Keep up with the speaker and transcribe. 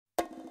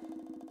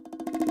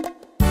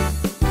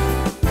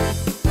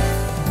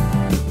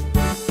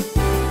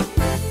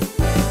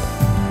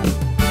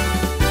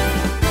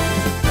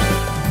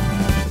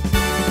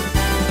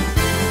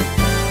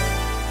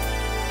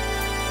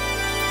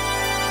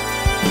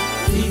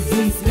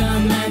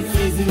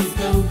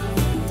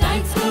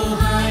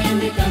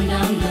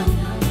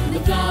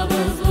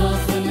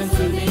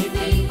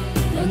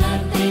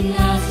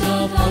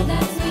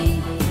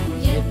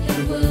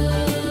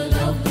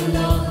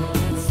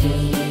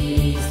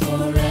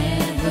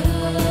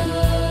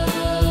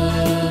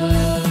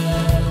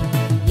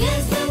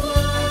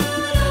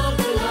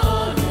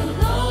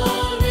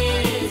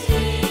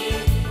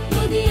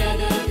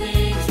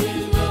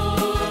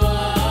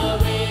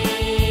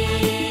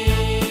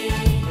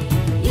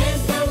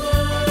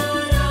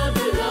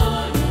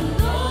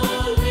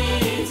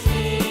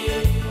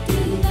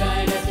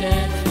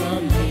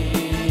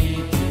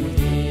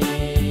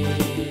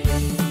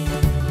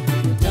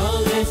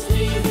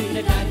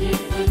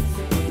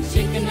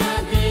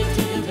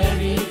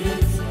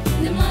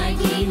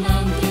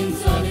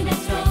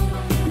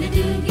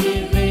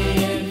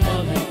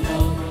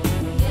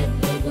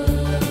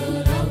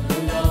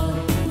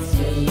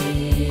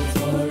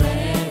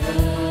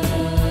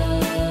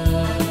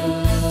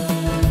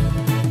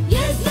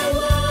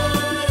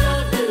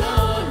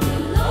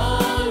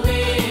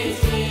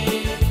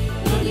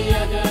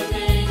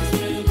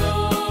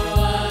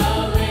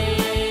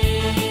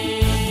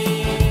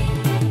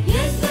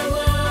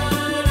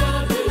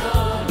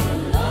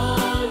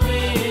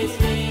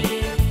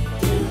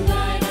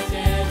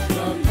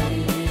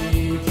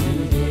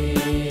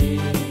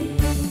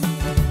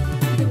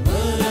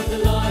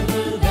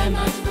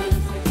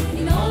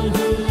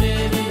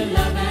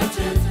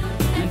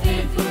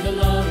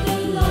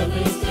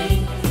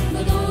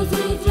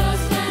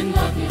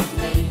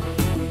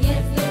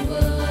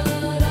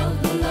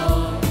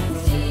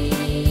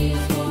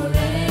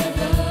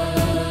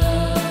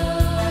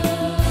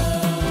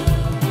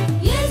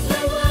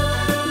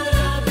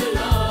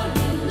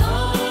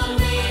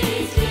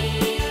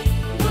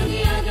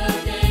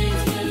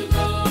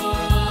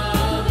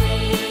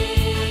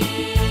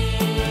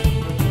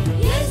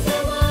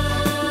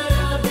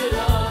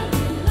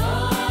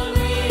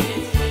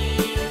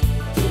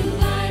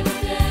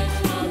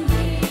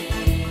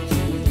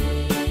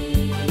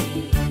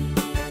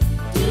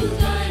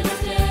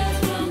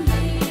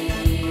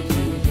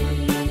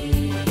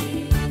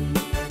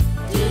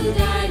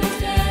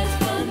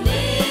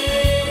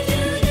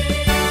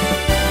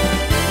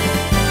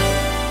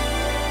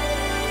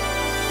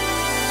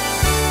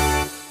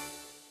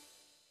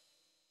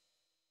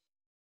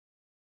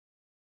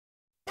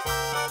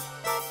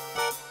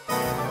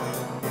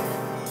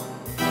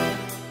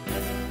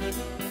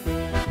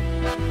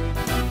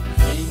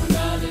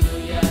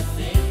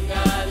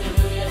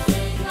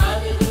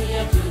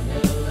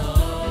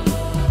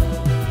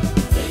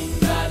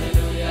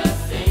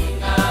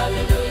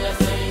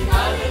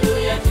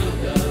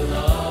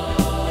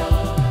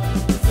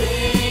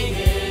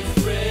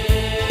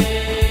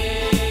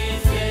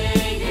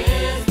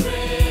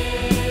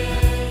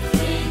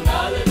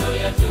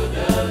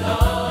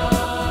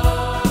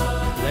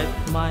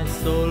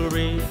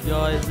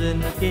in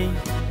the King.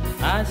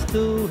 As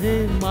to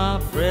him our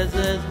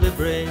praises we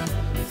bring,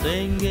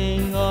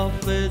 singing of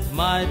his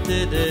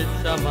mighty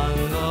deeds among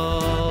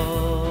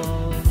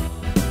us.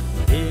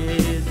 He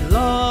is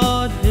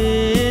Lord,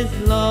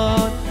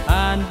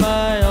 and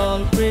by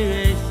all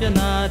creation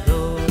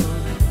adored.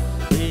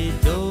 He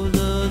chose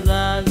us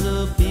as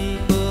a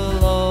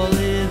people all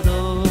his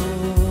own.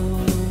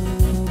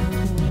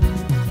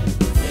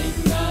 Sing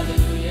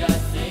hallelujah,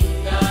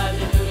 sing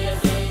hallelujah,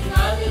 sing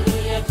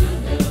hallelujah to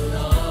the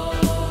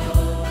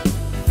Lord.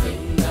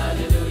 Sing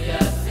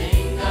hallelujah,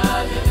 sing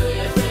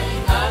hallelujah, sing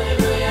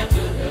hallelujah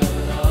to the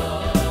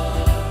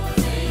Lord.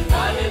 Sing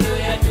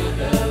hallelujah to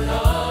the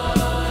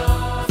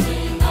Lord.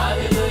 Sing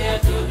hallelujah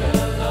to the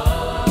Lord.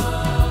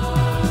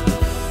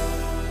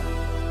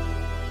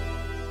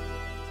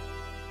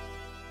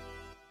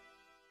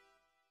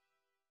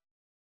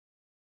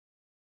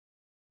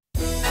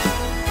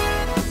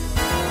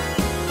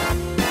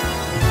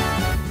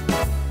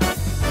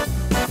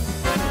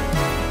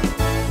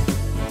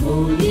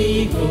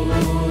 Holy,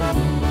 holy,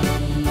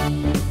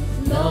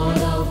 Lord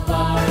of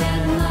power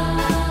and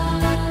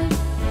might,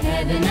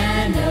 heaven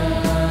and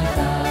earth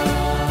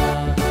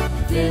are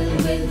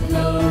filled with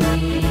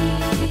glory.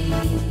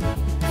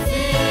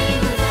 Sing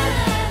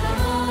Hosanna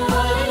evermore,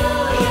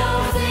 hallelujah.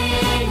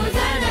 Sing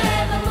Hosanna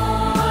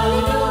evermore,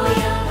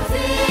 hallelujah.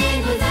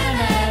 Sing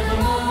Hosanna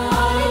evermore,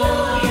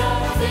 hallelujah.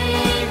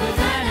 Sing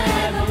Hosanna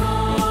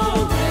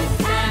evermore.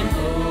 Blessed and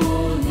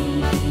holy,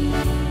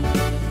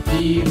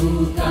 He who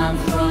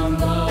comes from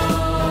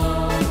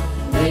God.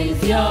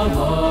 Raise your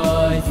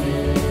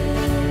voices,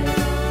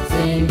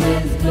 sing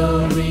His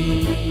glory.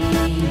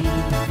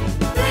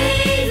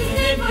 Praise His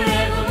name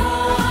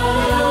forevermore,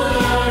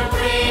 hallelujah.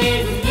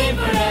 Praise His name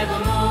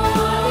forevermore,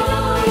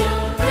 hallelujah.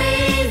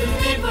 Praise His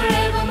name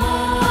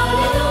forevermore,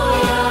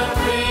 hallelujah.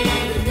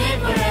 Praise His name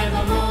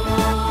forevermore.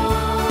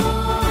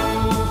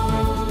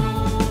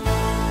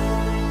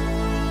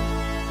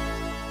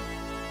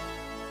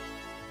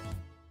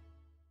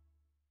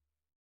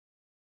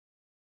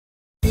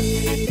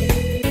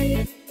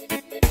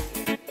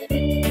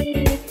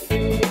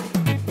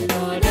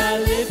 Lord, I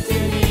lift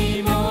your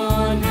name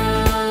on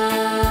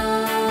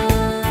high.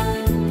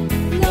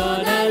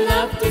 Lord, I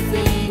love to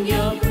sing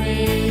your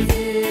praises.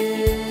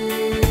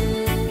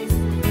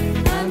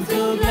 I'm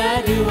so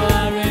glad you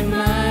are in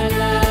my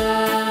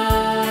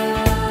life.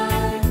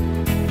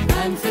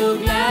 I'm so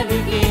glad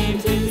you came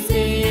to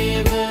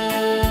save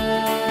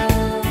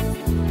us.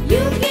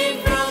 You came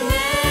from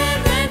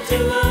heaven to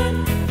earth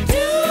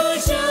to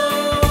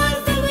show us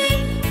the way,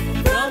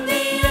 from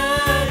the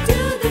earth to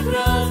the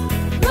cross.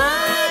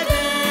 My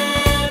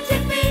debt to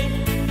pay,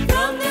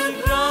 from the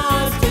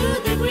cross to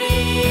the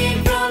grave,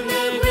 from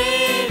the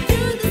grave to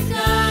the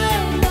sky.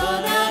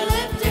 Lord, I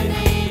lift your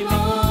name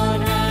on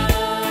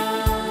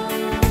high.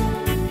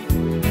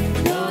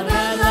 Lord, I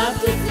love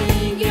to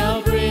sing your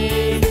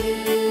praises.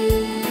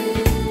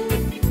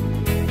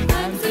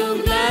 I'm so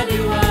glad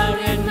you are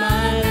in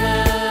my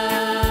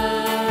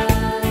life.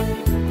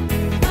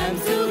 I'm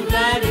so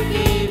glad you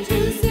came to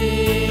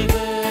save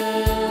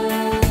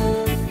us.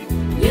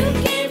 You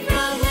came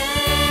from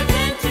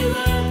heaven to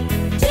earth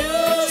to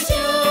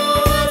show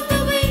us the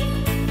way,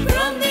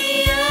 from the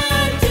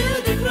earth to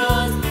the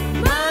cross.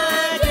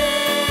 My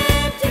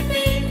debt to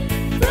pay,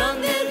 from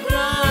the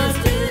cross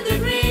to the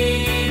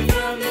grave,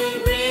 from the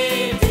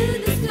grave to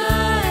the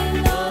sky.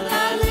 Lord, I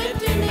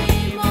lift your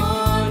name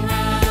on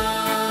high.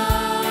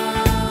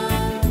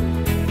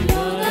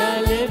 Lord,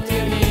 I lift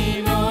your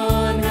name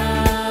on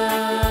high.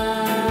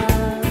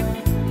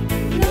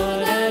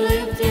 Lord, I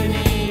lift your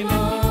name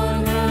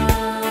on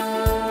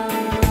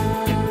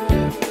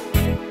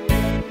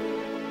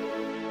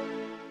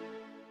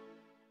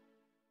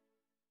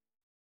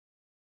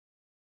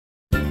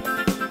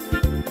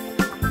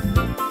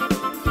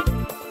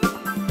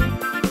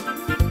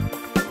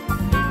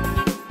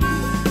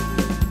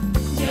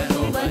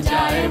Jehovah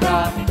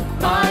Jireh,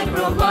 my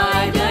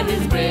provider,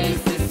 His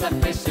grace is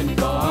sufficient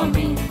for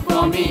me,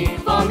 for me,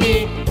 for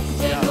me.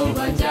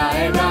 Jehovah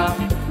Jireh,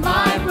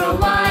 my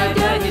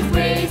provider, His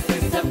grace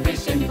is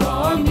sufficient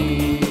for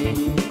me.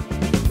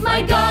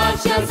 My God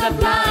shall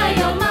supply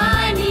all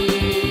my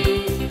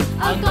needs,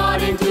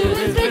 according to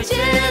His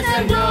riches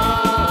and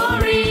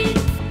glory.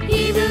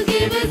 He will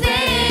give His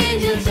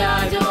angels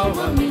charge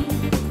over me.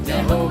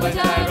 Jehovah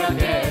Jireh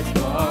cares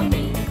for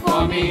me,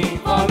 for me,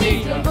 for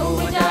me.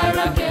 Jehovah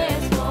Jireh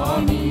cares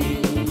for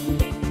me.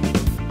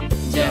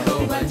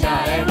 Jehovah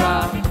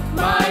Jireh,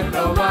 my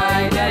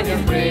provider,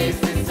 His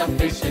grace is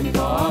sufficient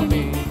for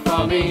me,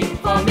 for me,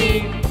 for me.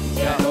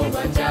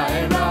 Jehovah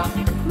Jireh,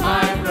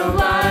 my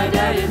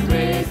provider, His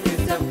grace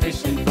is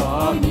sufficient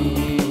for me.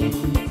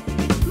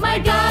 My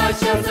God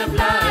shall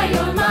supply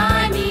all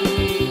my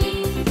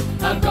needs,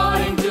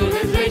 according to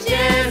His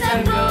riches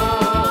and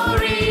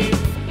glory.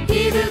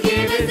 He will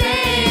give His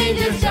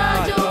angels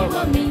charge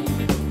over me.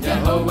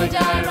 Jehovah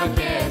Jireh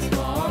cares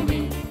for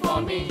me,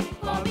 for me,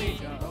 for me.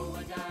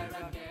 Jehovah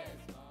Jireh cares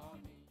for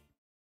me.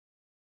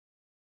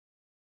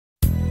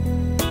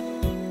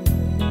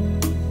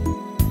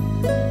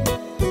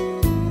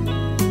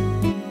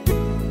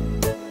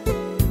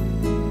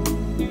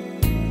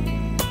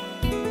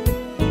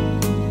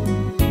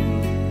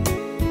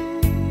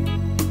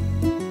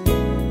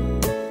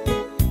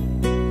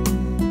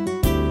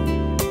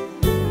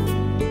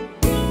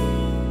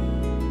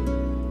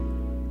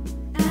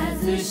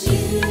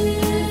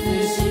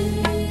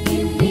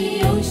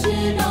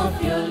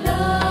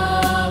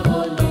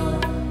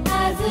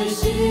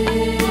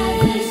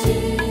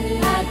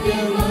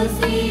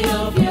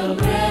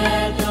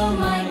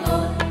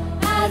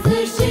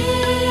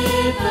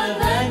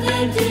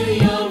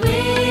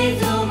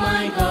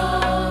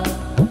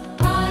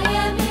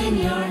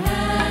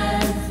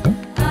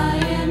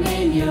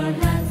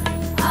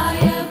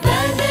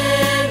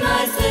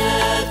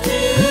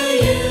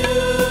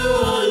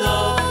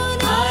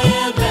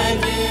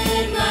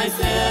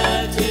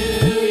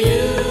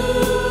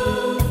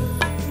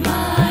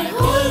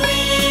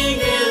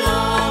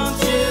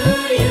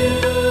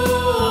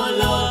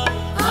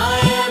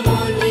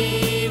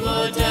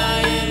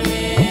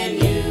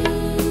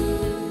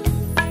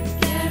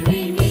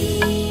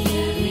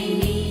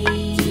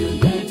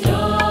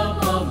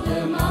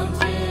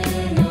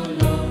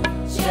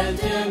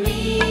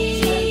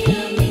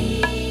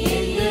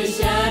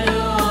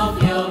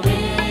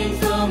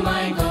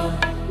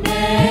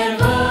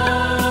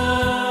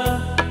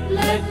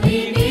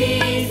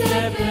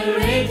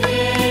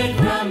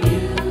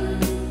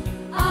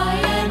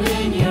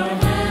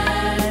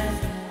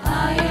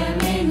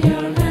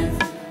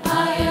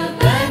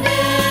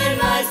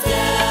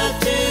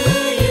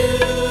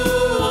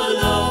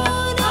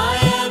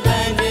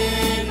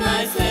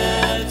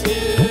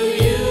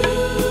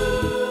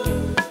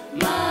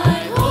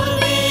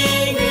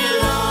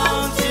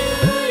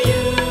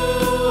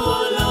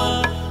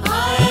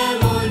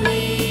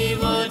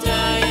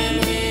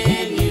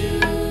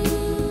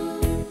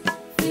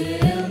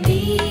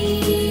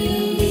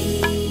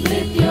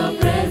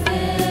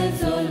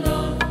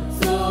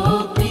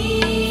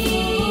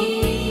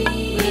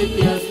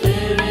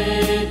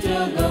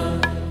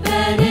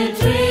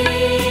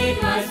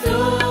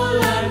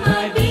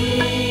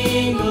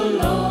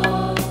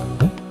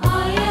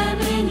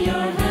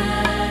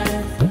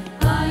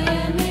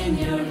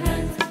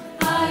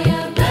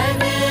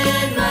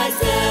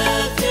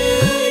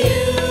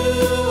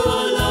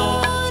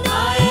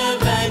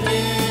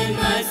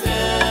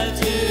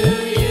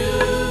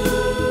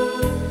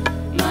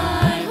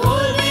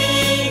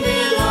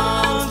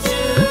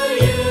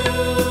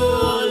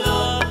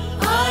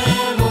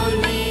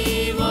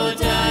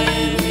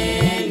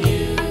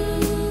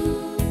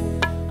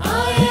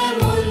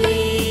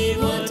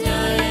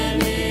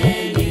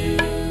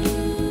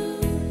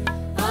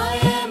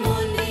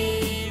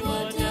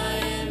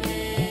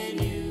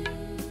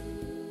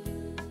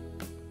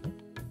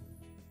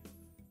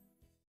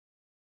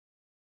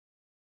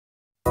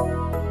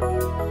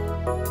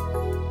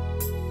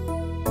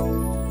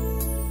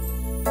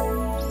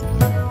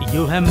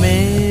 have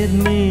made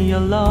me your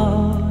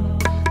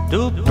Lord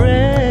to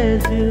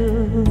praise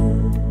you.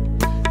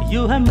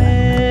 You have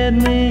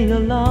made me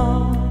your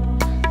Lord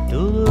to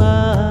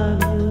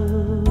love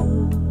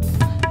you.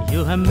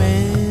 You have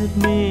made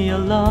me your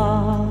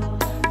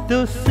Lord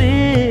to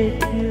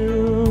seek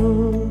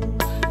you.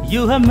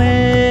 You have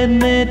made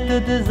me to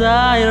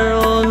desire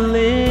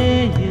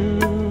only you.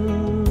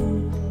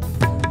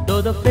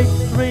 Though the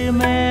victory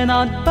may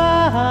not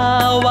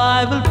bow,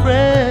 I will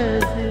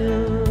praise you.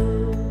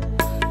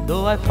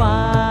 Though I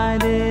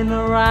find in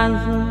a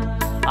ransom,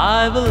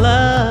 I will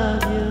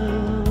love you.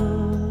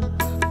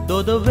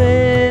 Though the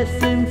way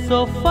seems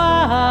so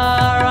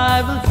far,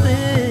 I will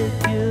seek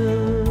you.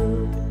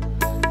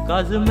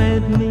 'Cause you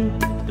made me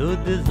to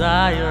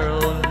desire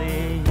only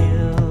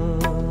you.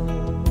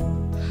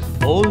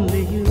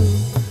 Only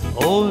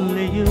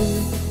you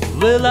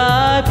will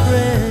I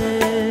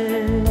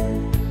pray.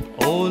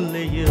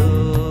 Only you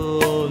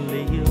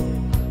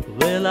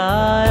will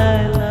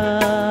I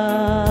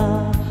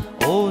love.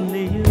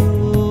 Only you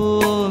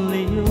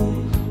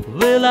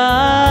will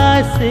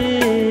I see.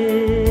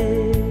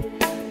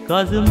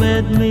 'Cause you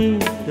made me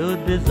to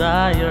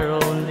desire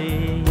only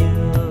you.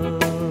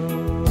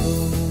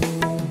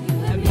 You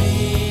have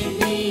made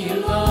me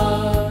your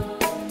Lord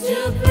to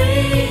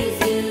praise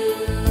you.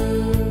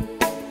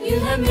 You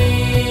have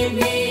made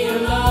me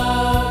your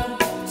Lord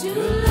to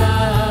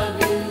love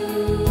you.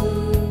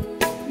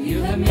 You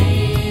have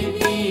made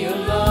me your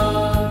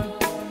Lord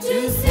to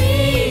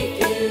seek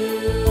you.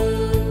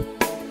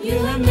 You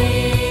have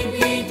made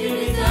me to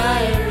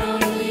desire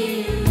only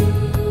you.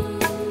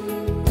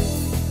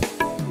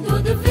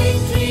 Though the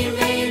victory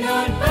may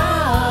not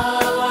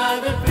bow, I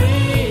will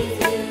praise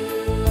you.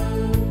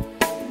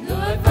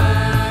 Though I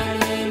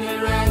find in a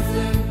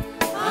ransom,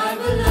 I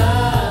will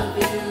love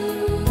you.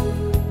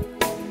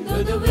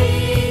 Though the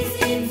way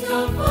seems so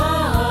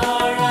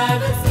far, I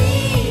will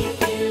seek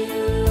you.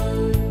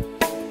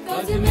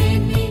 'Cause you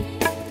made me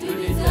to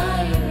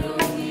desire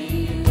only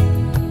you.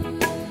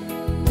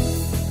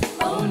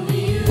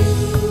 Only you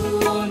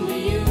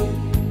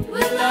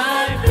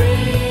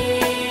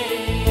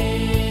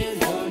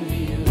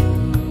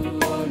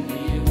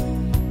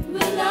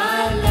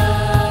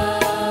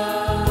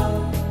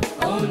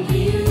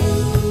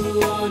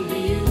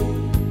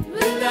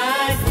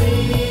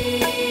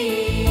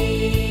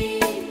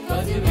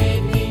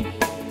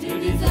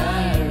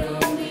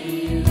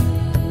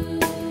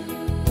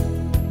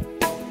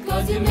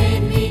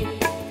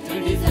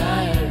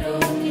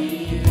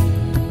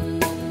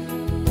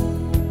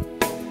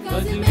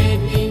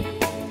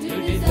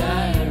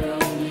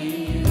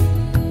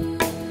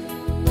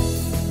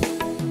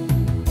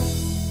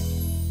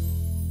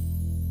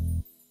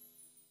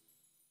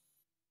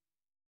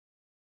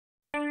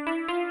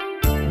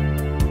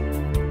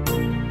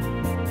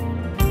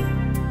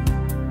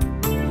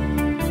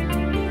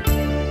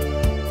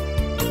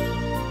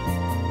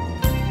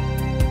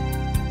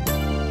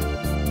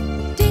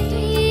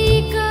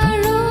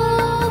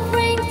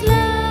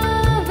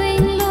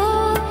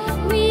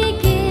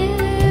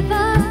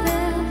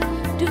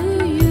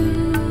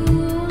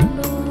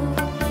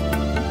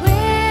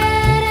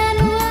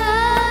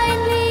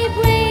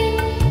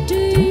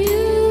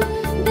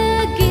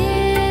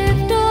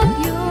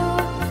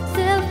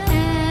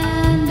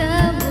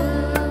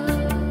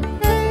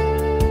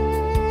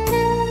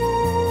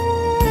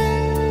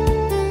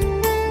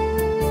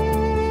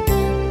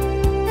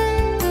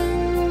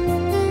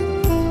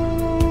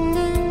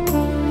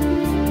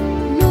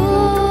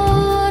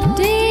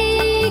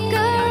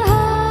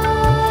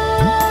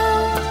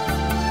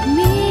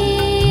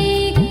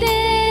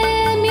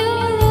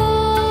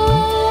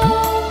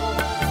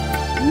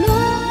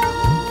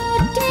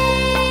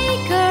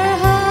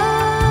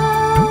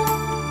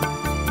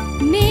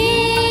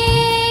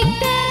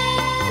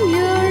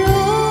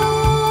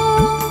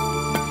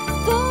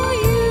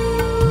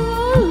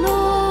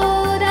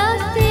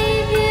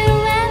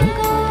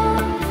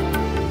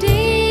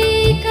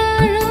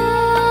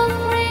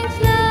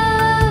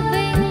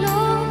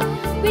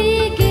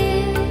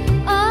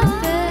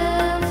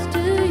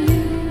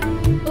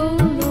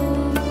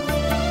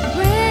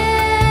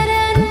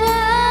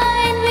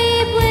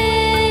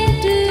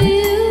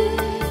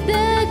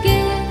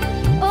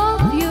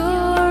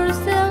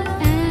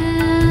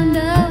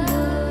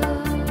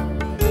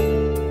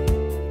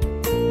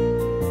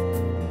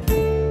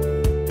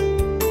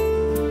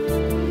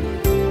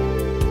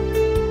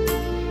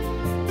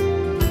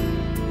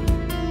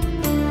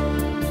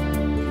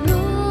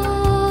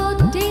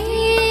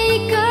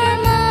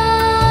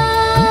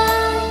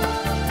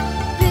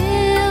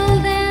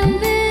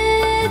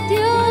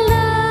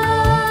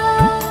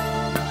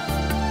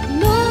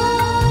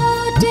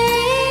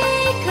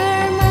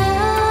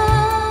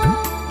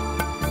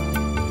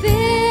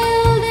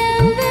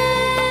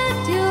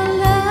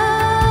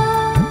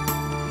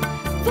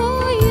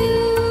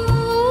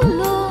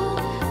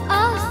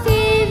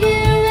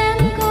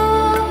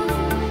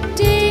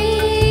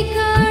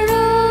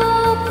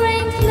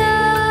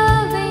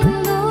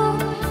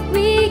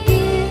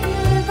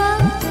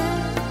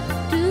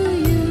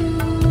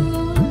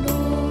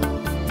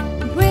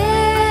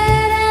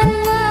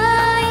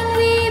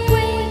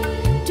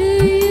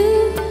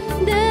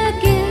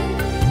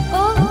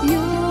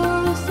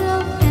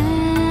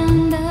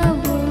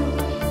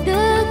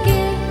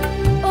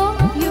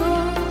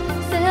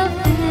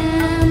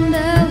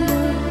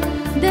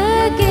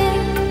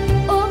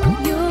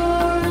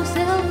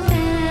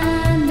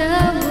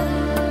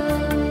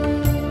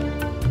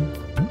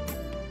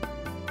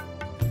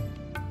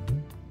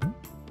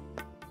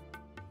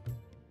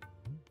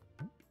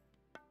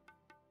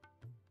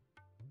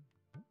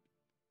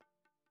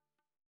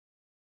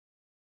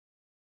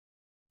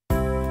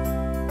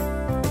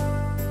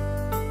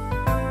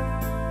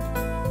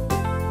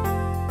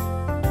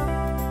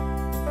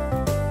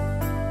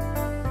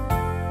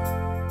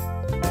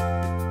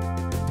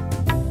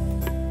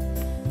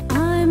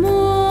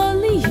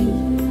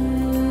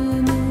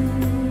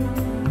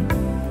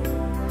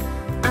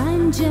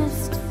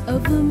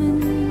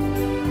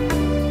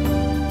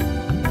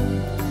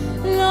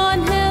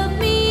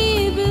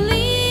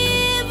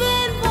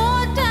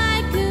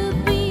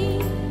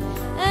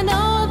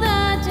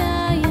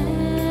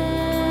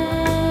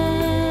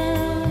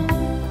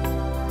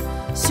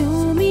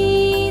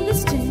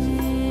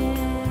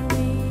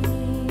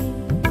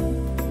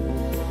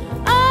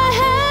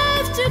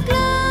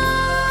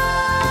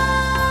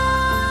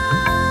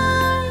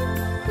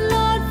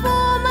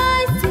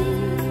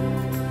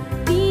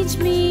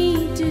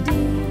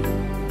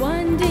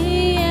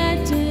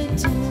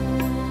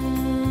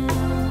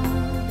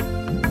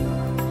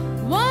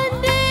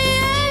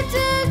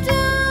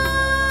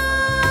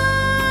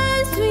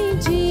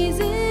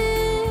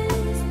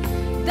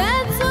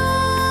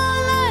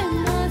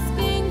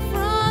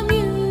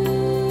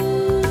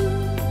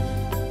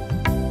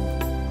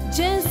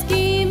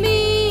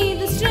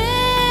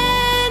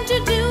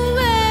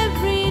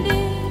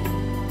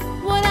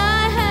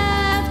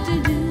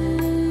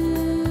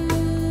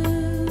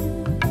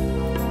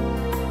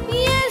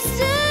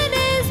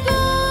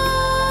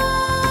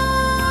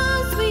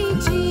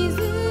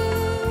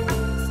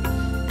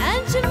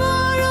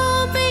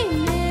tomorrow may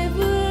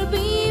never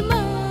be mine.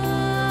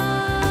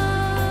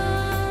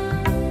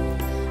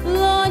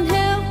 Lord,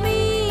 help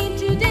me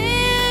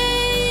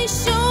today,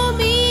 show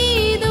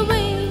me the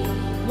way,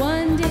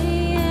 one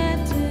day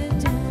at a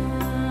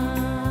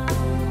time.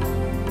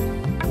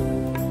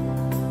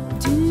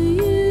 Do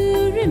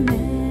you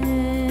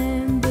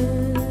remember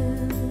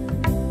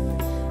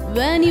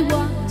when you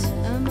walked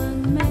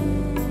among men?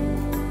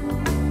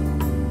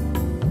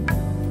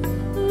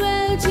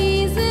 Well,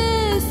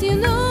 Jesus, you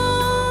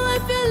know,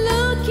 if you're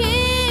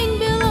looking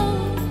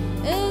below,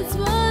 it's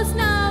worse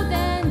now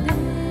than then.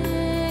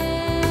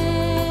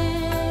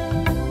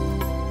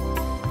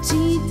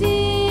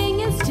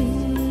 Cheating and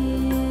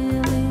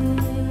stealing,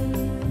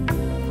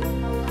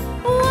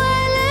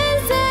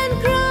 violence and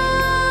crime.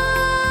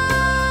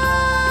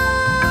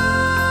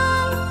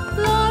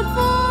 Lord,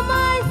 for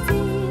my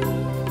sin,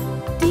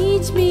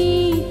 teach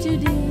me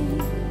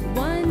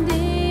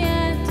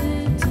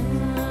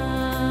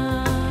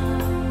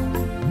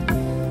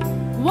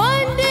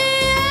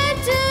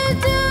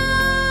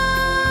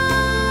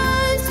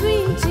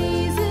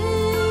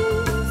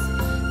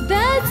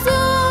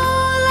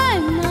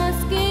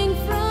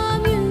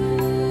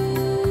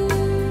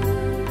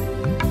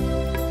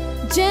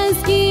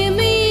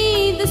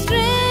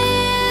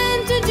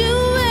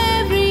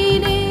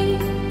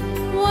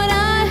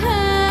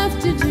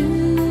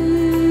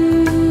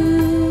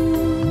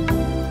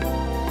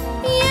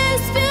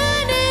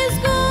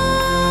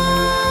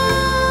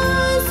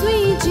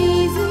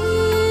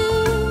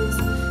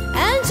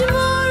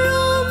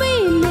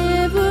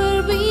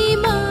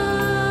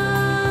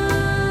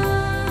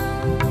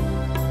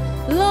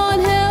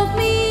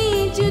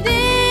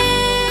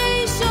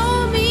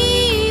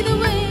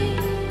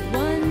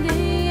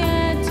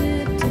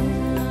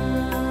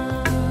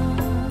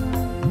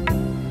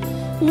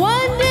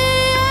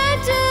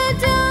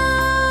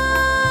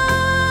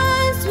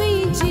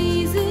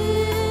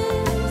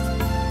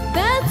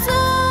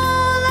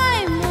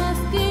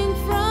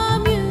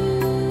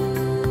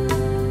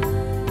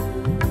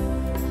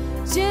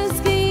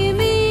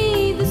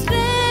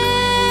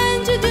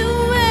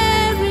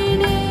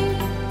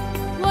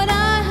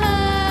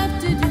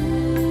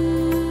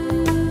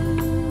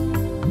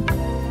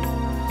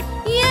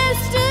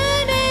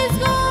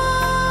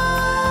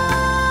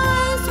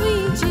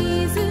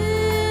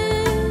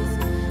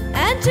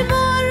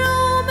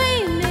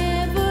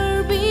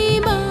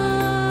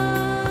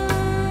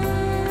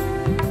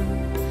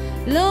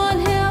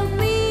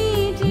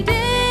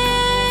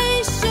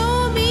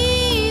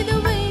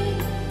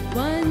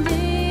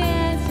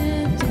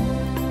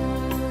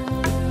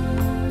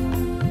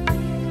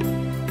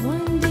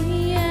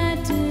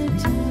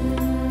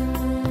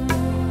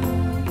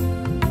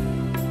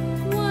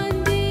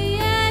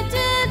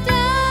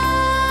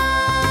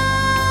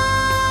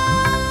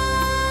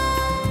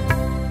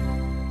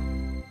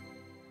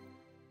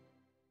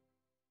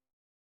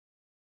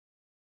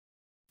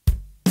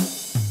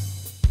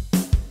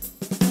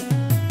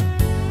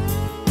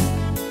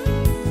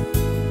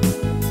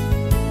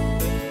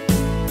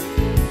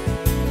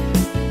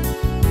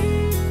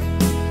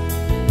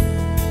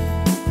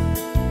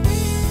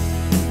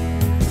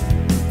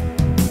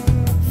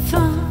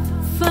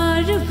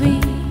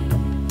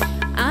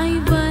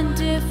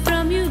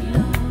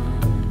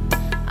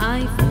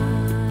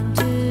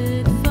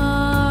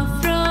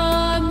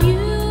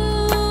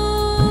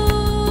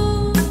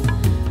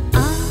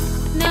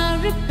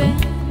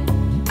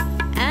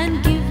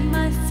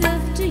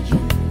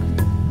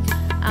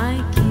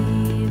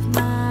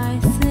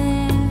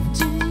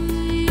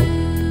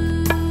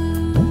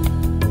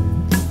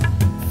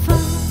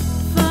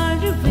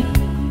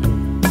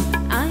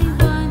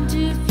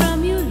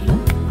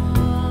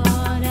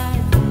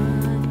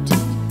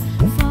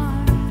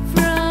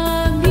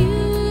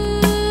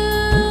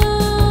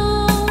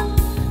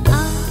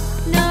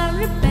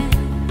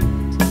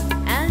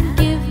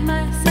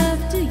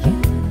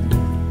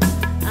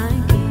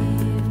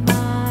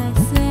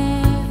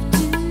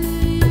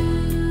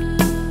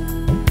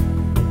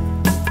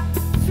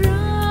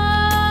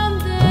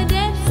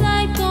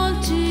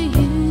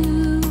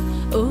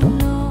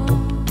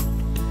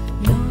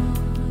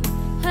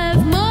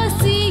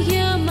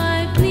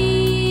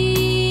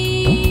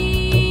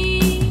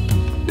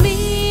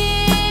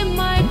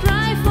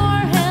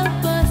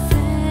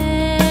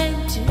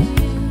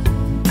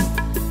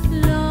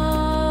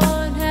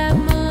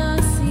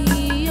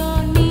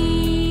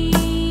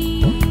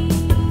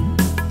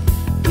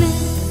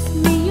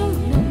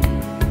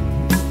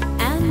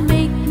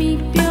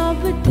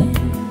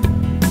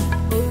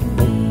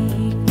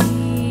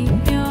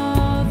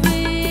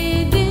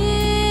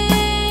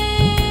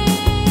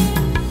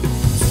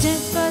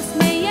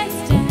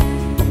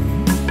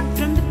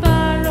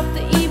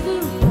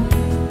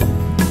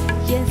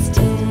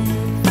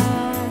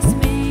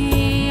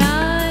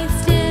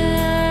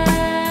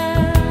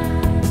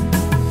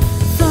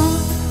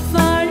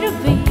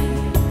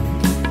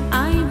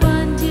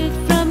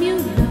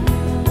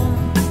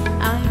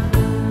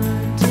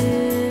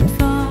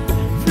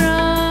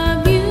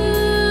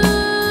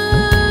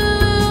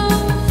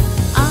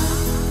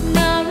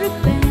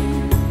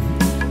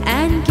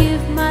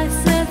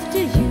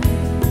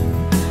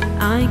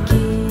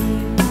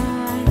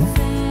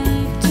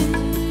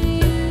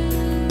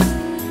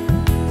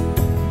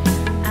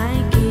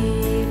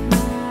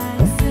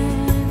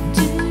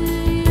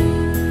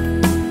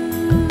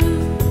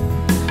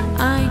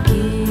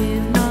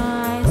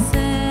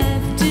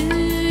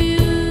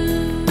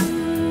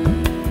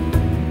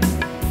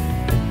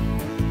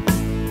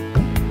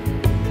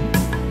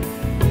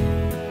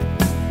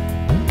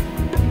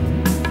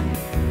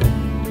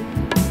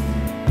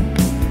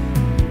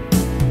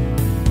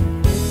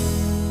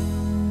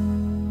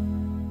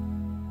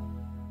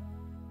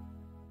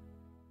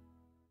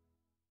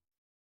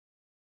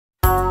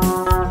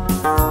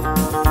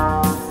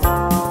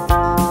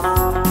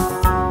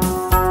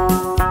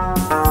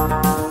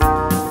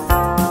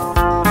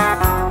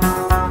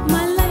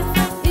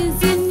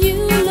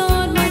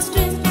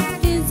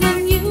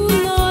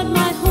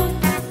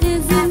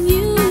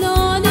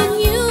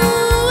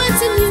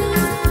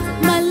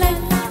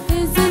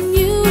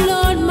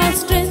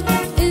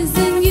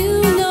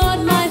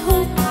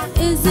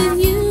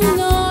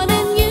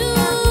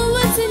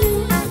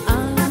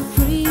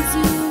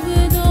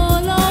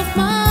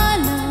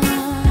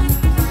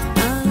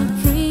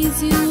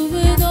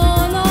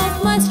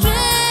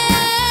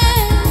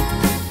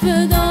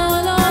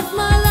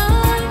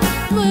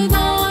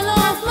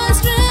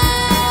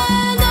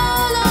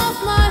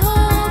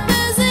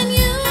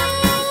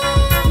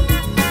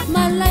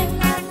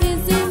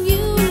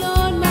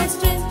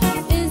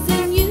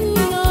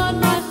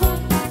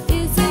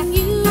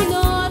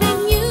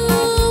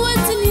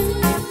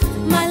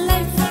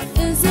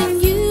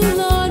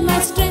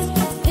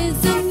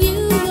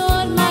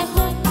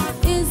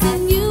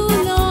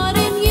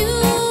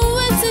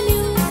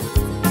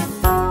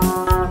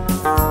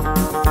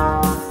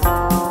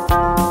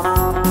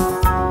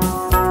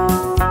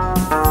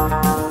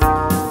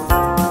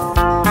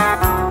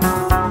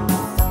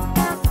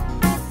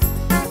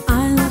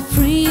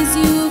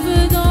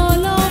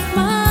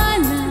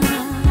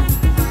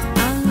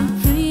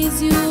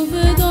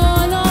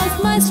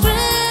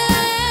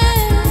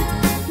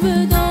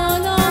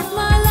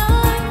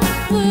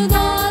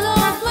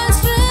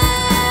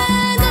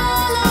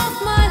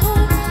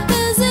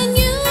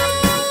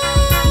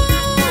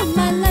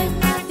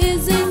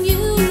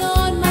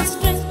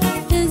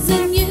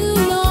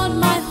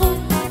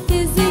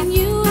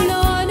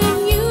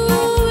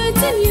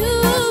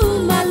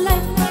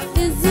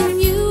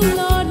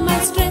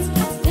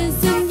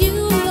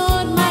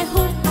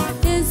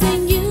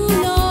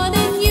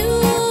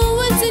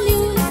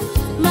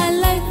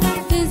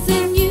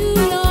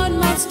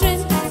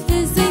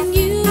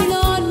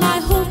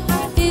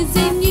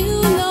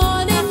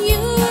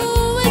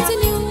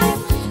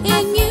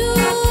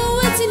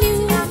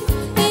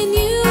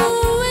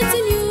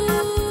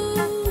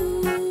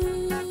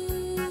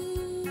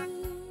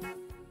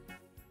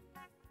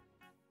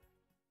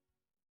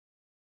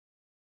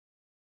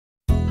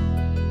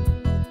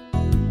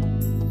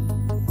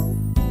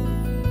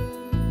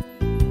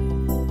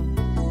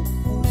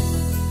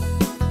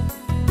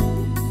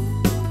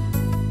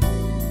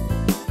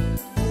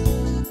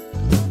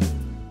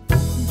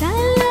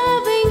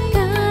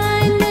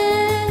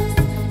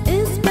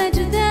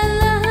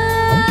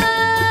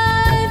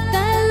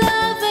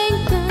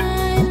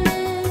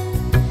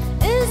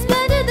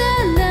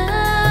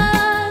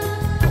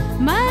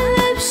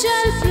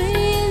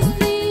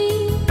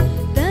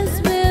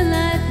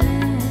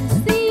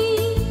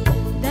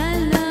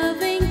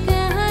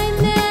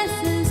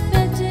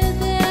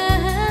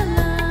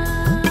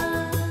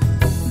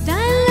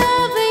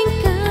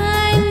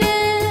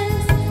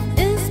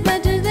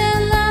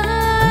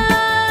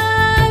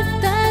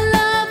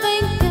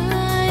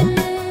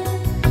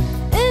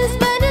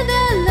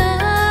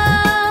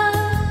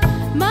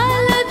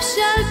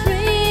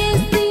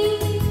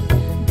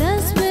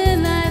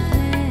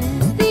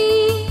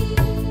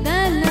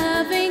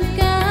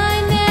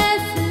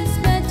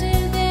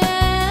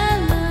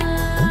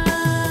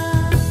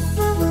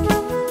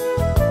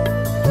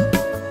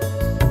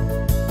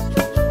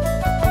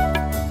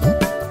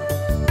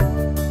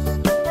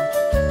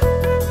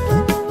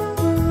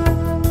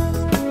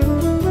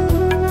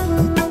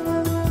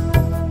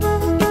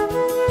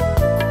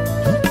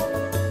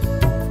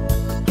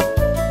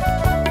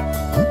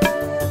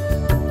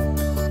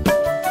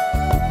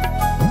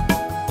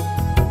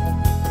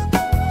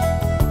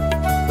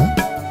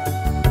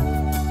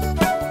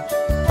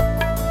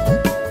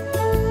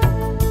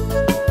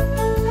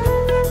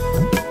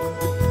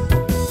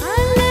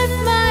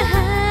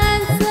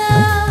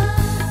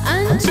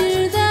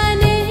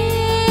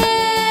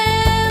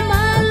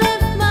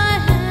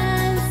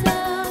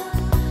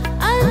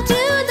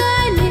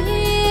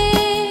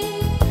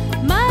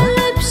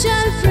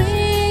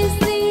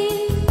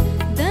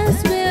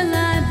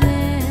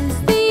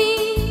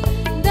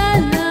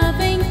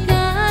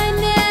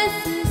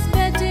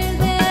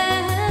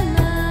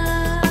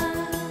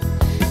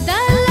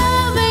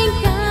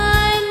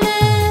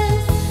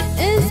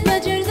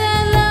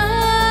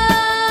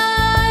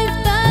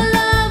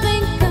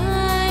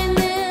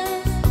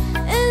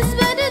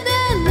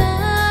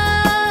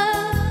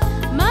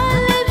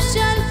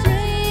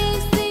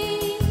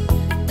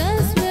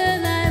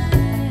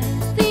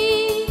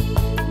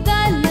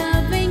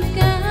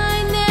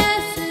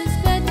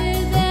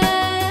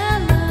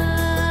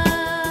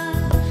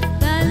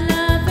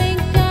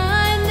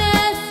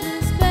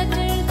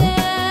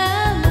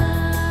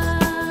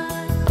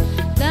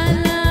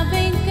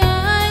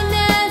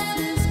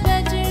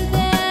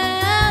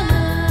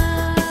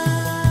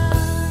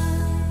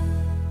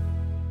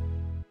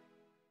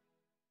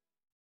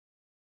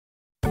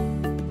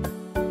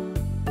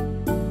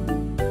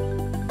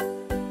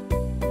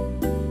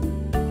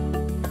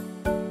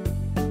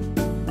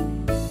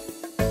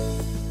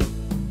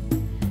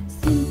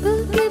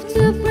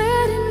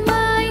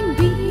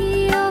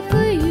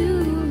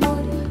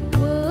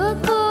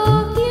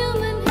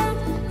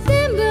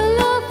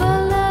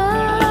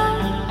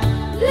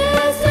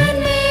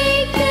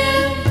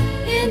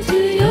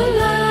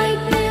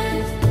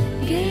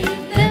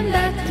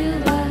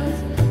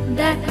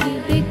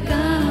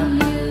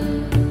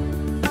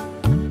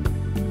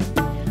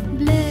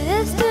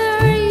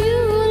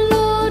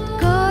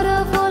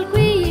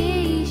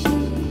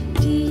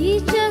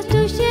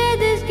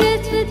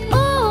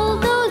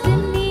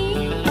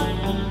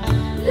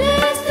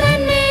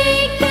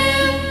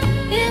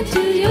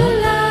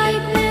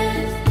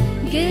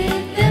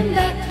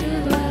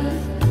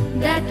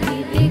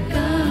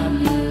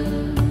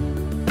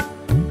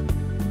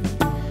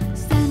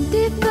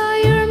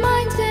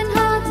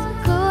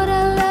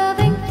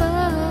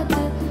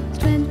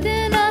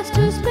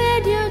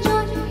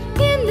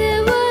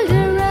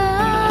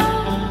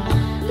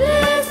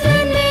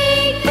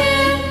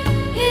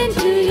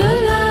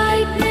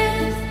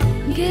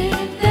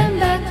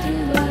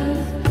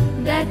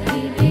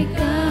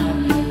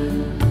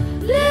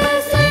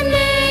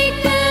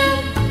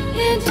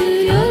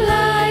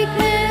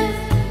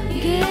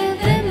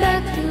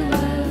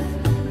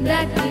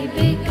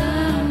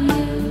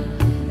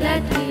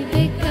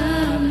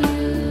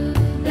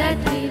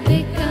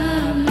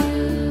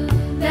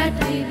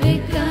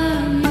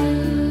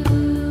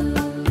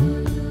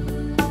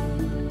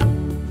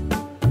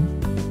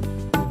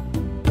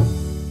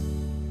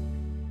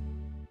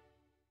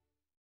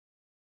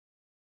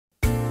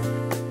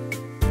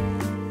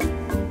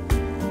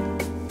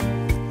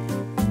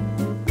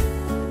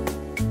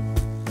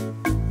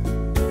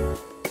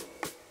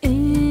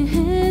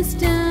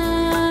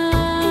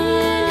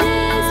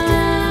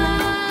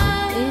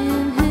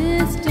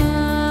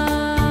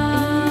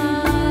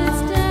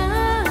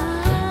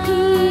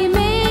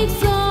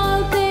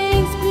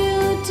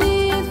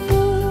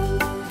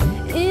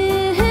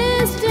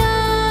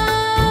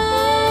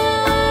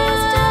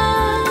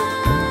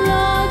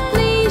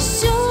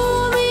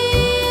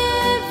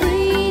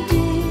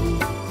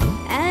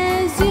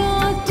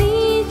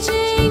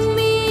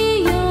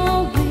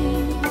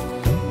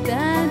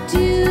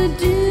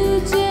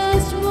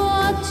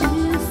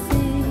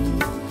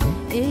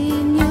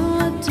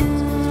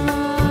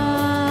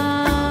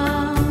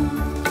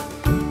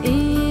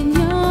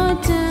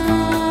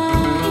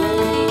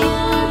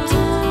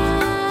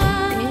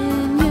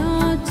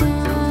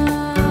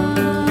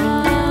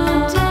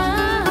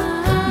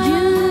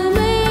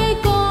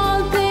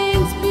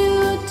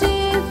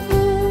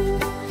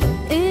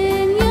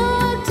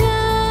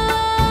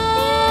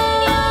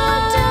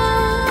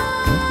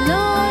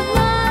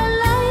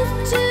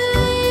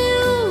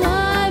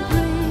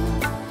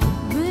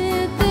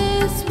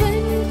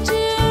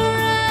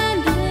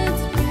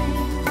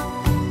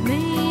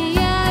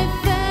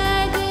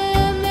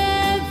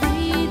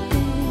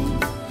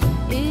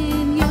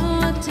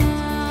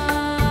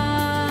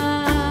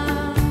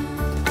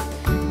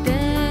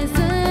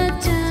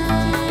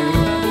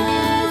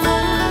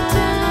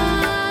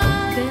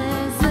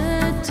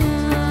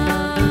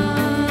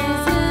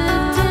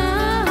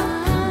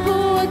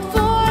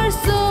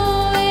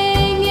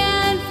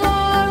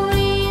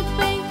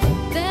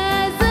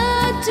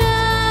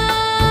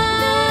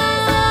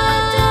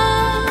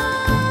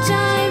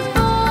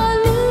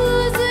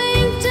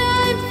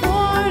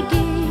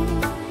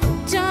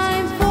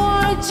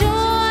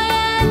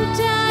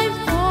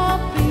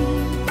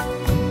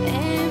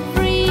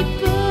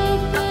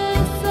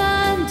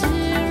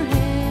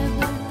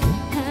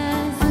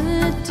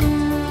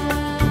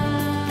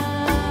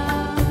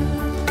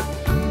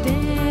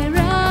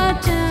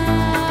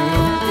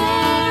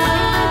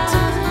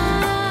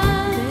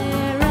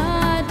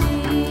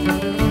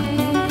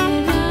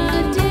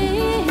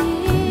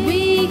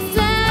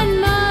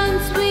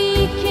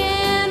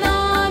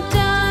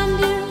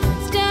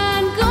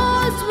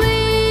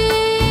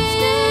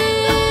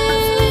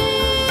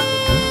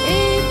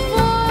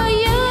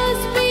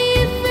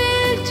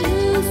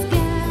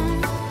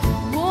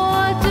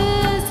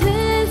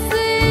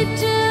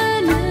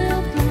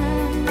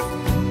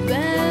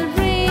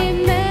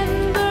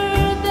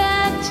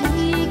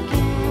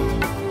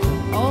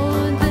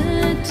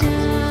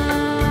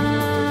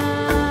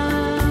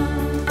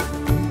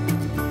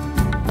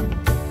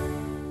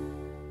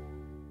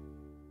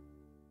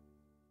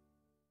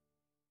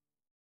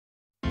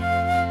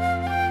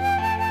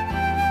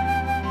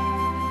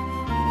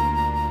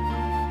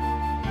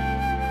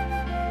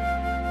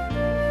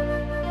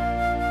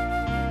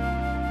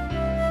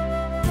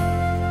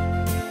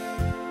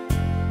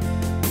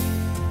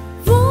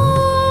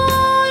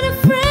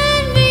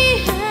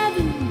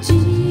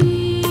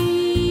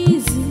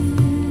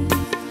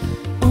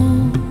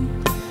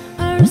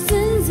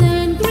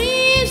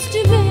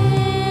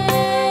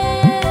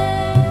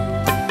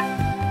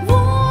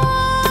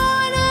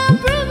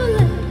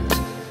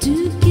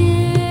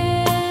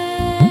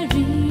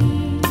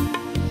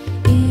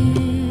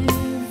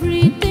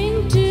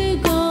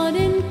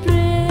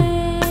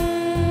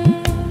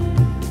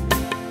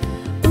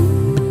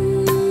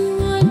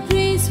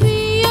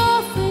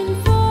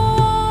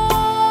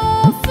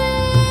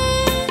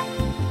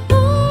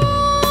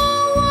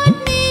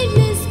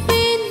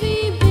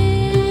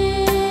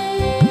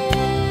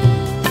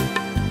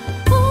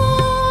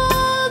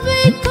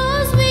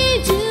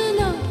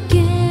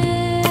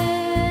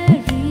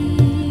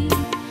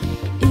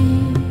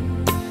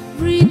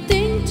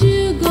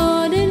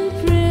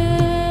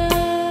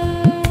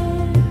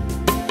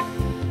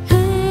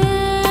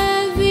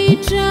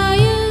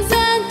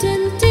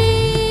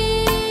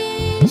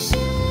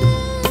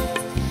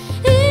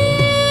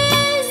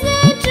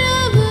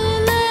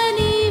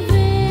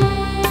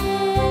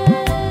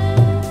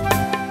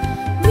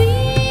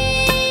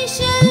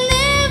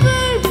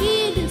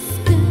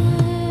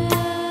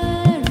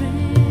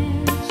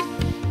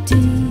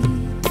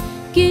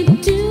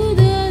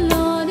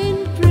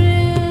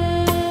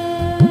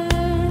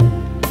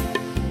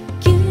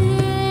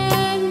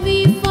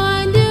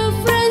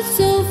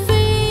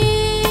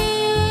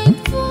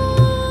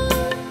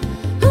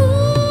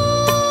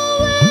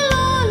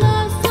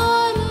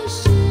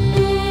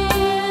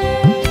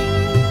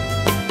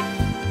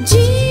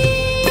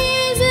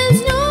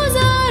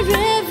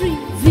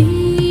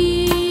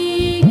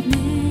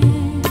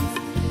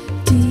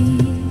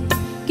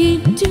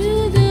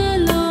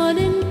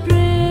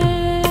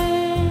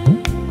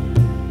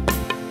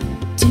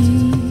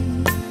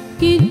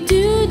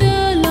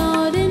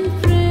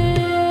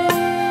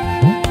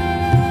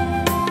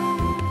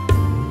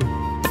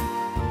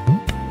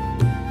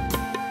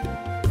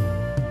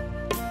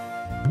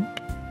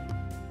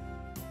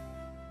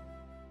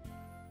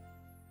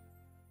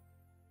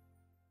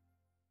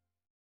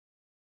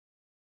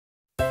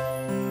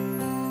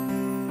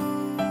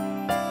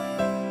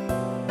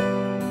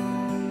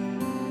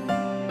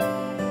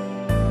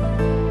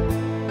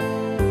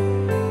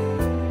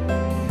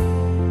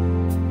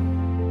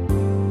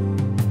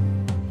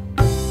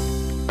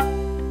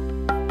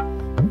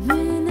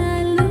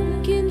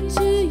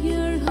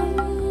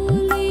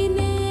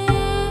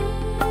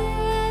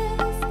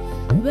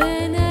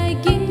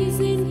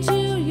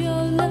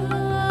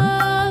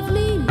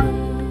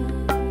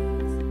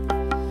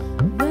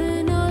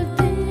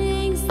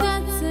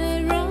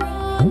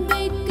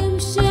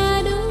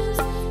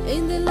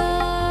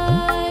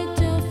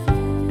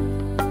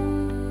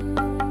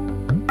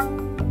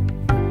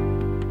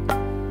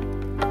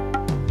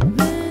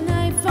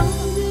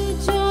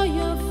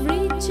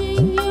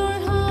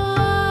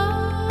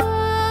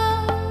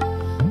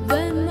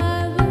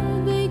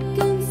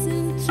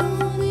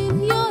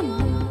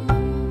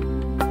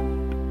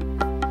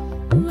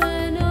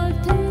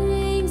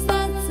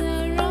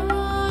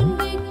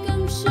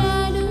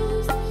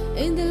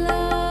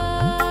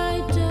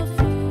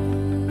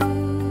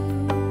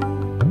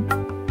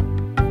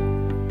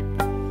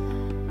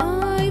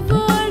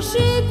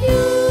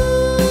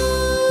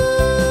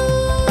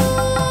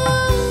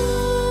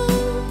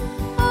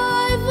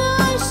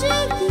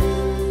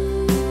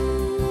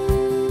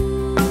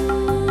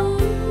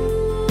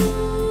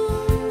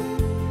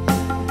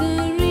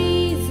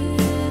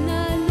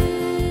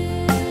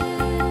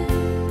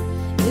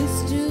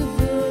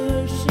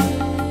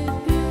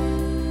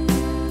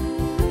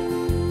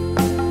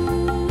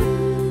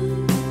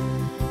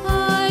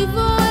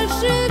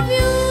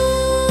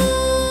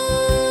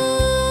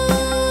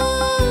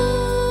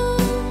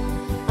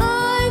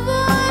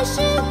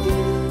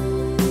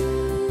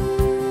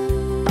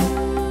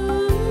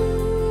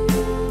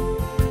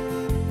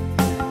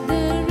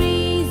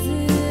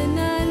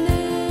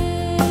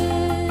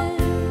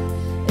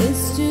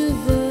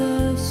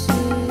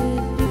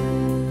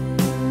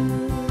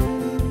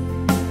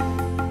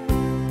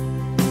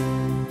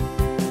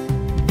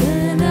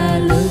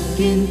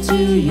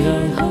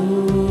your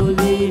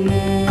holiness,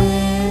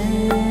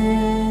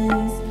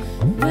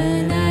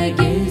 when I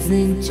gaze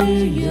into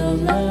your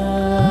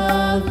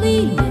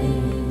loveliness,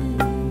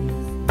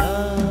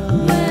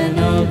 when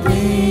all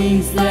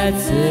things that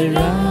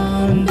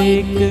surround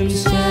become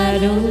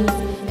shadows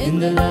in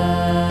the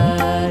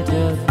light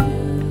of you.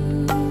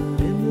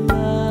 In the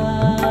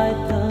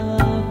light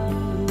of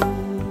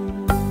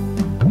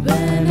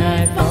When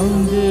I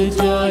found the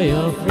joy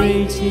of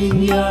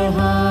reaching your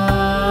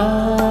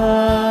heart,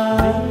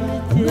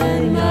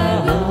 when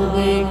my will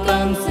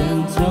becomes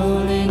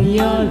enthroned in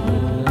your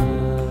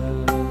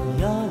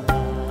love,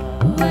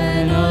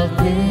 when all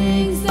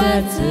things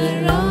that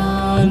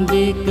surround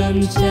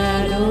become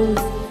shadows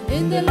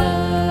in the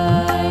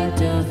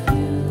light of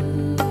you.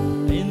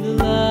 in the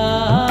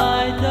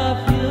light of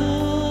you,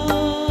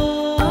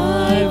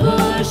 I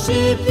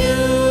worship you.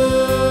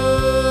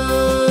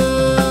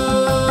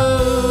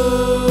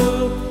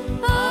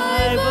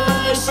 I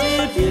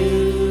worship you.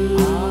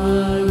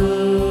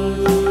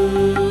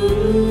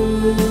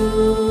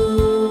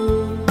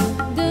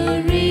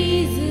 The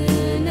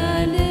reason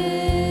I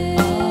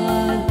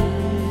live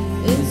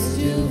is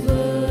to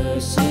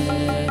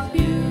worship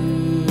you.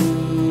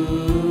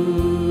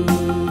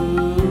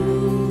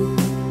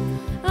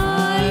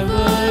 I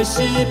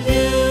worship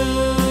you.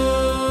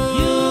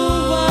 you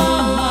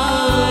are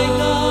my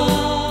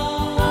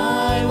God.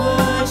 I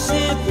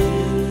worship you.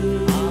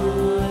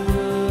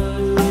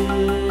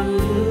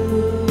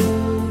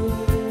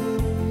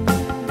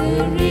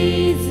 The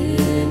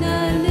reason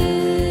I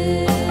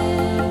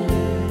live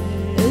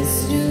is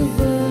to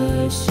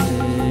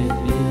worship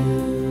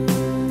you.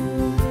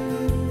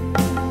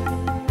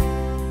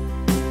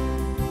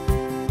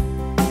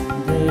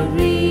 The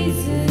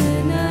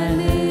reason I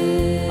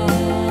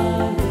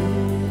live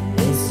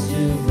is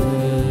to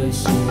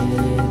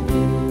worship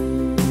you.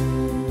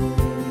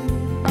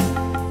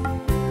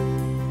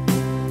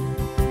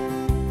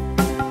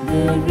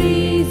 The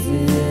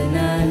reason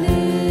I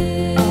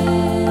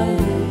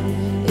live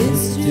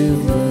is to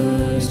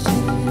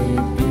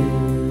worship you.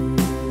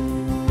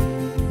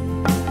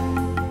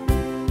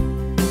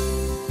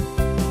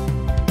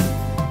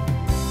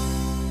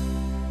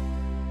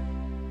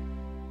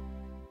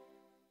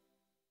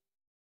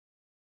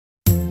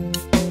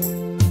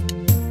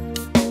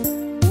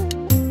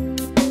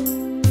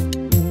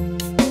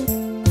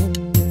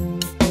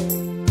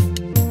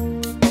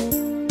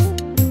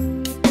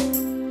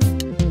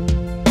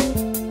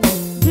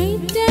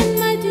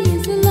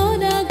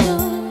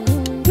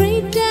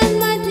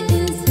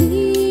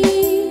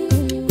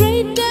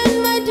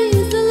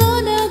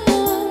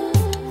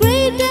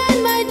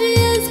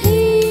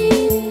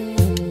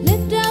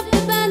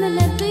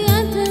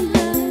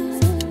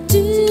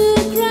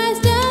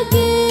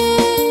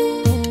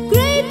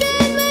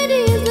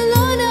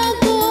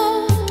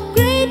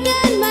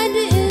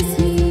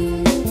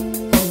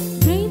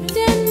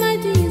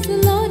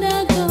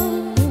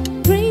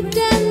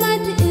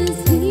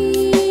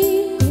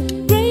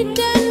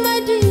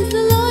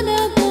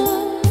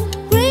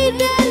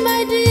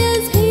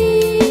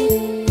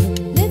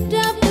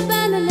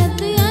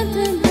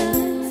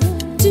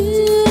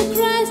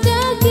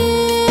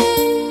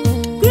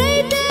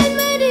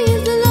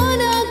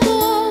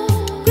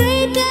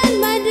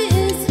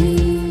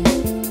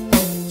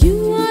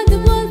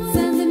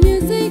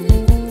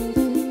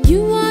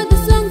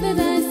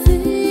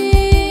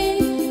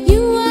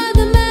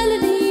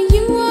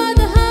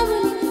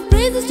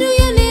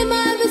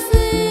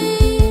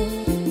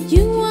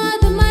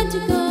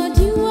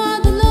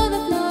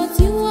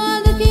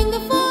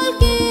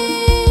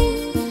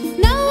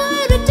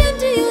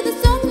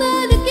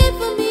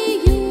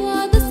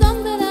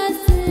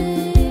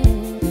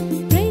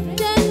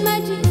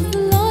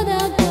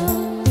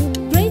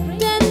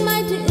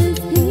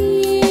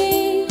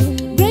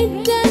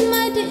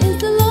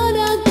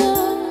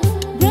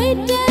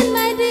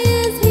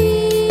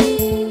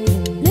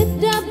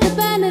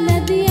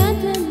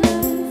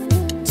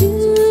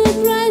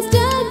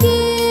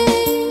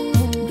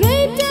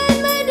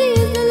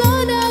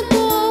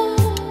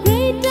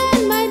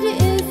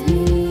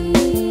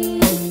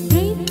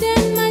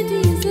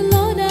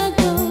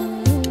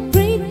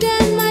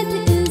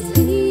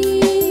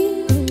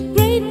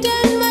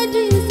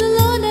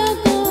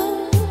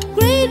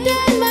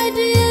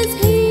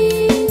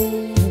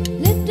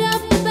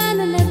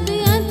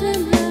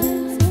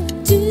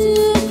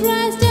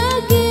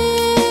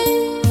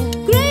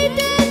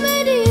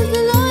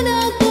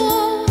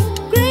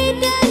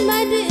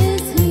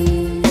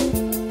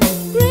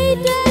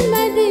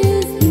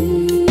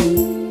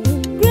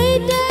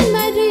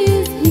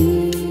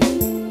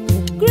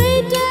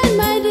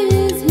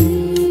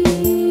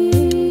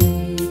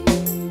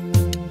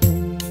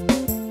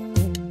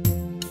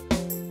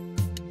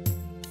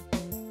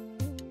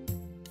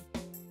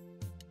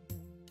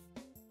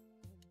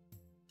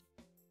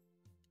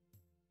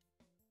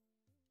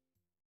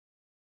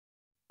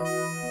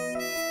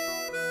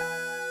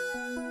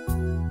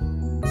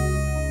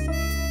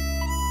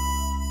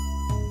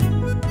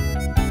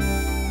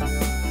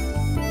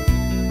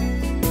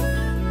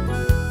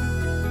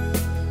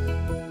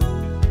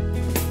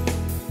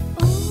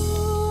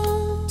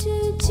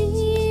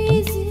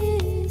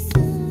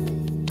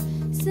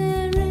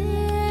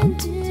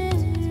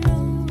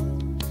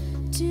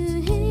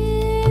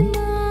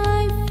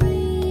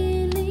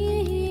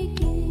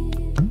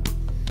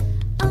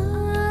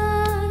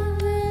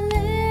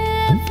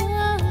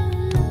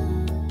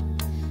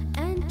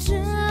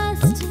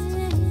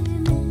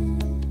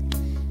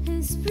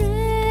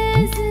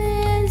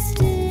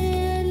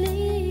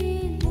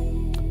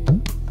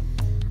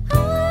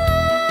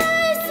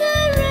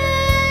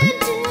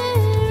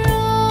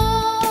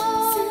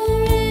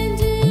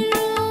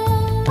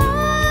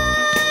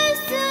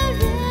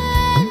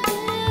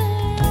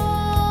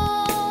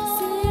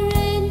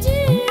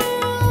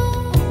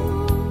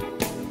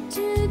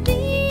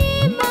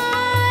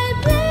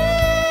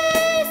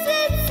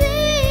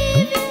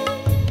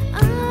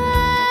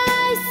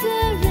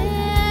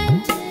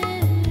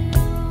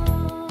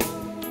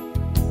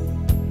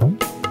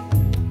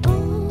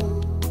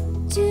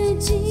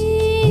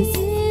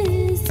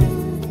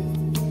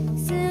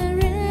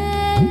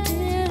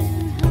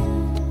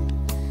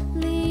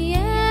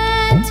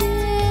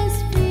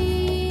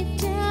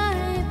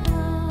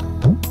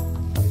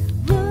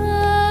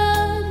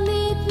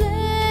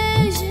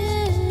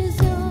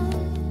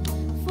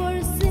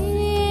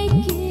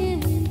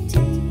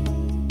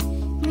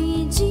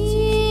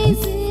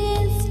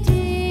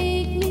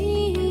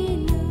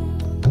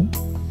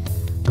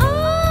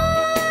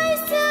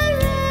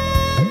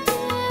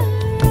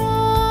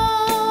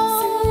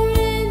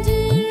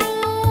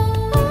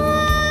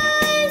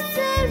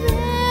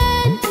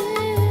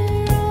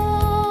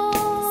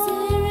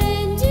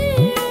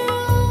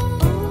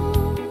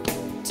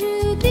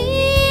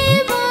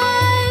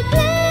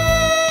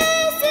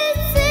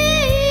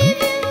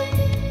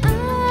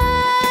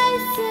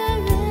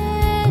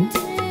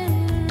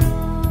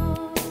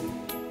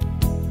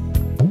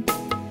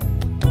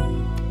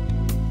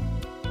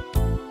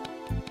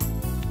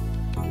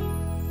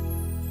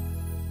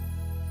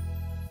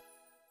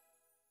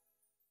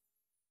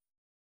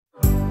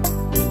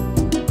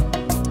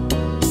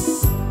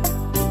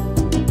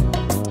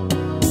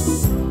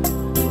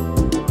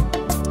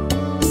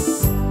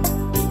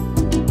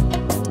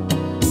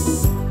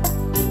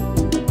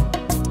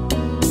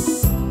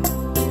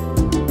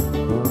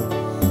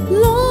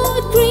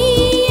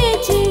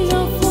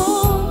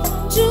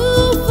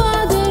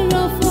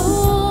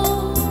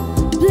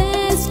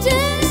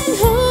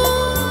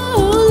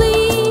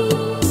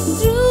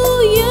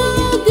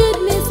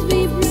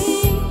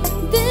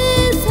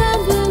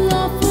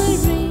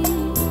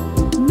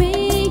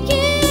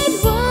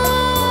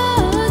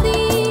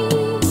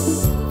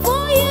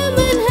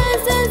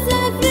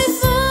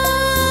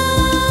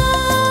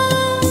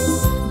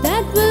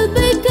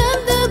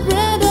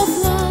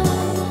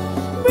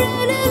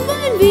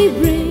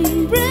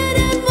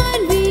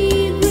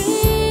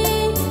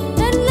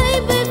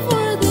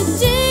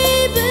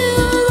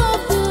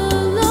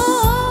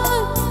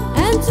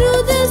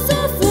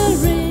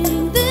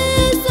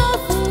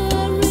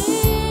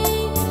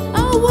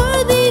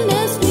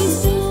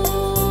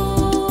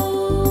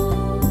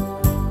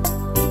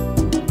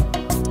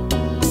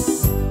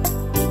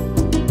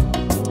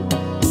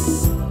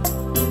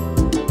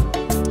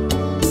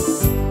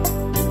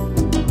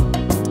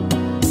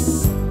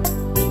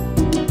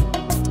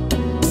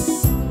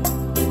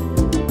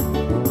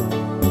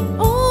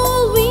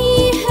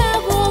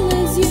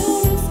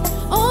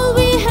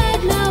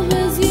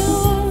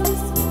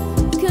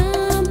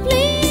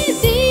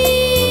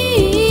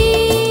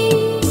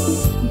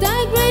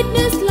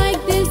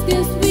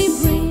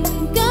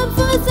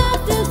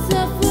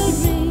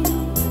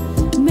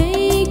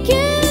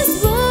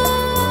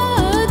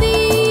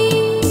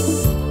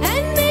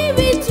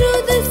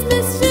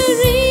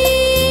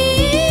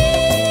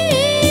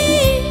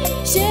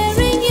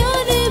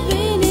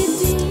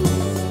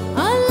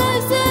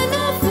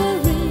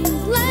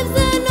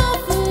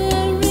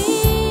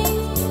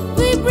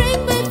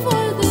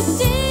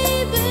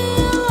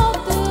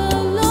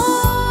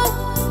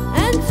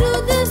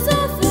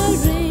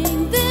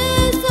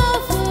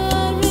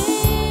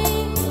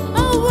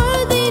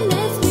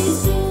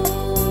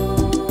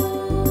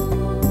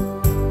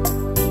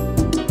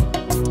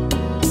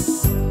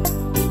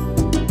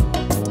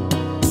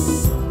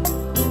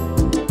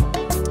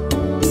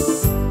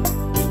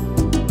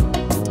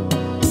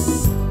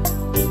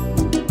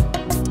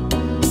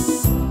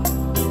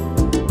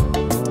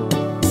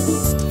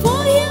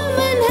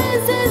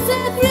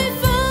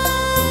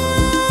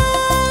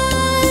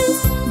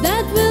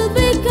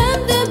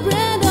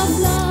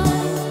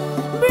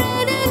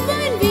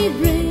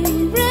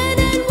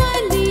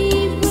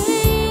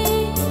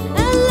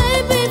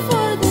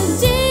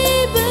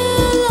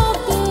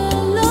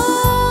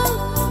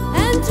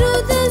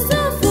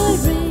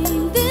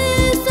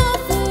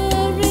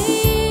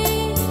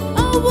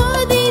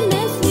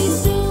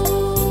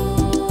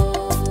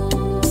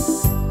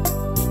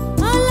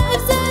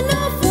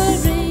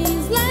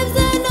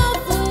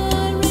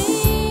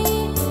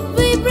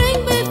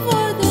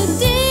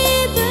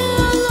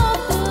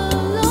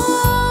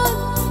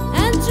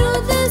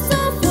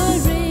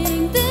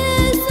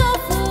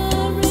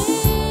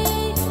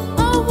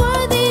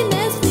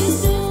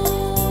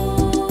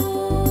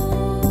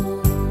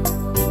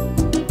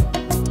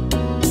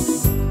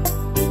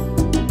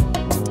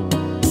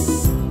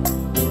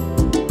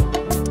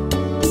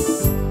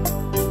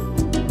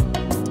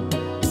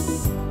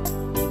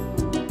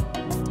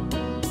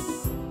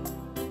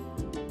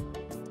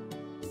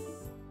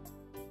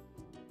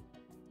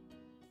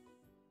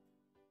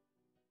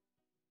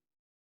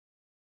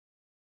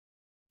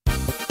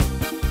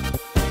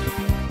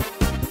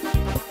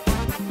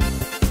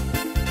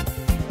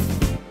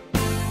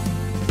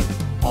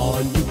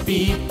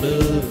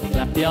 people,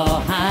 clap your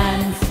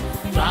hands.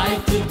 Cry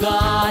to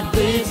God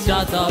with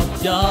shouts of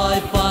joy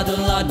for the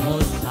Lord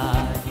Most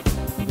High.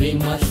 We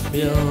must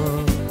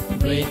feel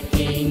great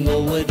King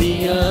over the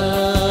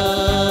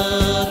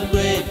earth,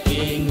 great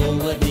King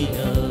over the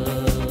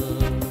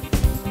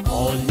earth.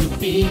 All you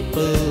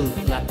people,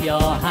 clap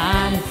your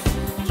hands.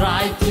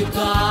 Cry to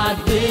God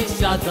with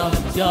shouts of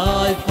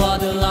joy for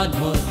the Lord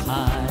Most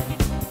High.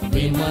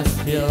 We must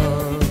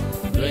feel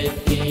great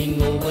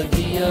King over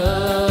the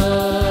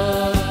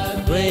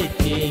earth, great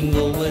King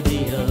over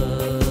the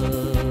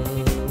earth.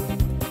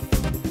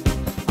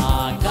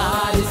 Our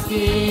God is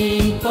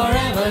King,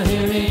 forever He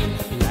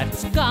reigns.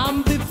 Let's come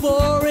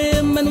before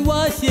Him and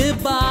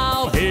worship,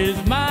 bow His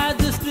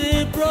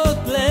majesty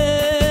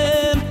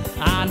proclaim,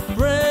 and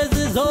praise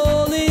His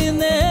holy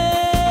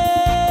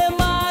name.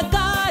 Our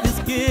God is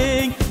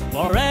King,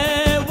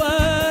 forever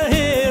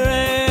He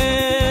reigns.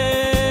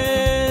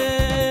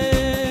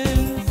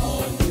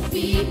 All you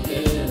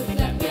people,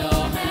 clap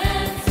your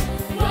hands.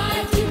 Cry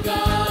to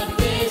God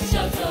with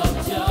shouts of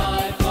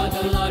joy for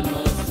the Lord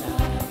Most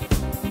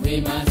High. We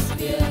must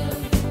feel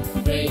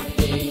great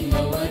King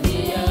over the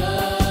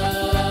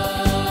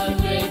earth,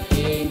 great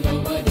King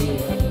over the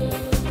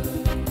earth.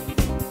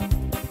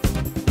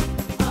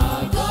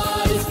 Our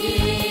God is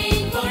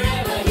King,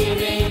 forever He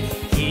reigns.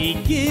 He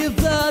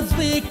gives us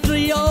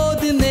victory o'er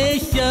the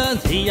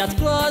nations. He has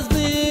crossed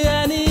the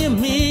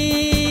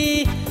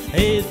enemy.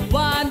 His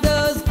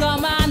wonders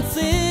come and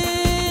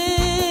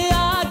see.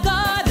 Our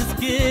God is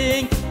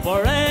King,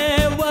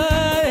 forever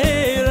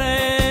He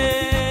reigns.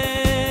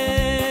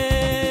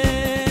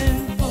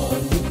 All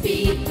you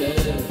people,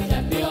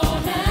 clap your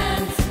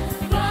hands.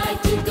 Cry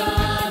to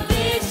God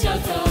with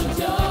shouts of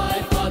joy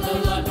for the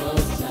Lord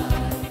Most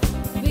High.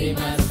 We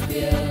must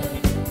feel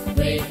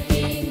great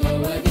King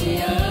over the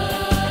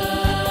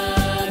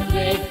earth,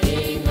 great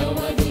King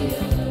over the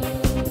earth.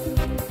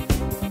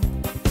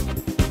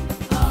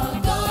 Our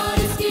God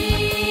is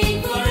King,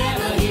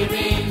 forever He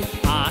reigns.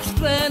 Our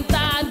strength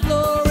and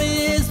glory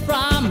is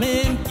from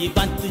Him,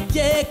 given to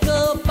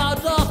Jacob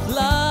out of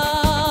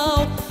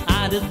love,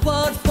 and His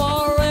word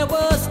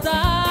forever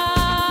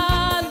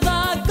stands.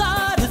 Our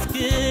God is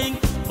King,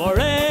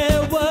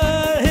 forever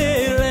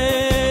He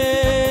reigns.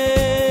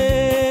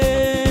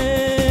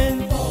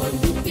 All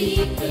you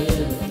people,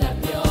 clap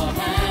your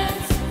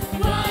hands.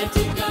 Cry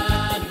to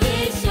God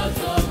with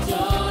shouts of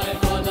joy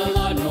for the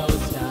Lord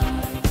Most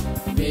High.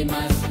 We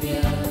must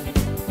fear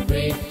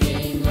great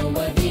King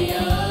over the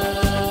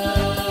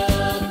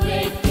earth,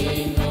 great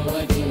King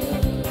over the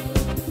earth.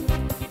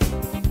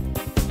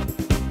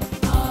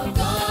 Our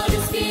God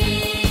is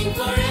King,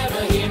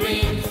 forever He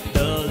reigns.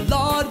 The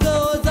Lord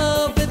goes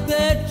up with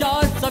great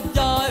shouts of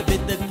joy,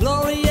 with the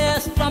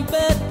glorious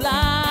trumpet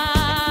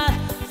blast.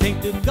 Sing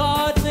to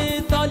God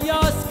with all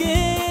your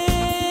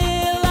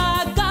skill.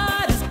 Our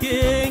God is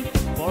King,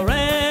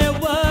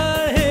 forever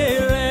He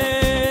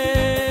reigns.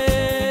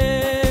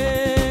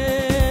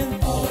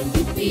 All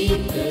you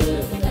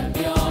people, clap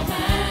your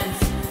hands.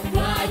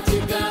 Cry to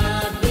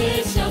God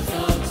with shouts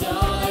of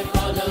joy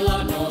for the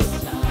Lord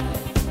Most High.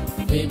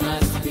 We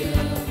must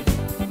fear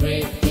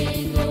great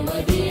King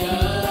over the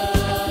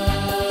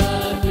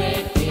earth,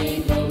 great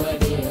King over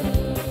the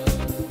earth.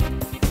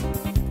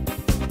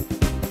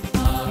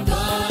 Our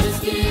God is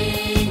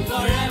King,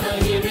 forever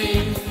He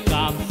reigns.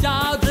 Come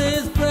shout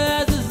His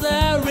praises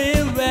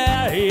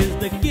everywhere. He's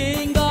the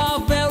King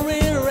of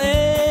every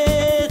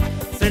race,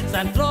 sits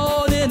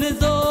enthroned in His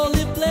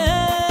holy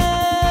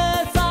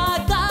place. Our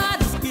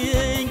God is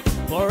King,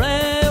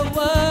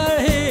 forever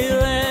He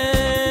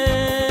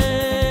reigns.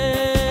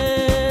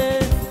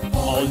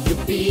 All you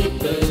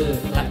people,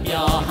 clap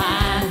your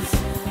hands.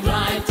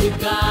 Cry to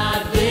God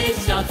with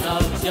shouts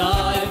of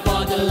joy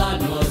for the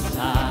Lord Most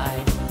High.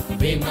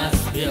 We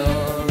must fear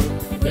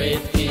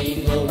great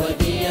King over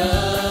the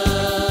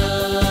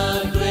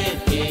earth, great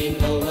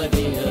King over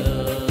the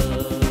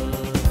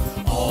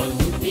earth. All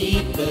you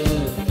people,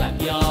 clap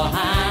your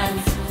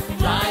hands.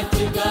 Cry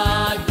to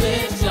God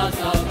with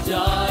shouts of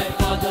joy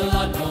for the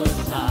Lord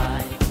Most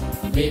High.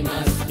 We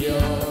must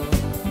fear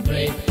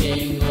great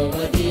King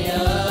over the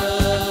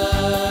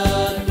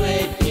earth,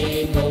 great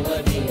King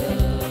over the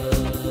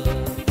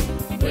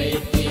earth,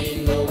 great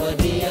King over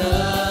the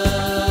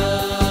earth,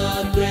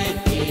 great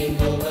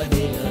King over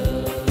the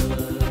earth,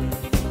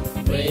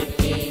 great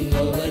King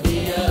over the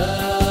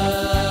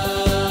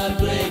earth,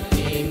 great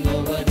King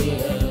over the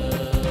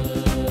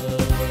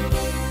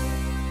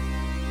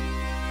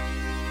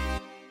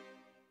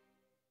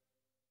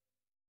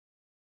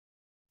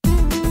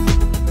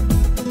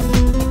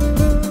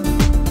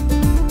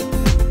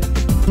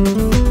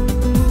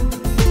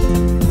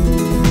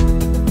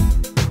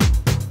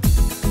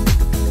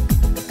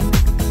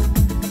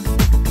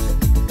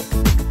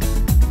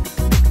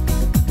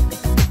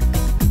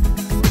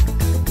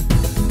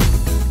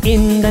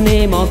In the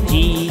name of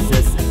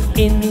Jesus,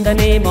 in the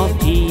name of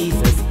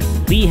Jesus,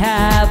 we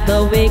have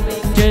the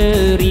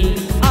victory.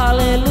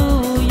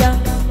 Hallelujah.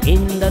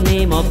 In the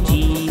name of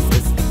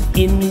Jesus,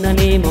 in the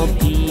name of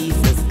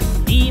Jesus,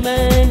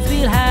 demons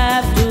will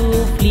have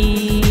to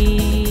flee.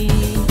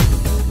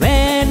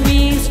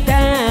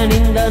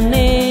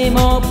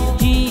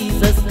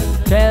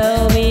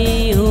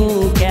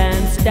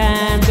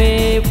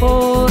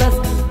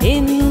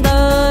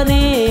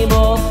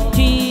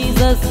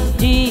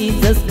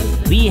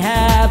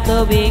 have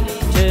the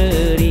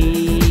victory.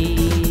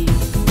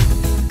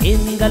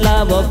 In the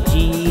love of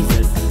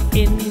Jesus,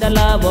 in the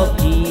love of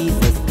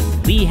Jesus,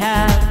 we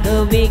have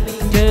the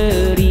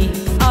victory.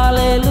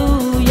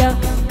 Hallelujah.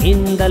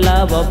 In the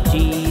love of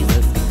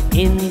Jesus,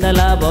 in the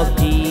love of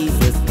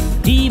Jesus,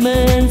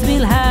 demons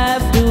will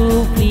have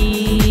to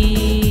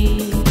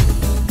flee.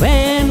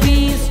 When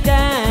we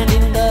stand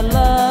in the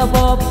love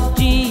of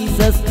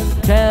Jesus,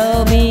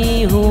 tell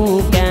me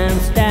who can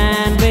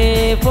stand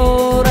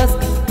before us.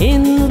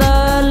 In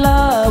the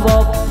love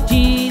of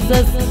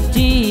Jesus,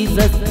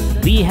 Jesus,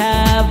 we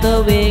have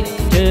the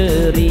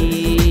victory.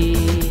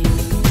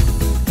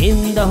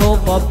 In the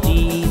hope of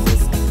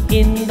Jesus,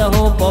 in the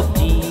hope of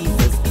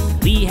Jesus,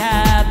 we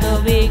have the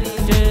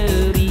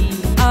victory.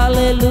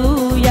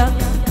 Hallelujah.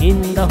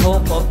 In the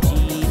hope of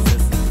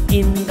Jesus,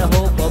 in the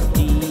hope of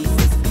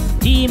Jesus,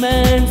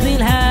 demons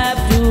will have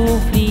to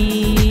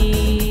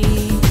flee.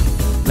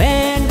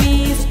 When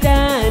we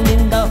stand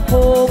in the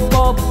hope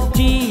of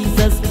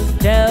Jesus,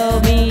 tell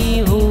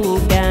me who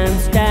can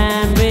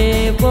stand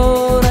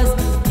before us.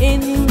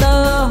 In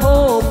the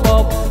hope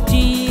of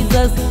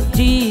Jesus,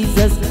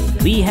 Jesus,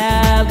 we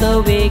have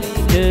the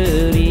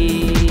victory.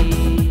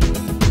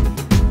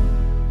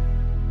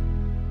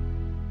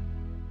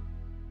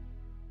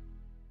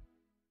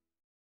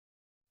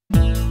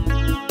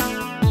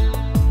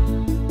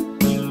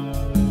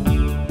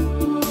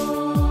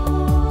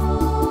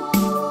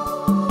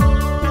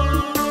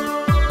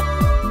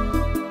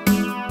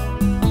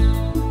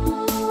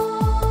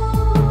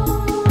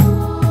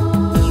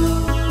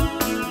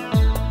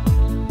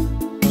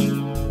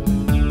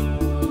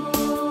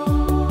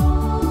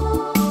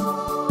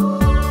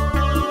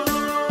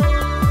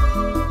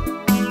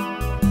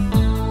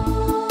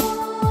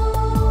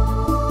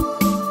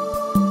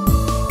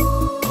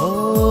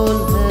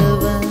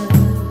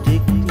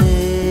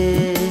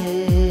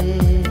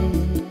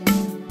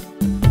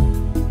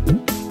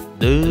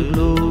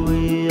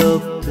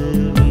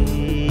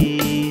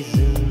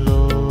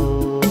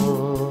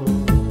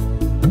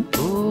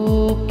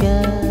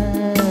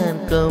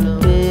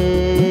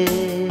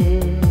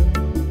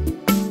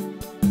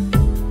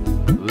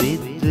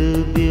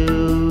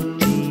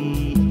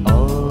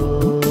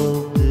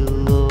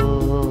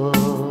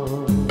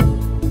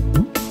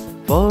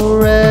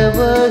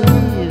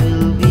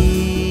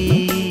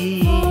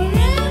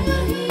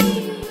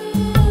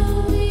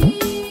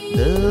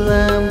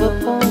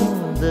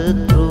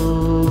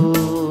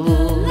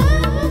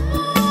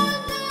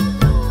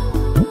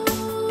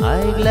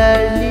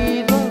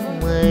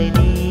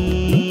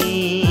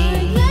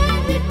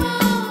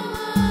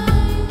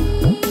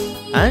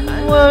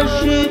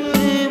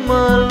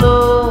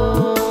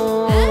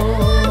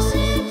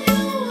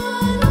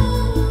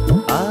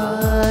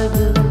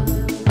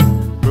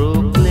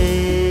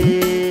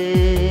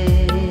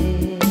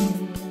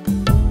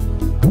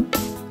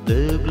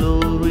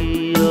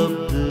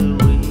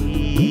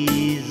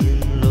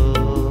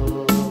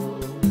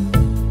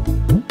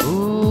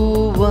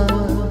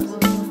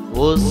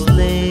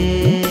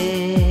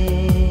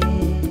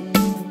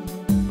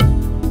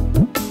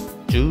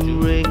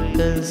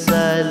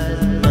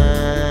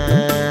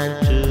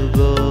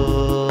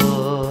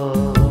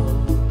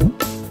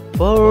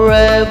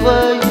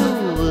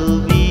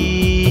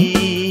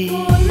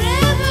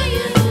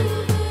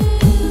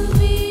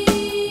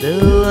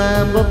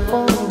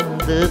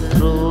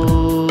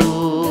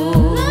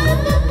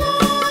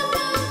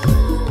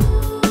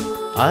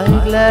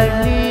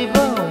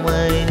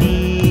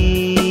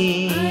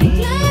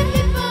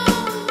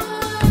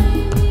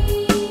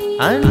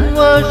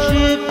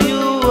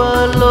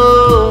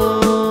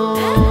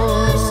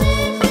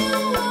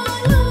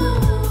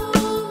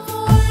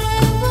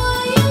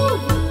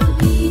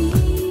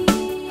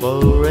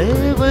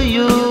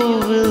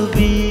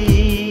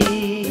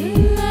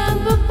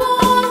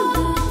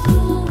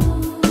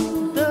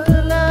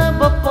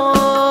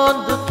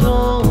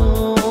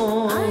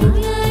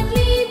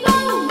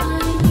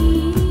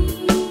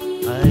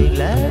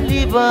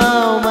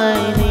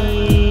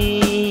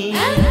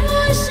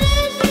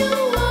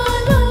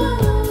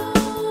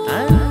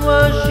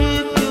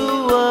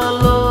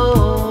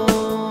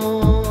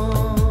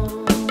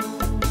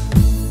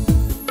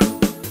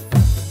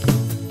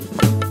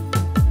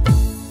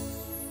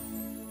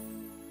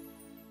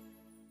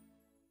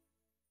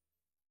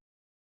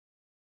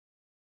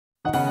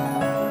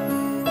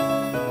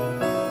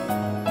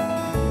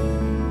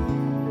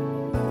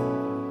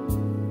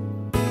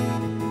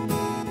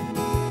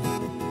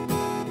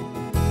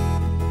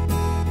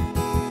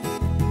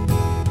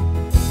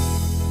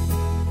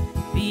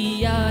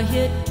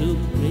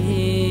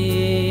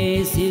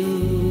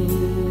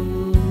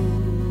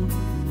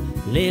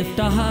 Lift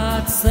our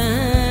hearts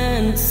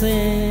and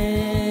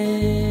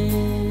sing.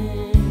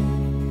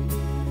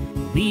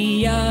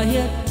 We are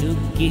here to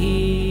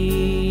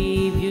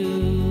give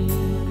you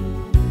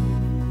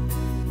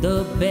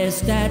the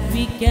best that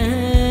we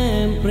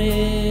can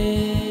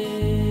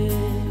bring,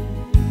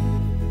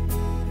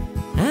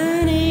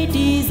 and it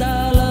is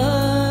our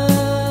love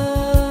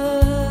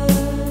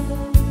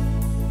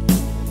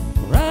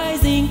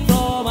rising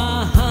from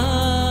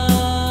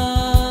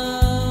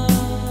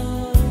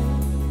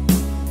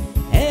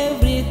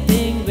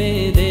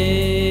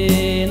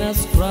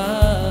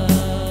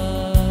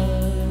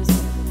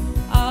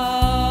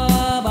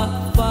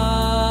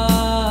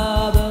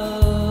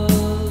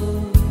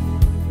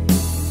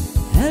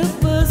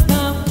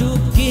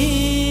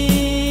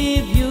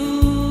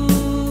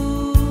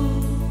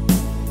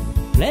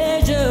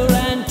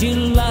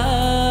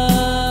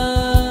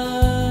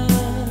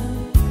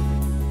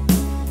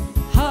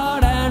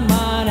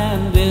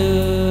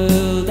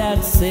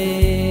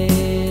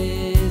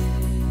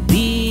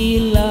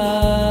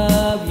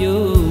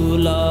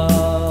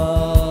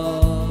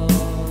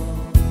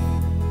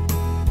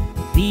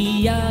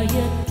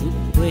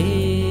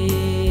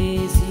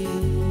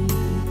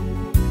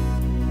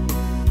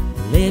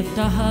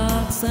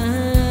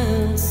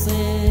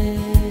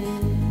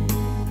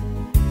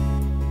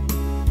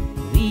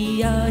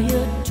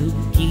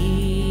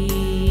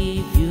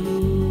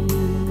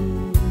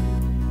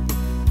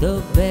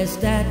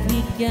best that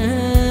we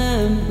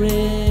can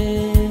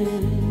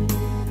bring,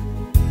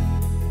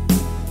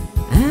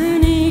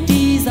 and it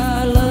is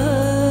our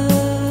love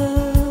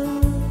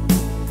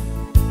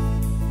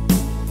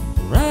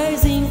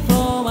rising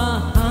from our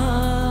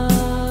heart.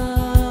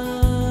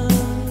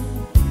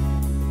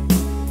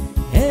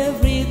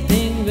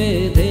 Everything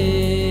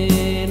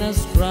within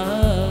us cries,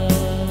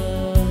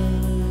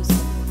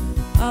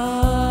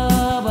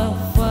 Abba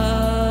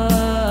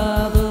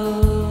Father.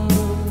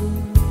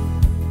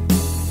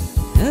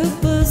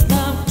 Help us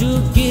now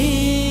to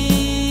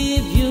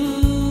give you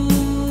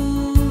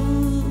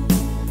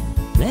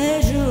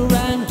pleasure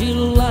and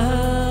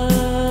delight,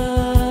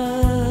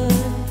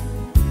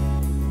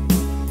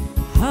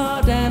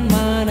 heart and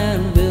mind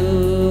and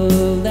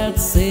will that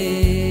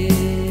says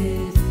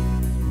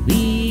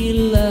we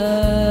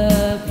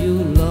love you,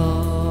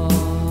 Lord.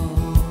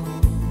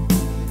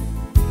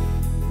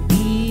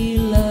 We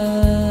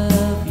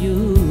love you,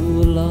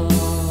 Lord.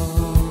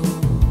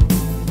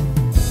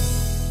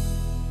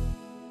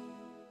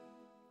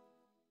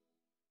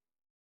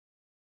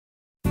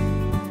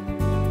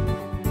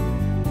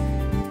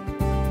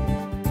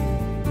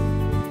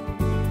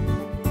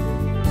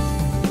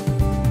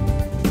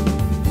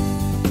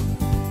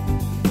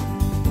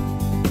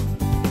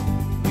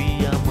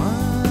 We are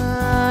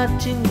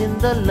marching in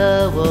the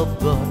love of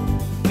God.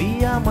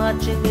 We are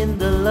marching in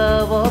the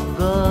love of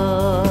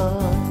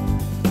God.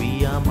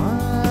 We are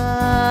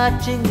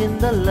marching in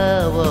the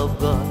love of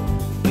God.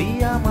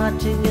 We are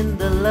marching in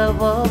the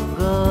love of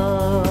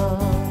God.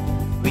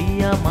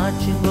 We are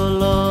marching, oh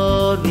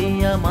Lord.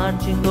 We are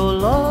marching, oh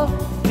Lord.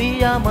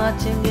 We are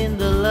marching in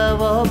the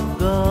love of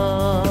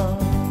God.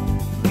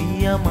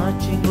 We are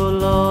marching, oh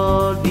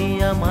Lord.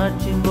 We are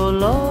marching, oh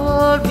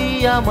Lord.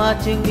 We are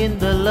marching in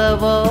the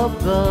love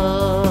of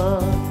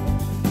God.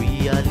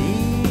 We are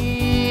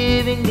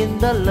living in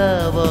the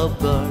love of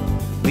God.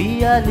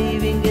 We are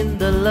living in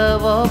the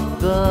love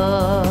of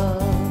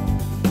God.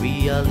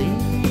 We are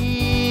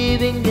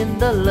living in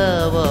the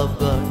love of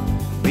God.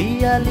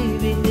 We are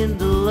living in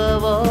the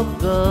love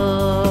of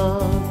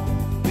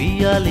God.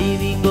 We are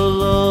living, oh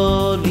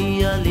Lord.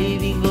 We are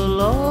living, oh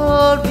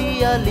Lord.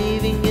 We are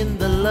living in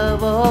the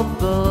love of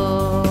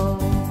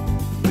God.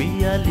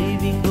 We are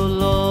living, oh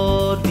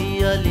Lord.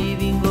 We are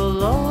living, oh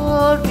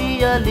Lord.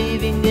 We are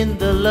living in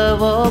the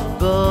love of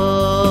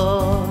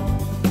God.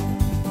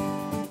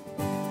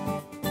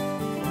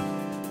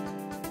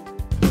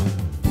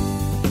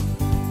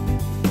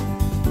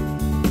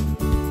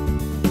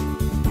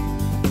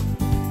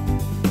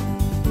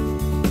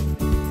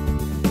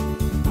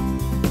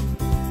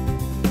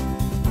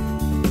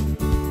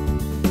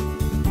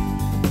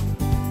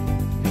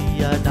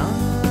 We are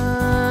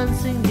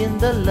dancing in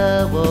the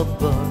love of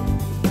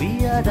God.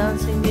 We are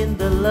dancing in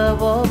the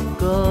love of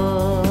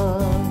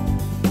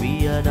God.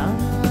 We are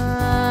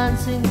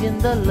dancing in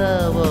the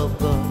love of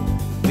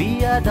God.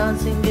 We are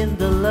dancing in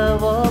the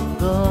love of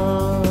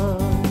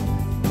God.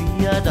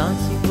 We are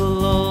dancing, oh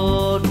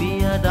Lord.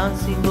 We are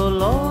dancing, oh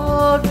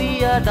Lord.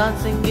 We are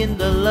dancing in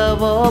the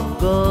love of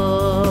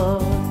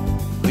God.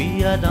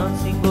 We are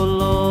dancing, oh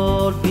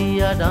Lord.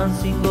 We are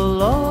dancing, oh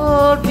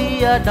Lord.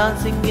 We are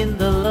dancing in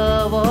the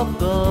love of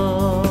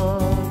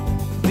God.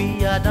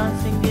 We are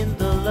dancing in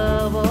the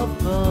love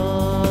of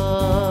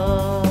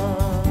God.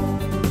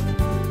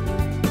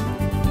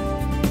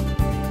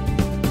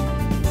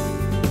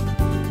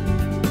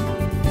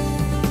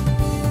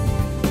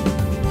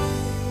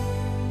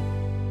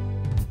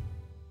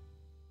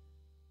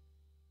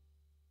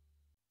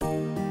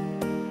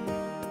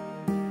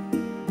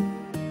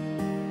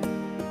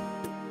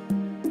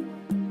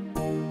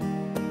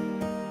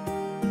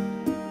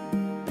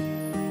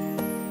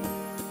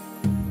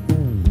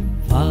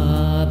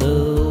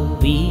 Father,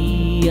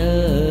 we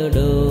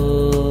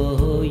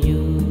adore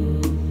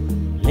you.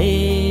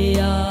 Lay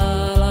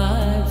our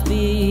lives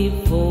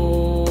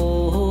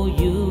before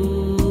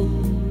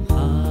you.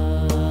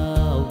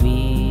 How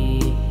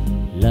we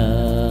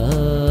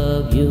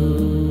love you.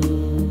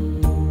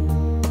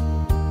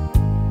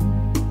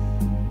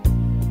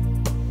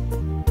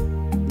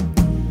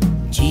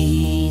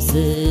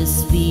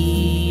 Jesus,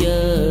 we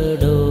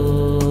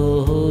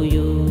adore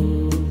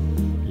you.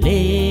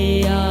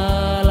 Lay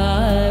our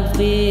lives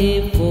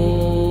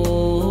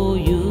before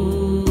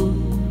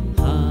you.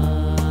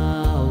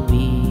 How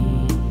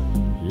we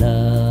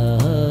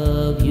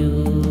love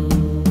you.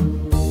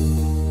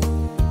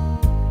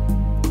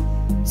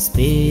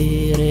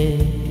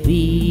 Spirit,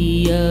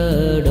 we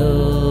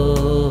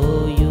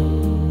adore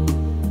you.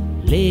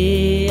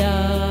 Lay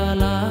our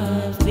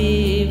lives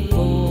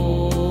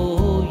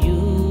before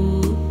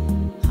you.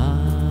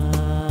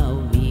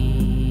 How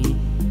we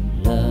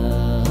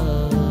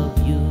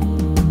love you.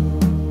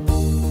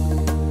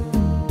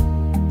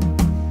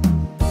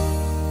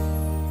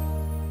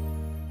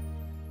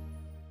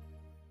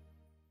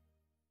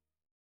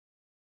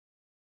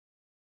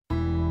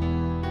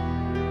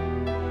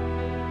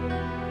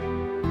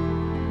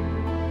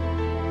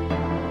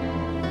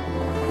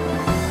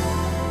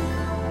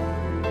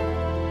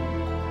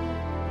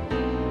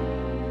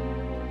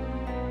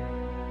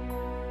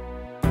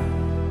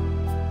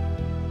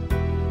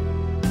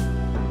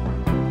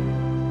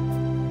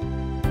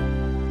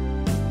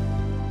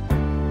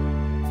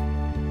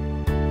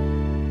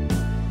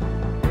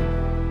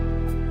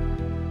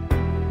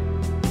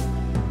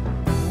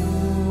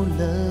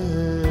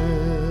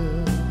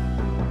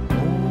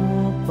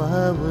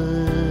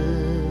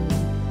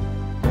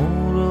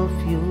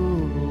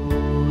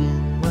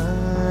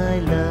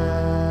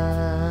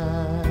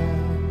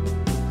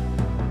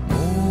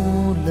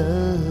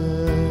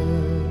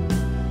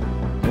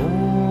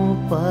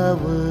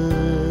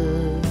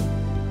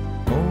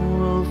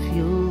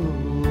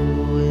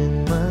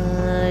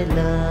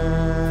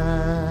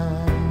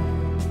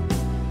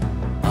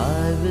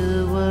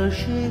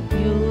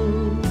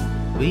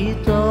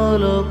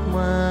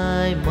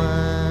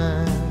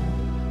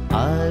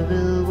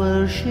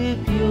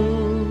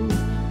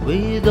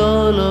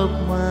 of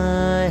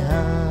my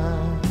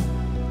heart,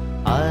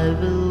 I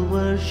will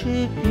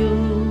worship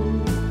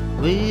you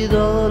with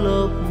all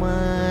of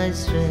my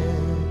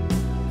strength,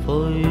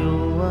 for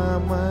you are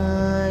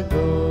my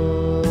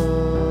God.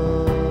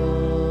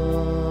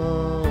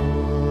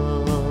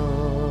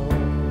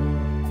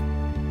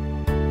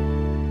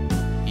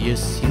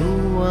 Yes,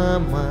 you are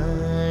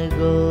my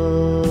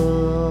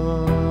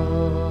God,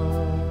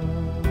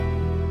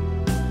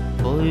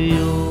 for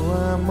you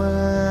are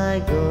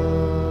my God.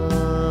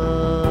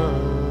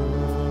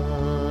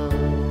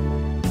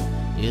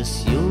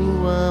 Yes,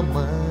 you are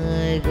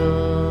my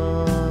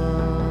God.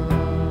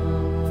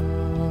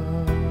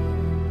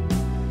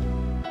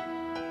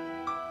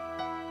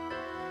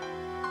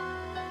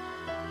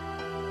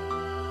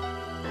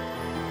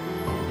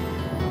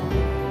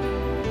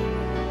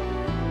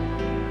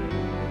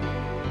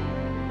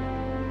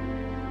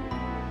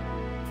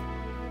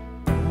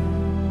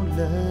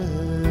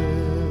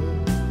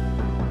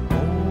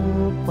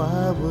 More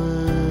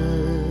power,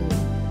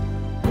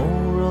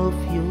 more of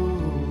you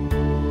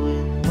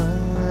in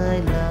my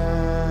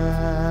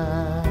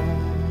life.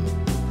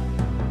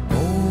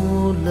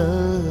 More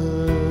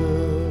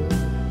love,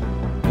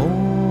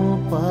 more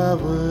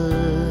power,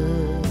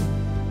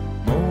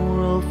 more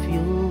of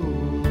you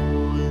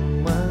in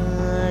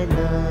my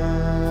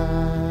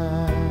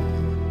life.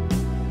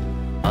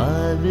 I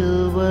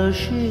will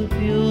worship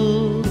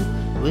you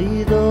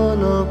with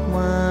all of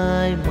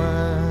my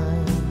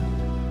mind.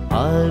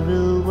 I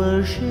will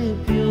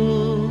worship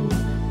you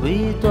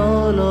with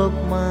all of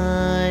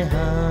my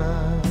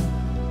heart.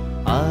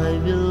 I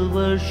will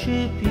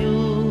worship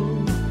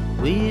you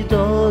with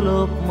all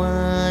of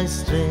my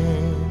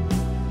strength,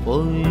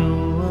 for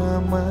you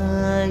are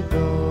my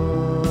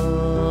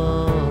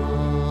God.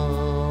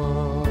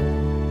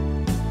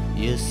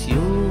 Yes,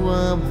 you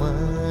are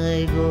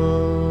my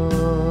God,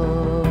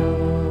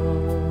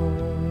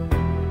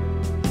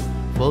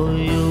 for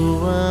you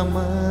are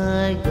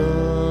my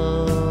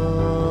God.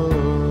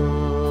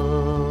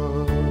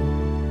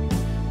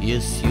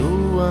 Yes,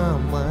 you are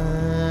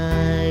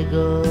my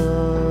God.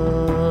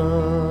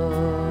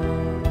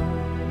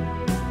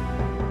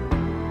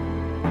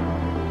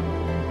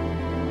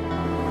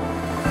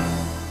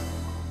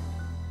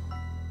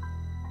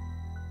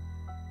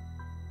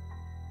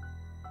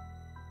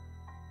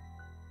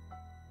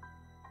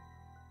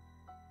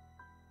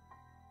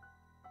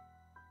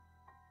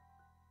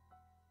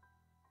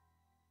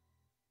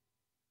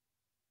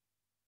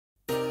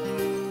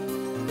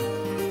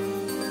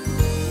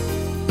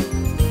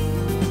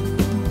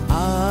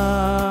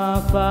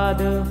 Our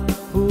Father,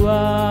 who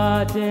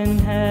art in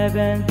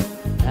heaven,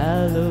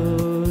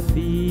 hallowed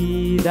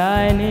be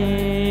thy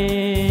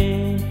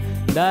name.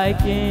 Thy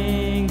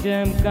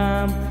kingdom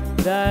come,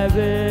 thy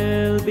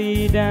will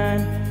be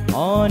done,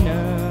 on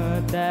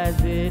earth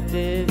as it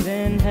is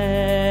in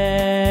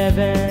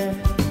heaven.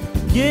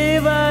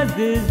 Give us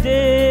this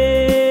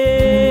day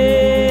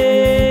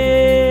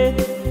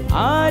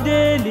our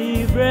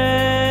daily bread,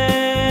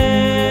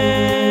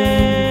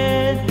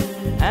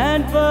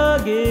 and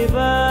forgive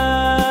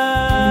us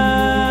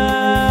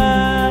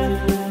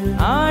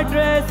our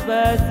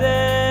trespasses,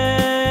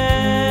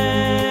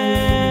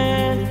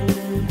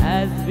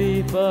 as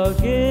we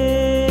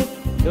forgive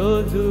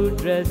those who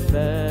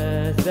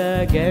trespass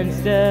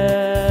against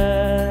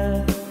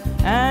us.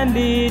 And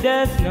lead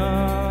us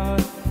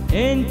not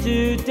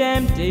into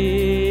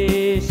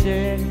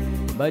temptation,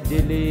 but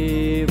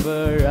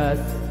deliver us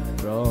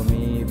from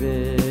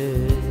evil.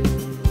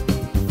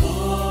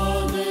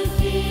 For the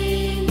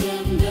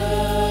kingdom,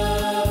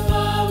 the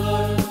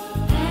power,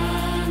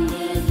 and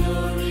the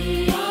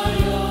glory are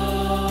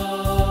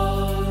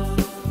yours,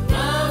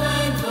 now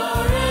and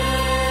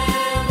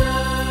forever.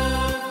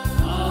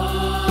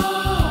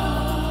 Amen.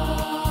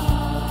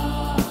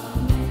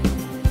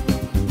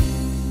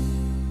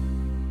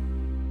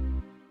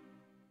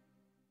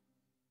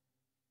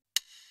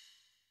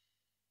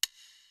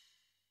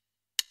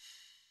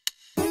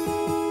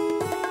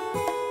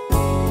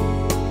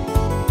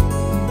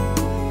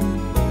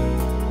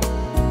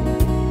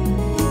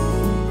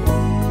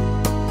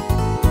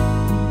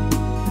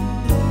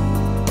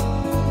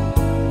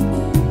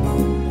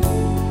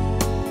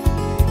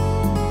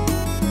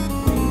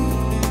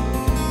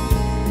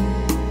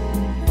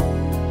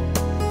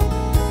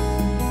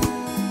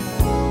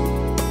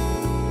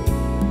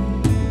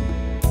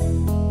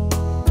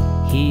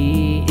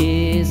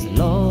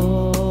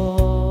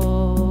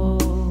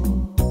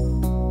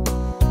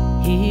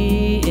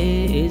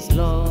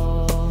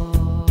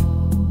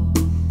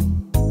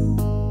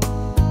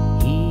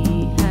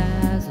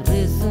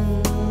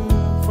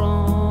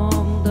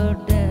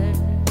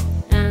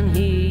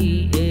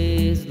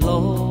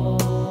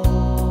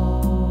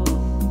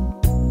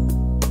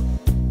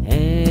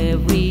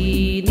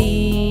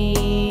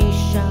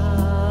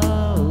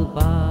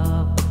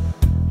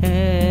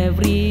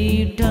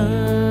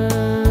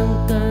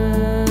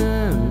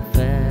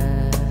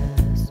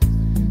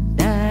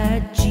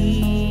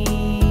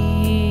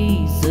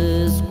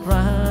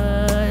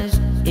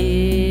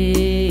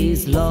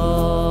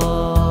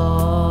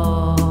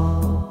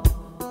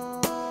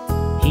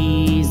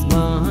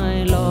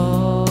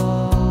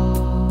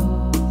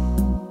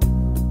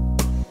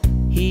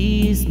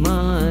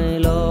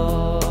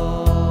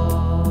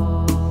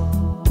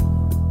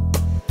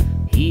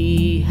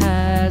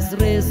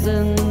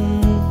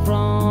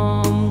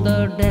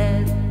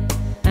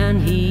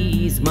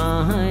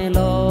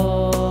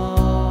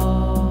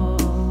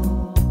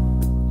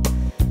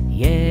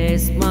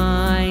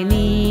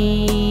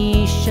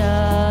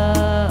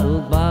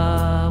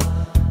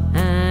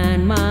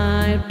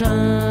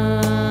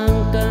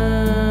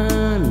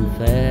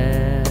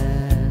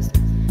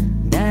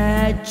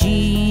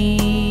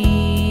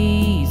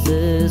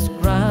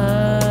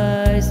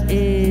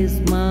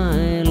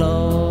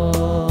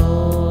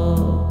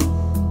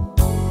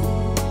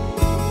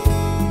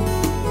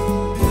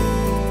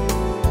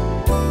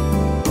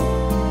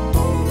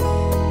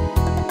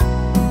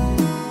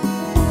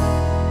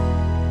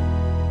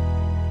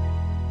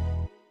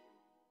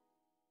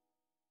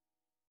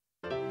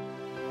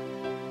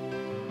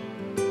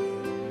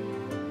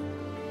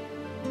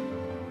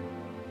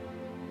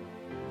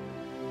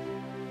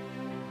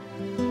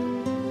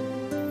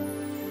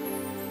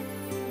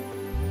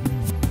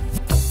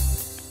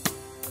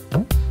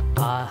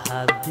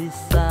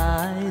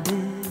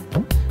 decided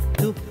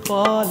to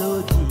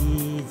follow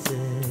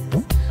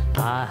Jesus.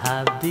 I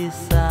have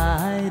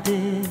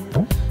decided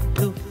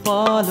to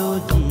follow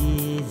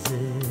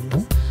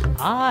Jesus.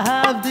 I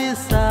have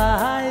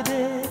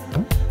decided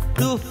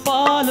to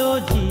follow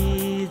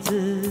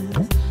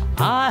Jesus.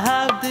 I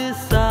have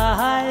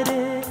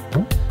decided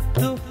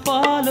to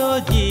follow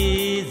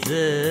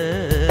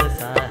Jesus.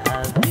 I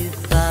have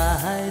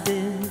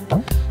decided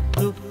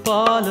to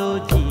follow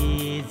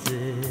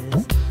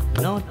Jesus.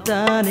 No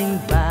turning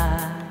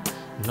back,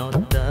 no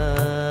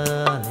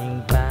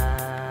turning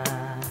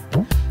back,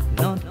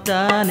 no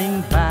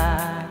turning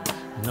back,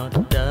 no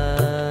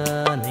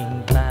turning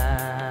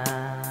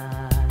back.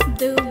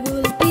 The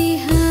world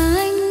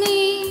behind me,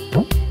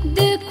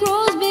 the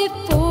cross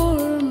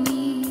before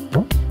me.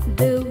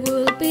 The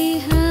world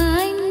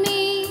behind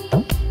me,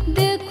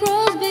 the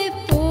cross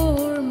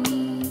before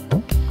me.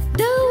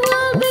 The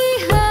world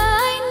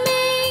behind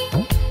me,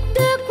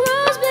 the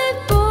cross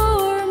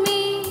before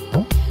me.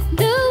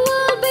 The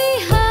world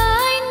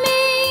behind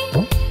me,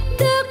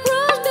 the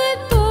cross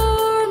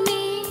before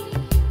me.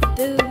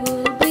 The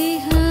world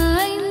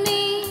behind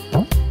me,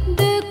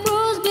 the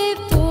cross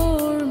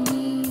before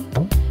me.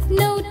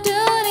 No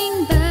turning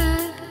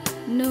back,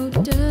 no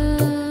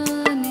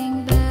turning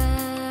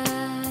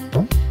back,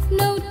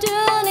 no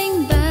turning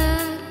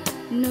back,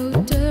 no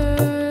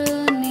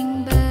turning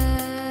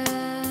back.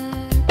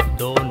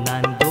 Though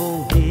none go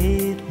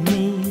with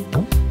me,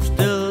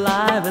 still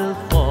I will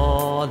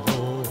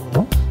follow.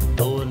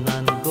 Though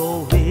none go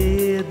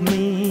with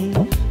me,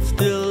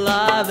 still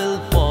I will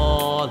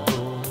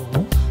follow.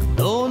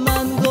 Though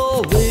none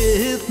go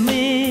with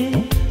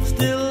me,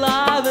 still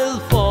I will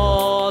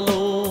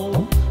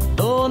follow.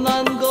 Though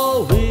none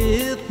go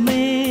with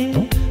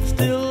me,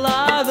 still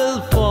I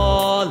will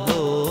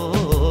follow.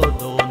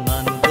 Though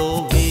none go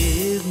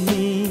with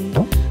me,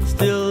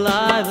 still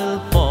I will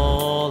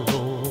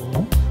follow.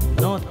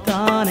 No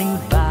turning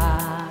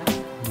back,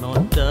 no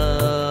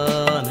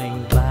turning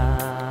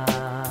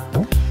back,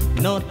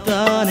 no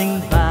turning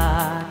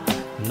back,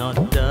 no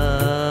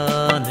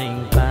turning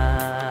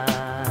back.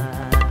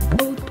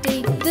 Oh,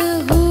 take the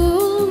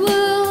whole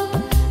world,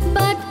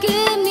 but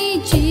give me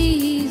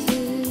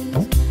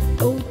Jesus.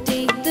 Oh,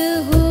 take the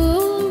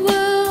whole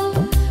world,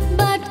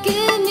 but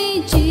give me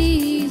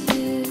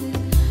Jesus.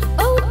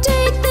 Oh,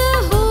 take the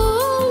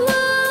whole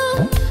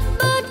world,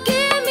 but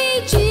give me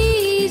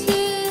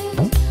Jesus.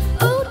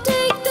 Oh,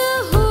 take the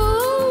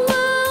whole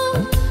world,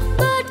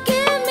 but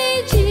give me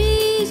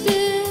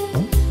Jesus.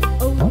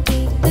 Oh,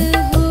 take the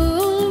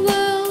whole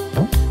world,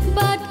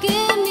 but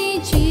give me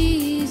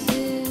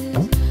Jesus.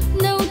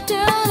 No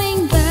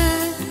turning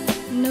back,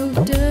 no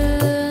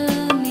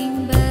turning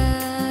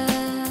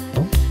back,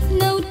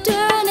 no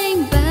turning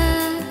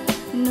back,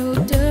 no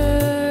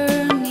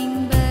turning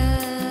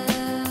back.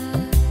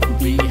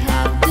 We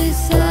have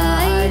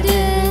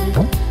decided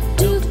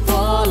to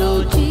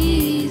follow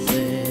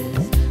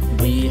Jesus.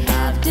 We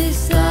have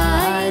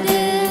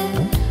decided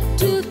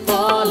to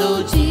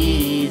follow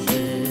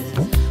Jesus.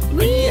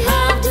 We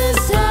have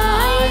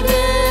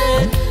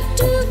decided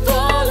to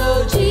follow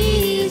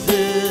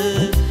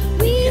Jesus.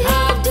 We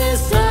have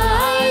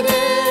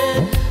decided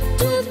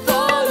to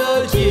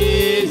follow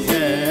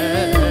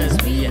Jesus.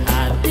 We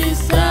have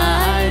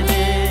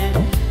decided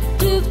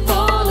to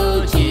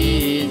follow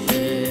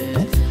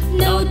Jesus.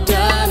 No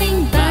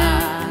turning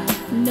back,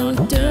 no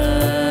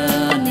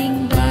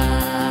turning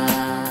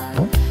back,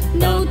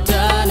 no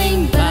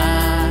turning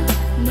back,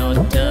 no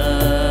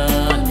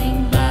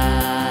turning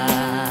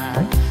back,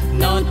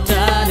 no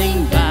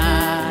turning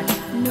back,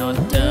 no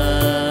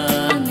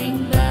turning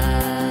back.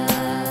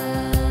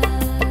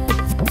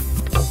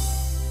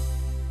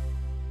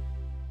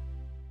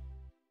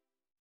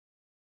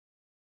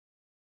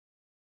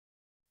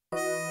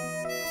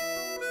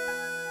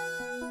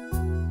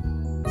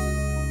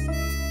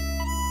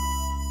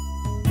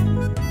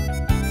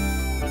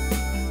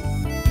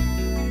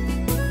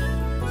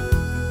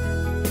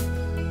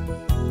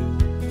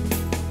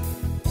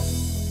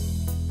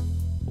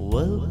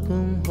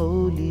 Welcome,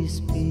 Holy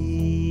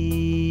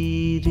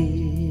Spirit.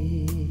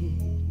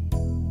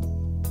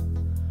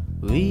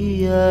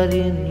 We are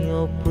in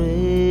your presence.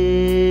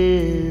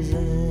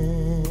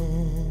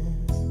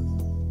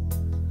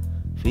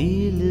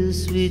 Fill us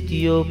with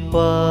your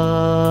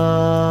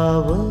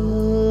power.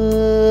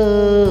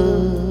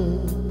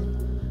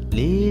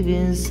 Live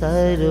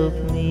inside of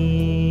me.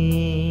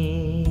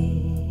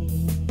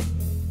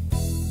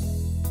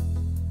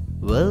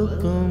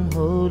 Welcome,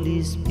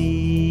 Holy Spirit.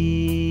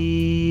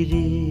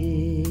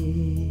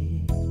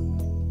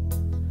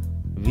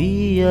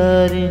 We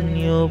are in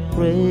your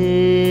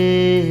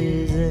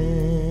presence.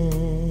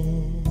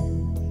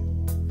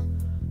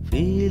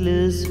 Fill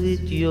us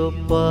with your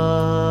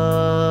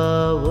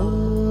power.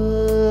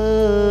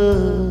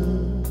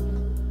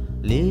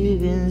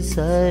 Live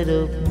inside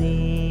of me.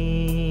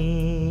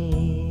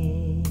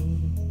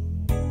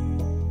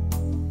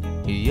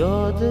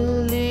 You're the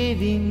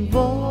living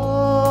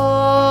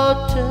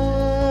water,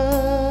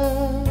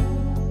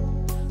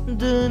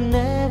 the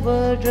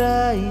never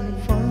drying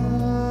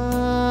fountain.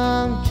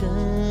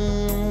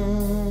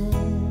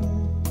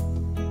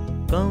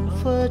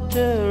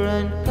 Comforter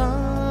and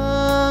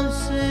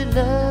Counselor,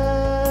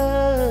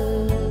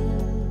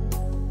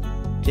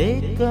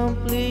 take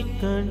complete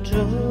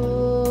control.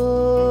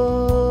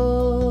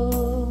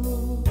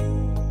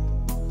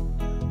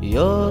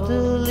 You're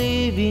the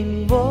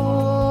living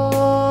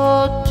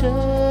water,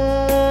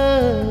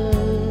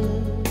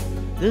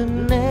 the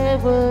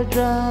never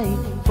dry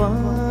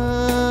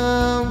fountain.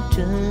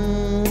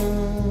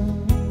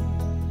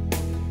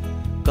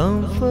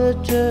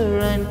 Comforter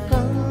and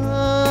Counselor,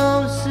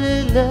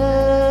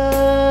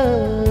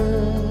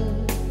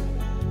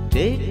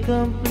 take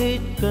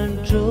complete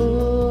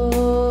control.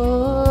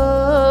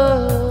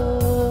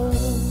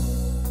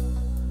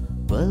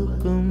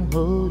 Welcome,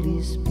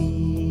 Holy Spirit,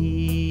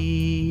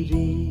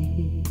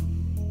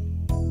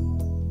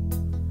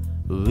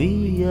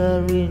 we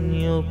are in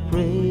your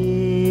presence.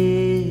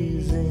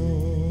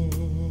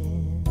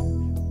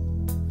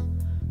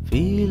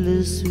 Fill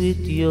us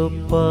with your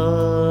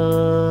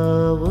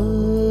power,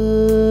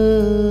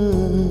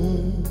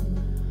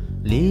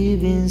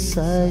 live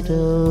inside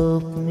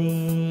of me.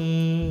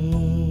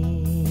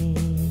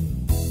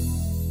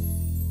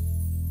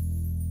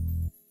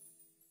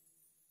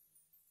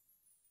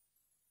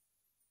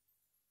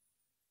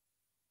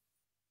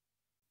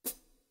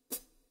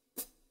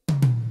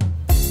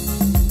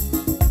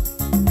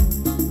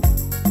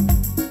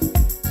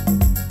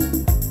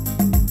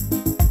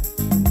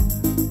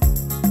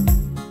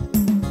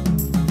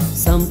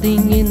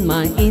 Something in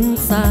my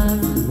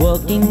inside,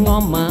 working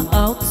on my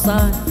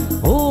outside.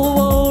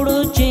 Oh, what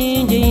a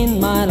change in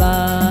my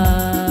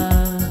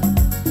life.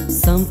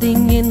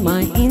 Something in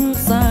my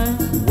inside,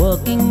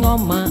 working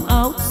on my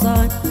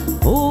outside.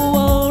 Oh,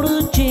 what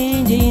a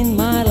change in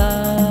my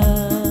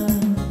life.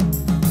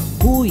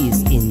 Who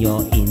is in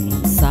your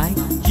inside?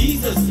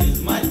 Jesus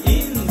is my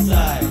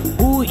inside.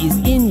 Who is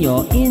in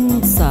your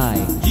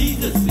inside?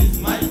 Jesus is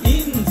my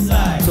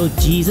inside. So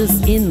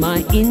Jesus in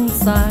my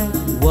inside,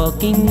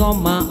 working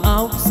on my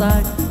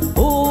outside.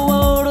 Oh,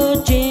 what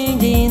a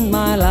change in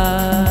my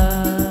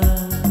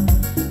life.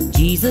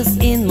 Jesus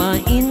in my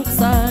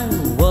inside,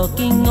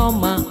 working on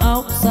my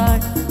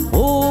outside.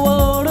 Oh,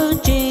 what a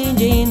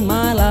change in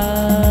my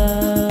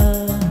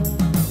life.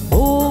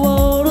 Oh,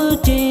 what a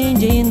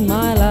change in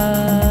my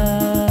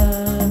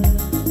life.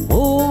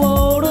 Oh,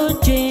 what a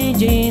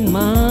change in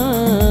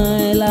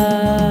my life.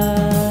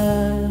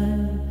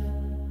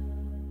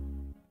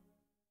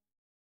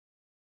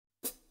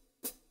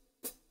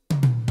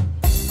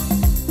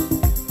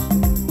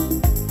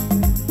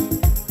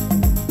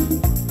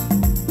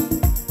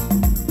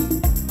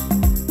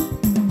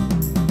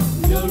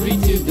 Glory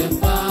to the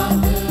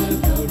Father,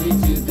 glory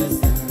to the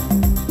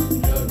Son,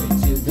 glory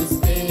to the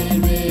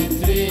Spirit,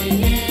 three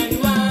in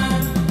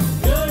one.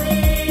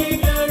 Glory,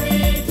 glory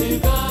to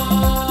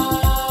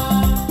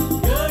God.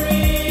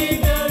 Glory,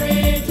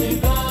 glory to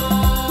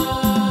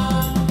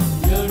God.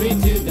 Glory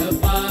to the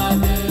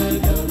Father,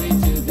 glory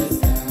to the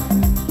Son,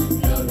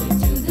 glory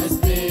to the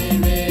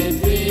Spirit,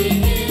 three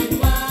in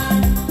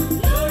one.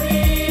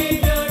 Glory,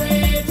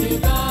 glory to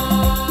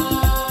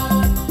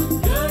God.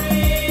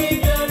 Glory,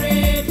 glory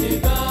to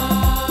God.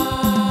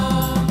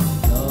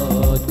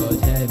 Lord God,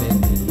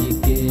 heavenly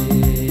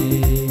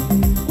King,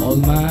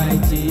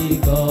 Almighty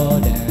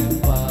God and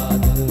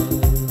Father,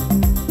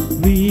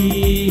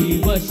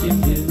 we worship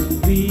you,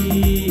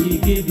 we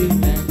give you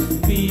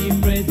thanks, we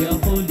praise your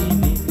holy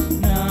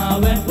name,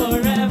 now and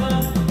forever.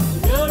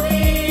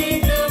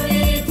 Glory,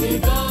 glory to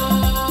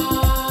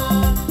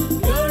God.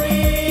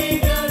 Glory,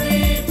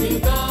 glory to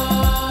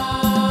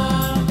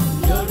God.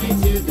 Glory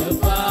to the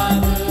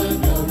Father,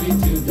 glory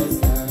to the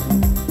Son,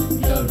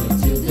 glory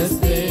to the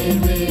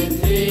Spirit,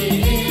 three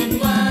in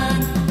one.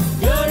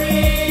 Glory,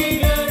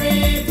 glory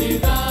to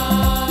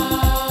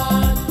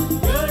God.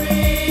 Glory,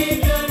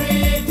 glory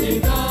to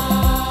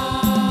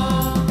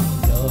God.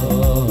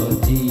 Lord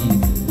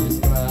Jesus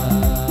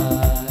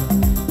Christ,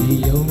 the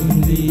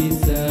only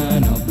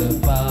Son of the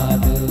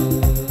Father,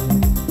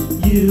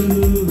 you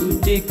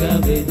take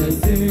away the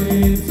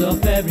sins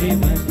of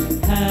everyone.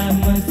 Have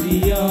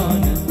mercy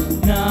on us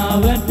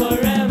now and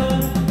forever.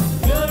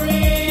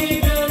 Glory,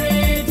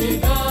 glory to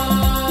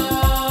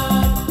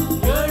God.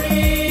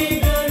 Glory,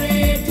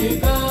 glory to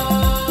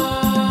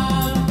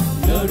God.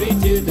 Glory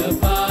to the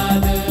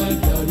Father,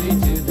 glory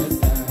to the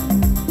Son,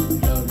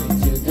 glory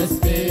to the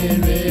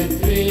Spirit,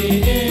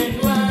 three in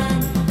one.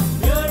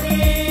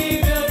 Glory,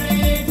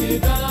 glory to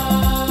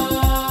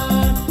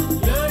God.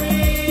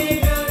 Glory,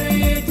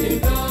 glory to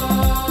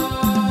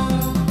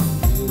God.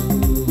 You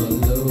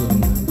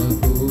alone are the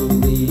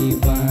Holy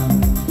One,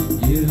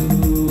 you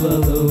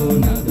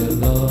alone are the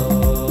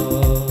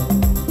Lord.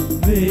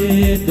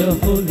 With the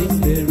Holy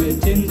Spirit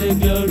in the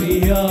glory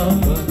of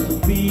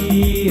God, we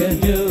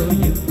adore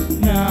you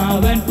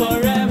now and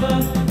forever.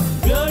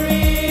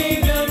 Glory,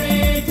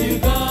 glory to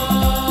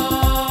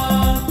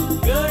God.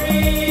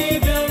 Glory,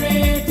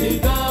 glory to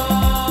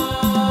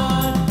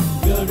God.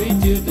 Glory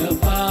to the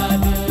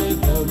Father,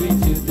 glory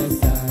to the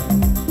Son,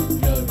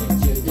 glory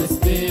to the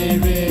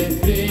Spirit,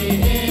 three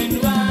in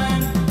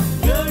one.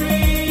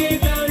 Glory,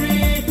 glory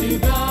to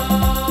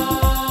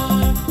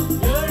God.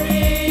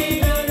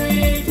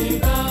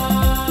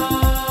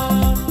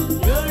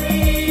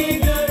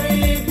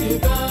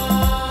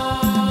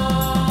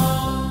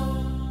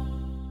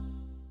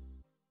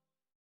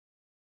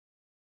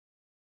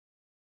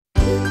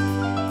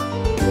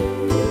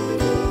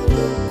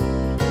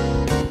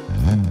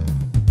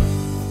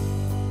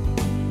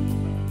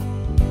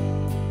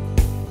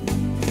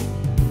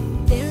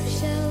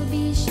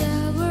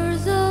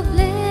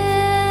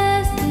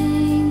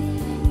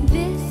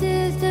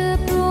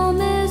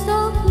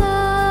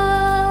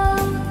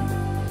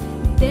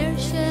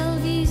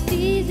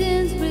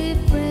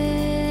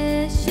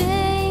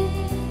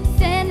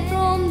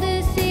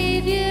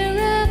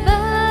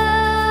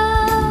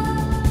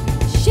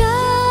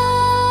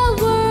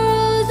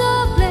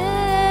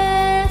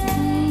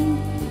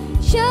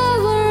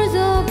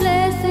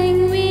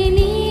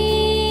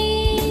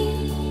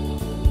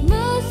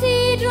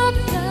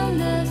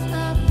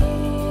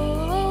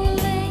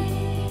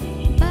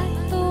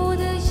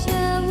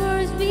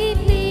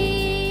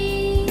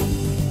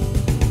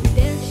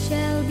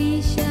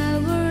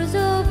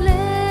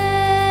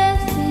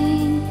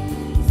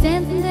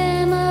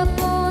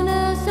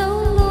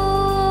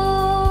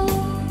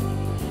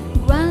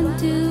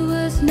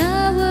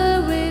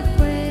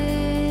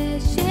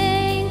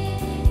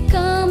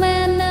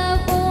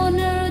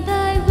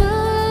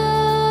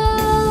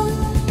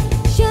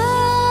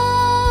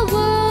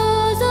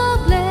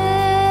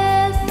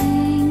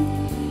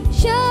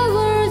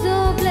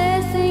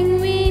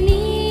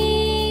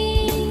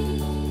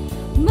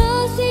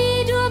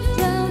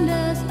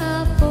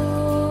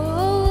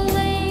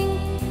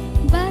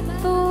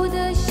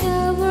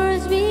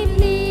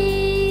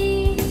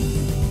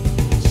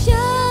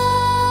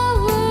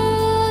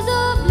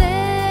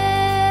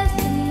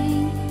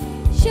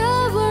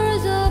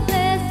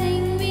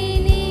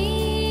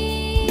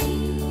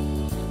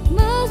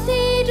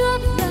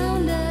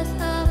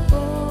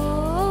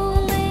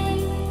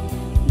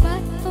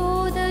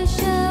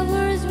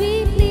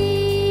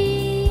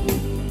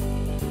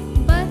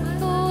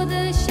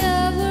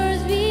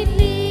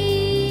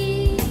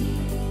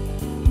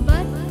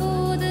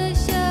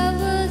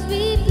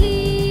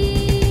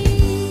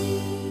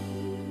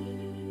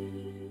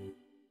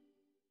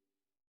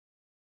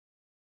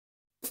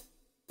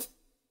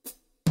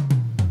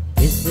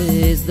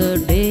 is the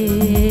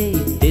day,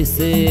 this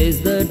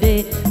is the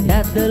day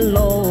that the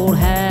Lord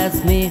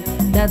has made,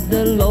 that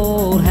the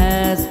Lord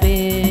has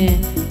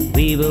made.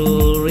 We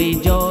will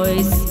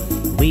rejoice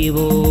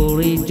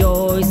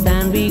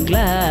and be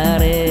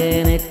glad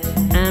in it,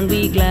 and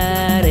be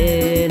glad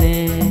in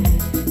it.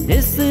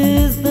 This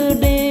is the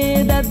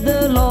day that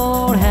the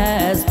Lord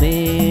has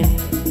made.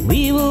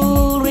 We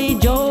will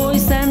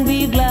rejoice and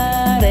be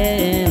glad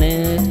in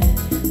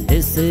it.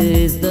 This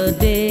is the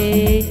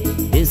day,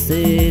 this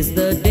is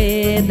the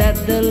day that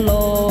the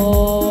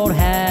Lord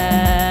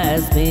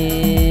has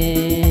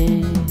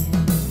made.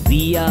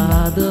 We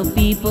are the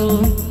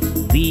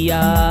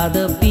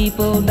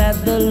people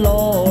that the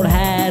Lord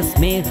has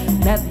made,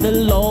 that the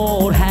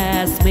Lord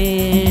has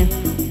made.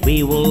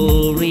 We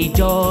will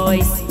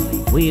rejoice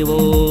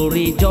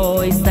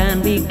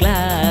and be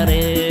glad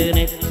in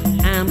it,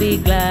 and be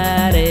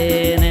glad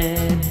in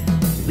it.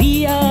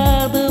 We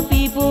are the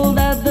people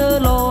that the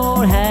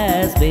Lord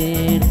has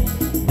made.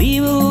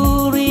 We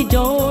will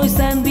rejoice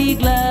and be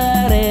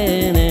glad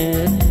in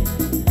it.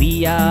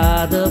 We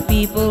are the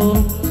people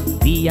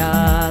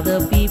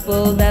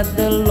that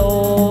the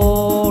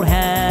Lord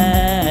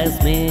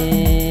has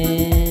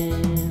made.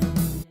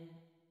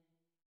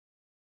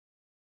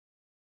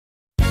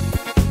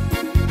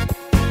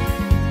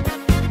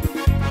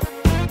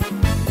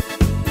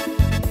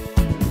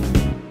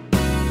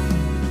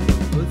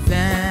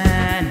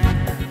 Hosanna,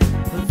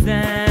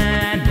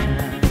 Hosanna,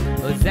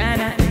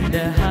 Hosanna in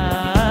the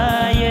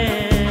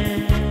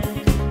highest.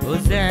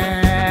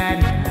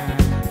 Hosanna,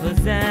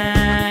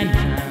 Hosanna,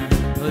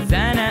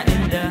 Hosanna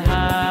in the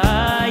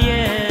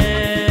highest.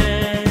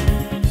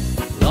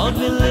 Lord,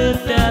 we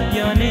lift up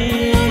your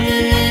name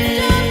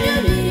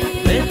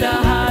with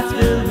our hearts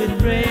filled with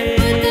praise.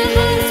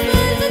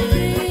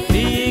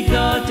 Be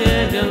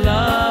exalted, the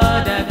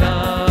Lord our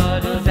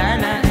God.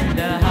 Hosanna in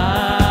the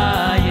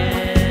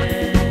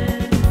highest.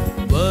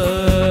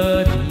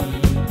 Worthy,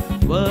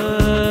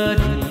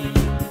 worthy,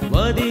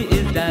 worthy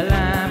is the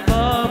Lamb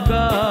of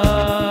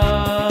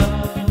God.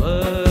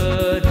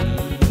 Worthy,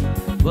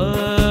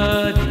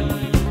 worthy,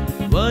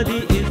 worthy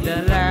is the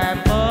Lamb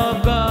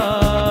of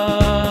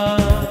God.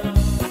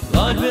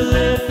 Lord, we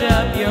lift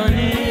up your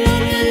name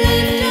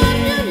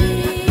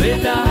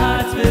with our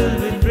hearts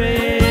filled with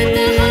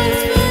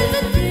praise.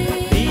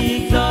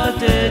 Be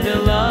exalted, the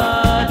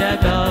Lord our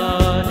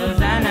God.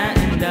 Hosanna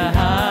in the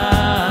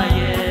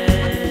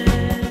highest.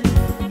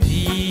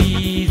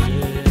 Jesus,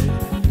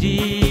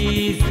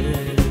 Jesus,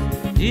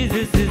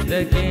 Jesus is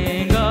the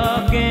King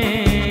of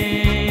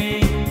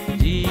kings.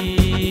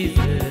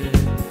 Jesus,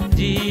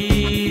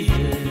 Jesus,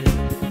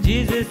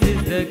 Jesus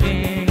is the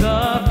King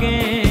of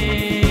kings.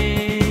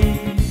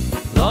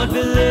 Lord,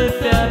 we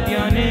lift up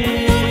your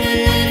name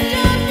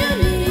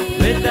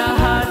with our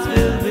hearts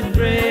filled with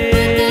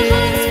praise.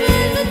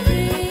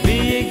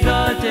 Be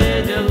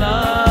exalted, the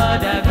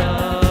Lord our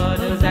God.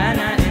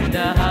 Hosanna in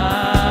the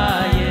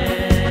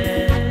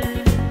highest.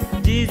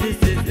 Jesus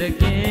is the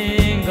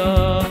King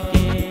of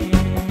kings.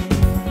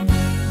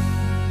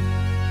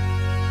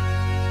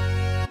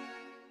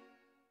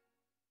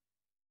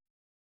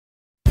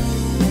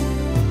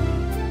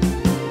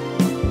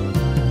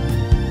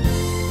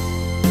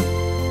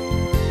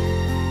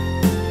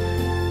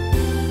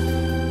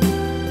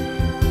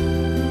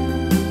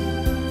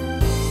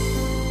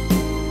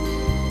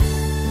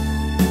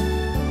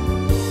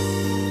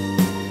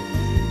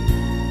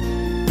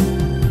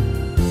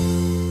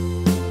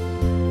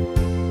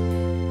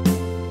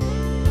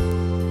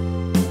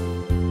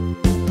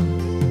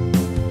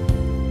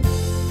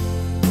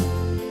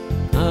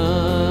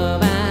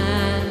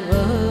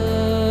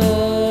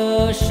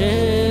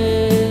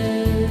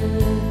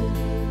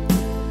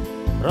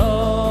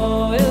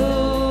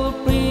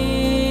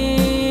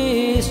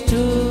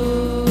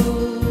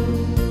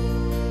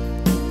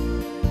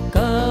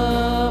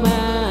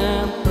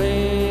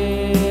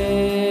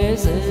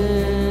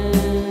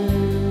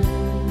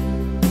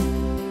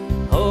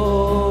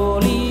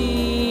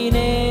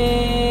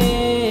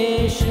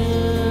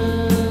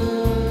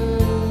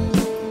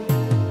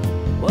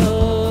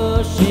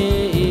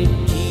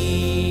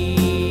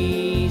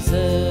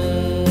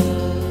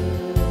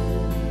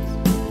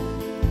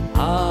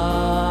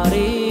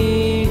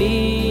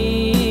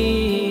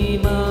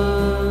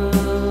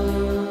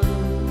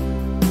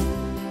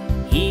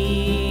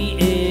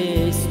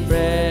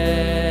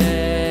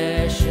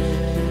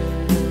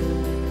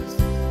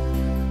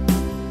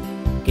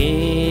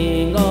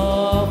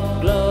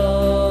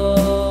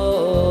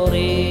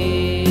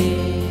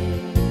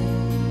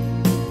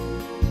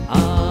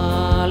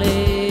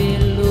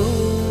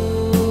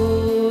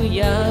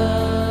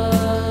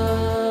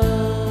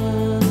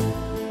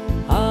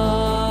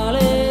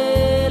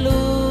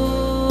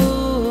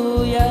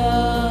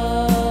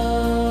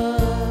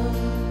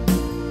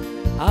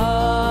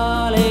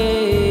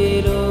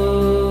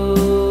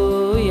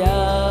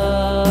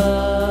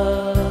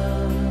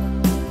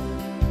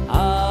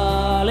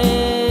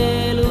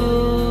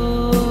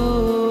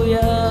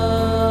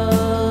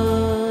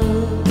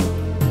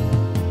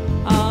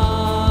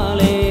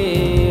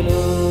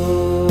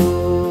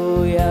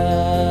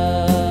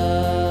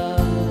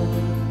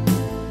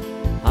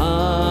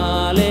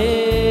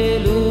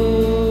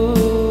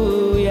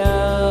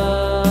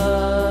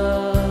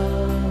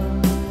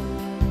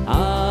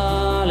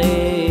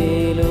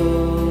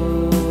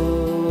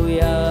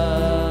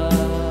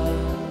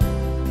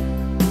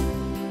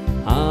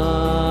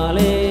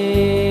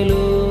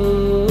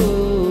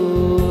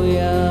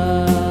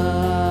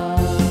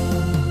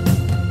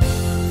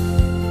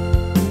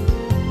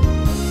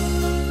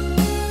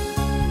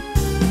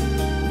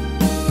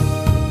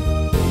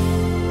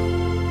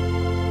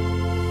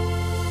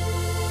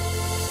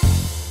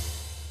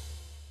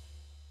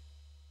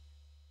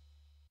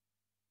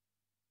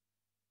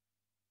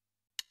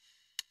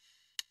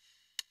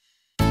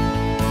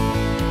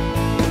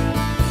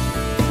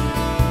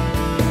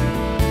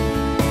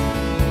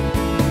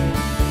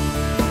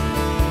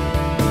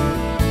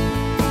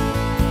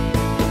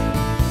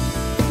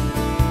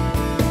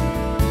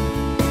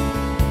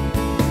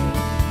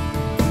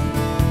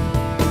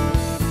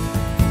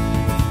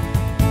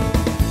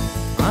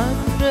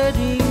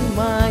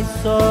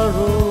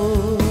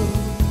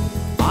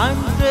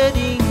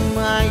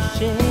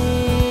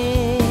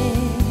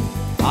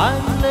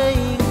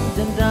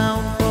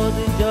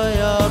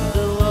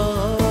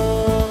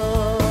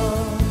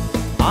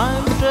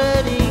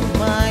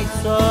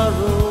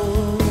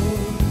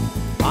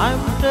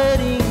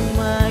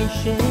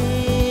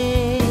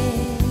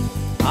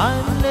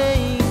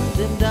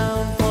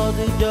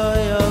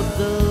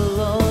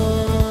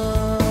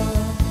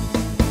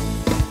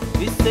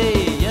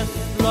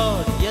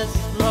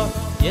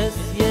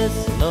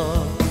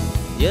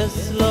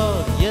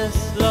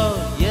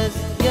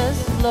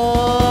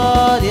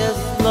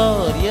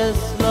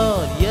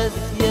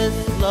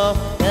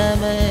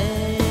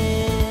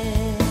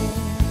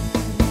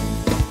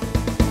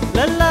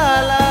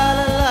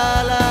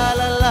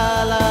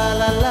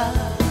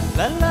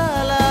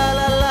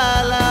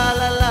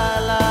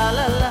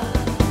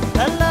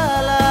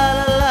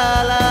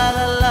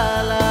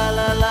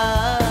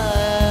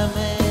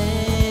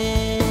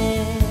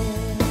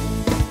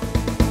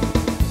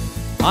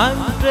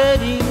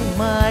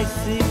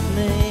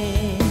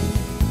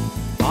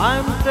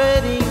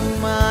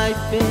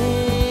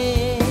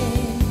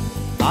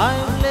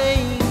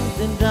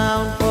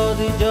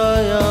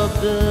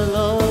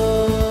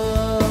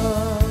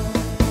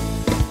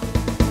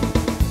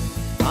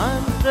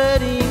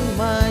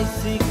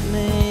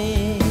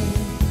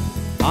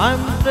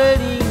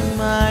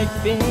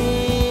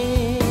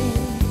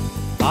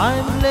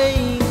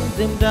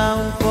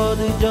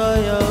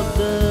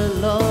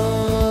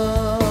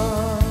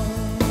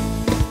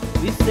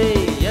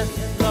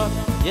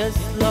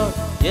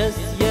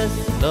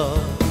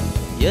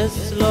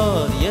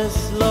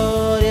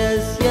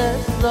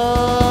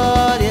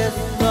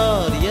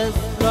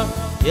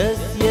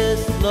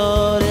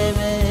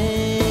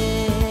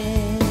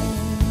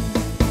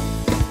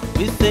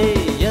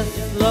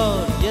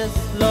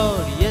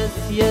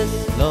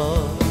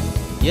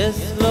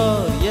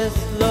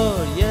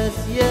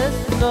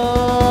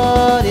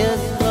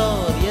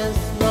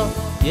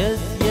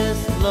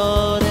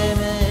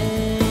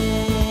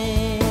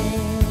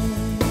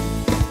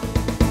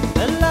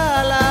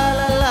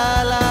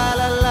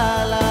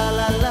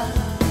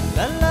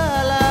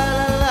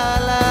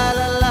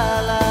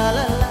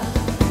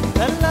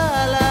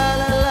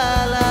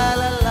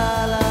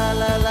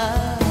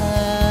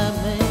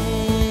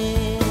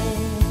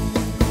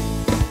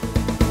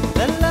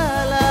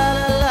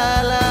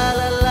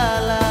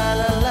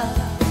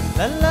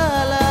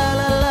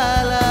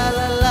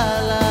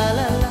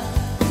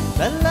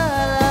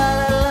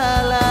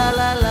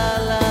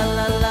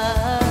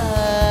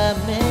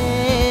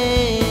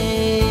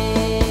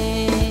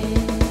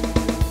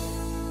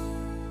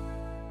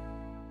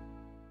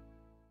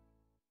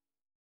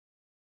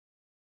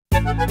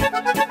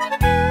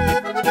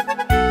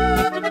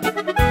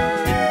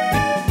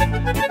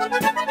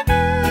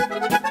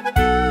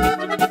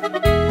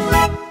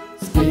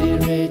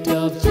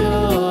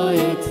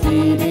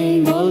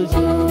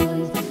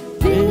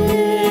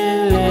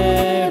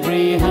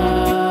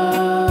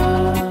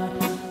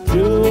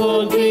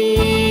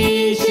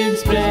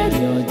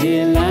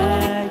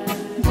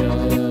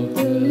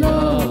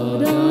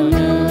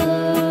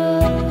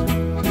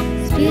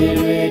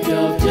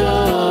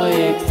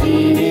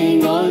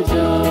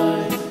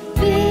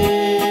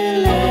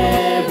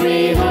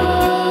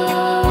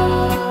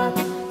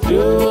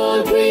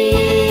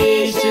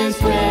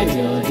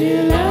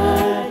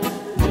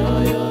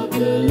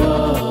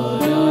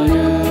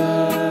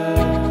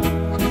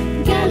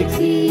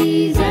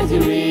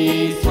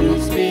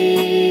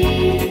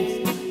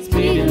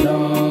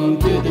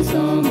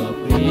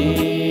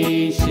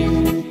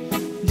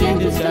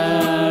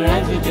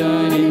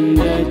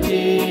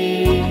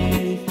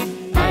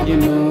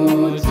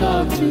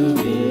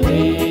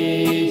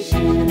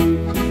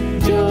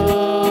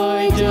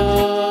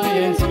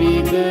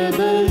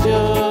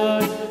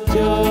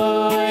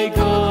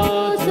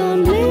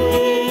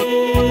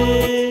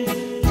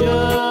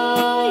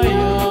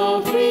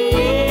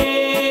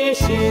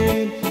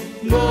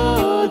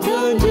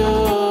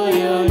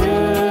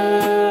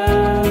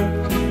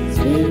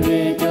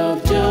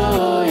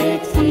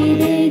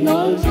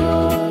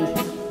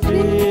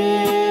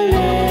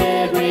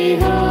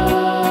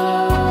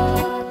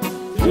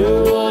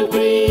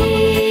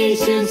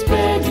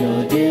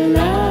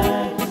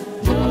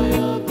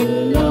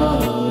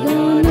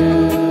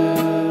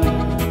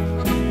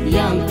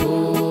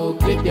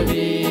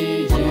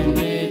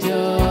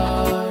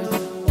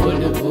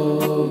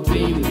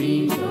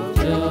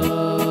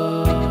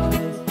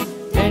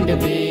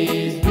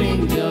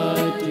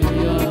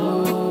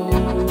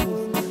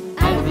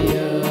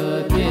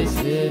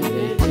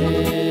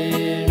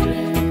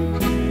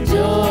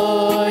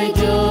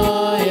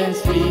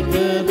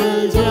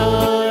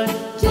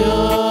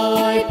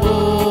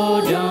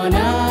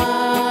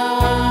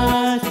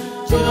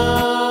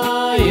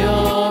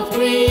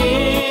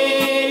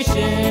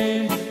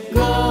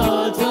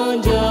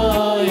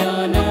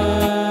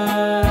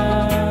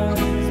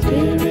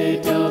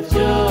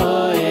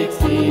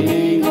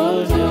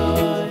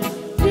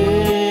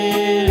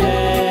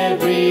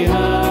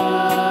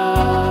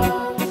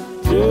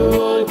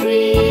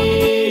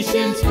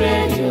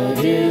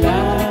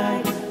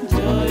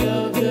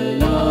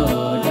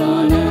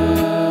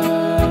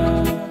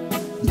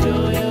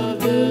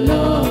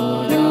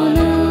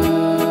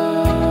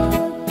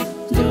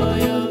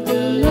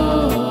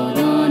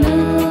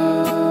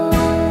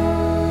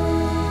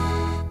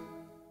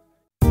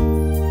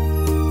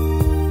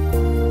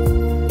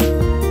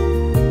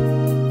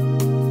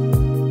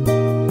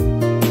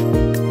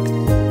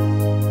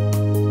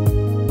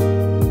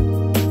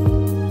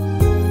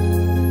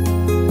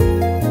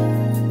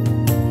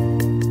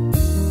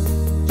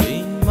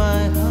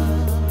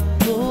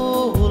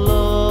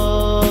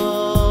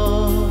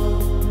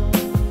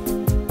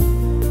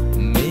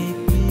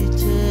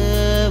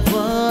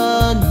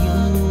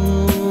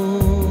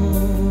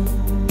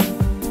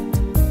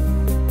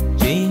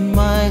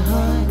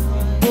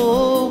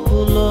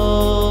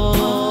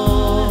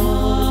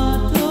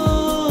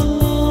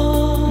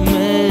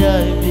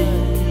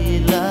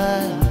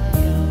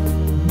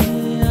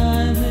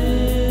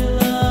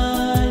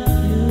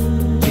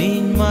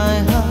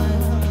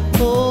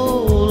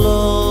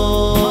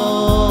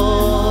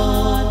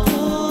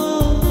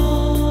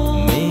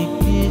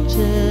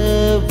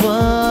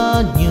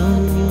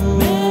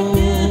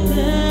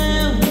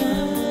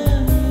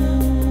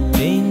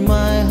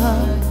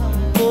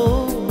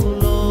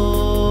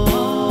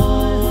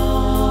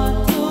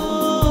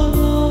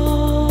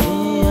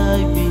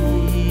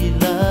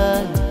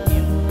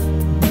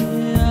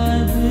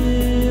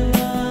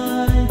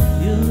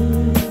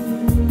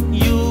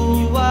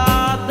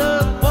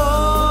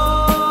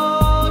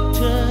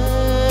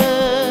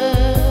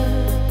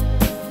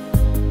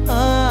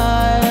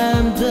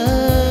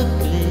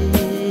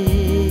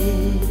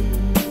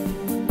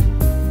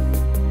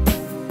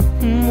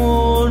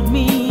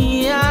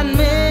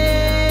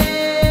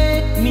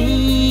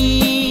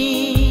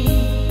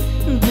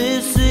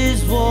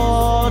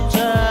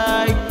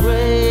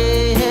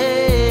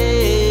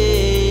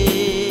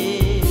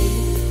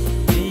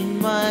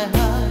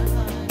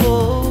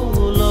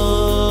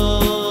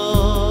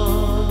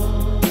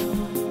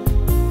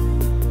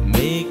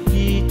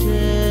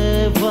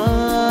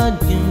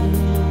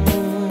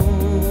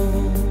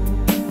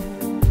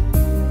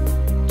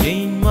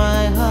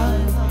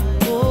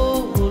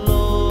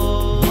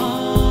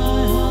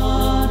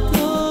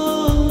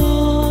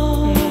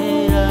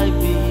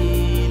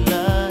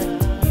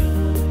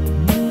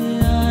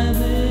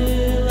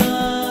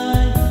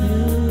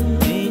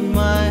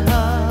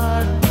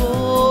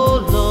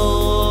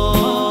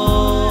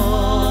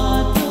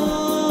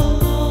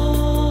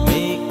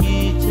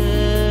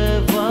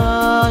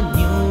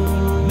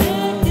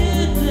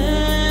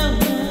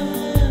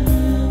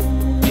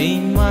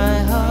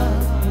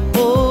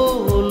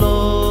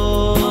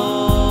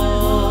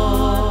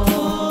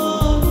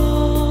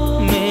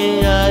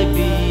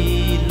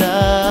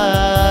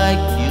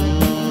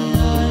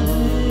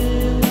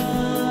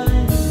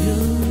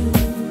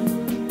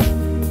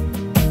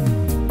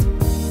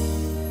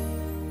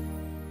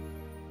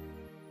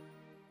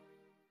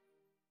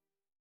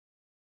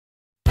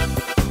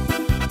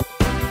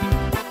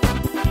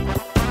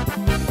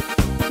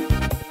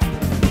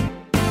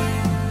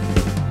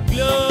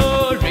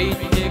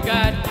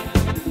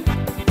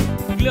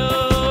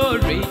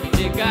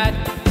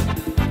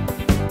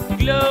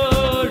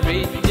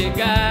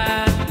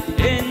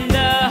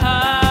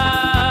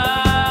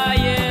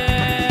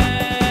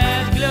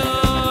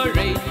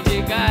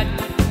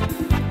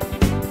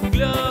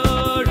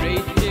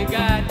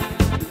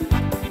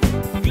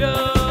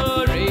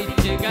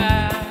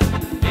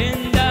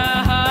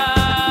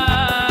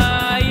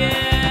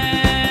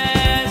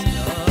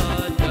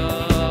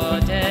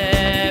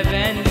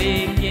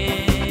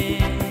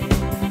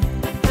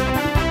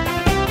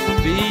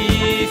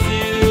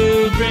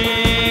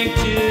 bring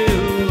to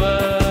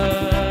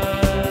us.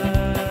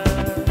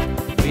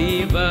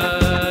 We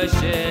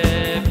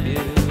worship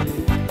you,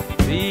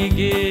 we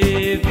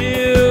give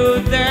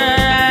you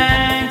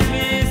thanks,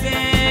 we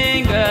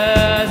sing a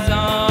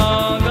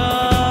song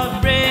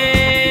of praise.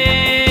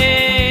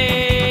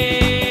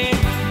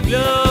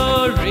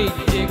 Glory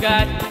to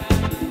God,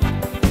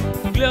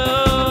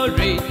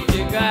 glory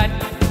to God,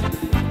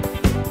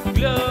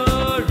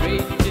 glory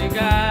to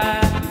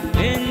God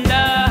in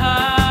the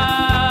highest.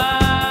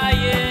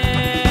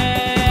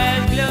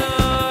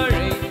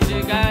 Glory to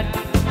God,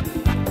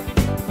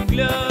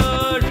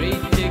 glory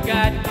to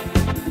God,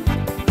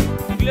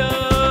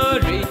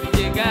 glory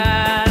to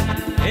God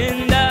in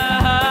the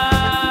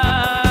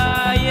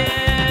highest.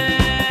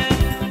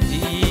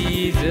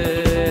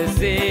 Jesus,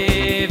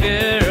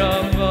 Savior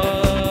of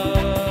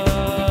all,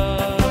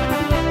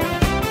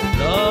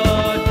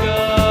 Lord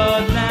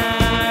God,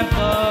 Lamb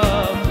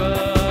of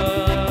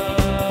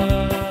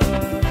God,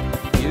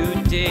 you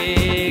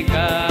take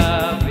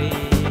away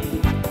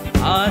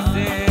our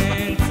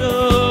sins, O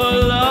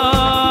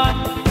Lord,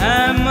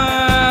 have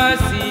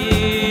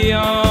mercy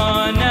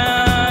on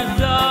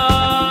us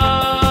all.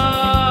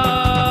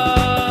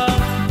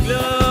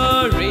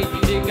 Glory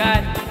to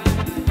God,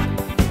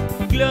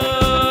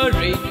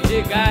 glory to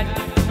God,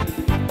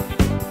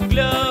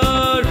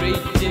 glory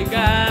to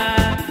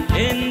God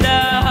in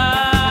the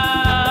highest.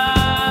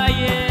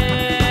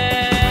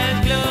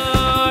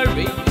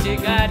 Glory to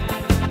God,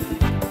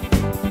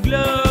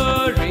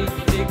 glory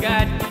to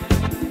God,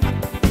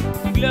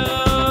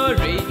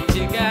 glory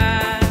to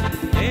God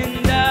in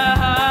the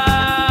highest.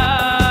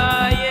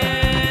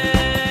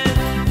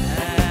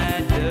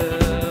 At the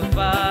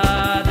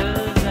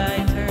Father's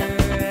right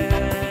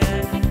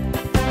hand,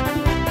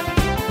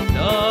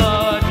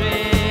 Lord,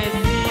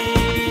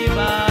 receive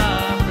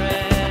our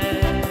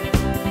prayer.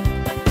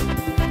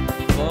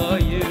 For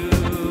you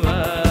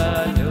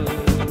alone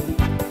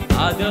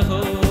are the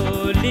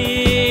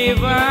Holy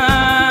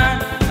One,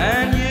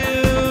 and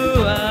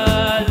you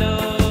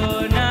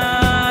alone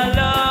are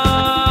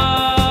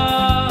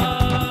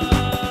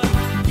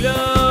Lord.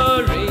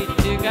 Glory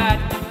to God,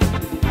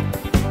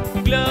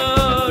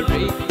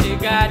 glory to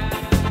God,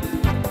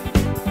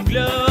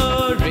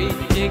 glory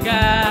to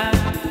God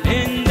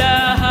in the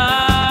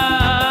highest.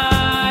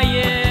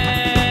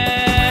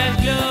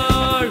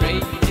 Glory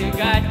to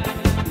God,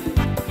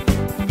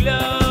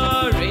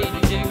 glory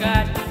to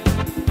God,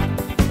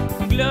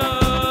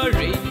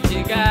 glory to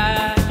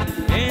God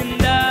in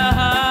the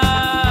highest.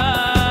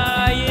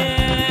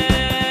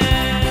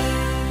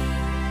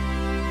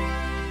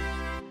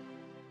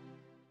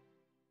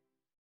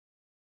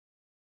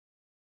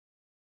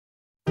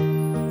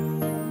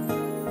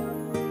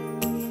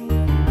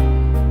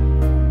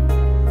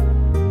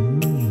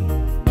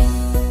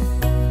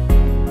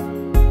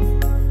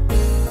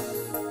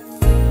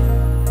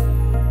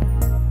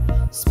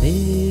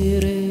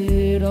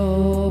 Spirit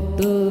of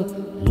the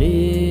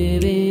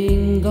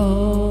living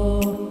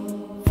God,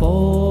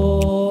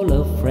 fall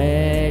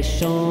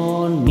afresh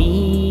on me.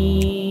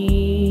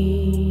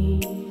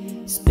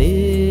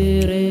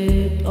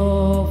 Spirit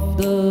of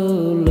the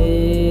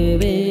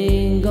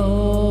living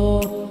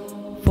God,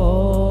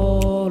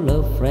 fall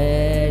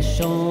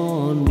afresh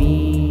on me.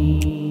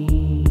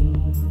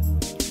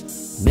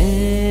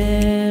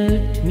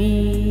 Melt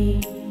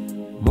me,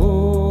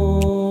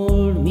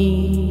 mold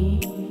me,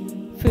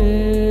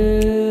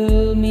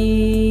 fill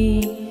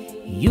me,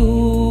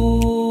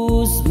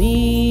 use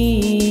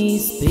me.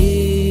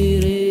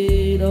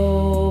 Spirit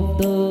of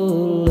the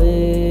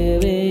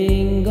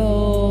living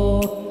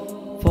God,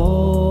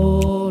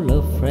 fall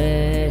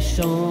afresh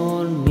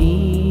on me.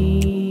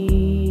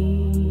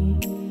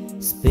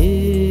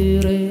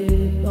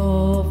 Spirit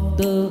of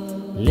the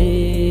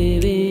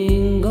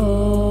living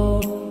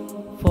God,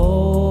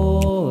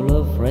 fall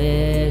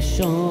afresh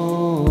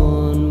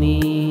on me.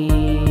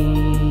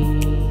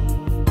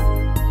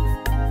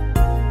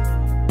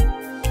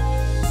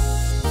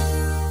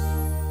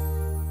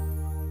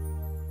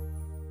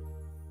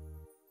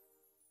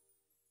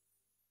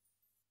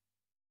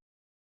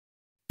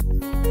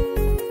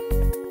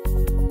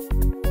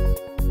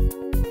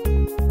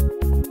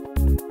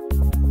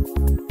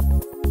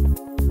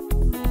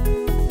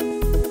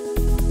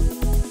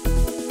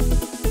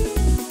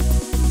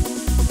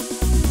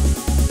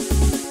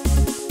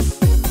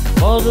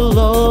 For the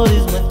Lord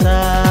is my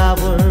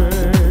tower,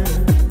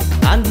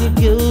 and He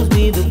gives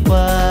me the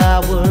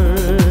power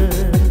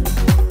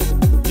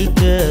to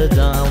tear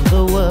down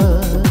the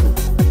world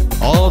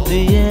of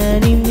the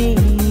enemy.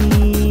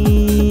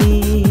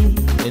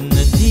 In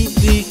a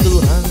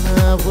difficult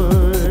hour,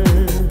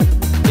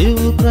 He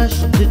will crush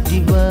the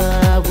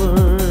devourer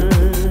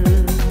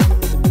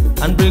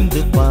and bring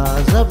the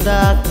powers of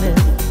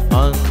darkness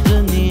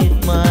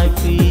underneath my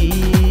feet.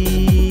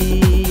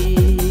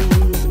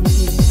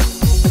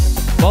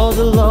 For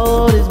the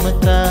Lord is my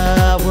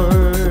tower,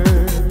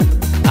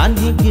 and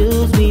He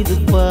gives me the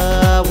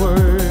power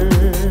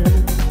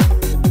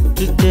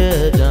to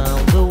tear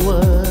down the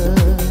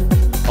world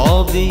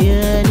of the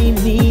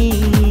enemy.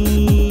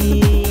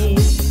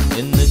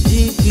 In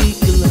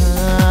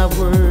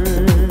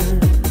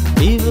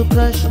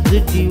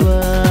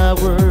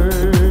devour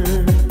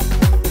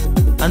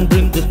and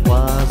bring the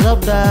paths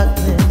of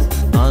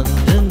darkness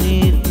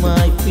underneath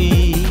my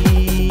feet.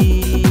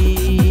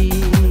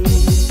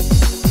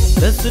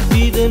 Blessed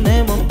be the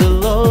name of the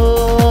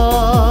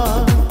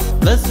Lord.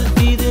 Blessed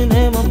be the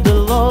name of the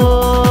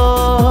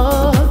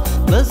Lord.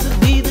 Blessed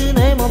be the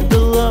name of the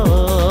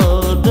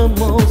Lord, the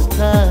Most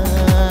High.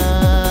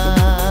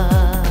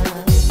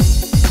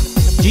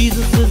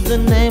 Jesus is the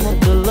name of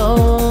the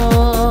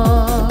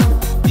Lord.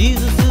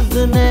 Jesus is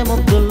the name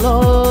of the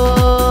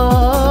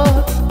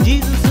Lord.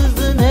 Jesus is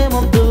the name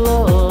of the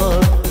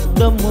Lord,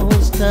 the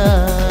Most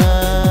High.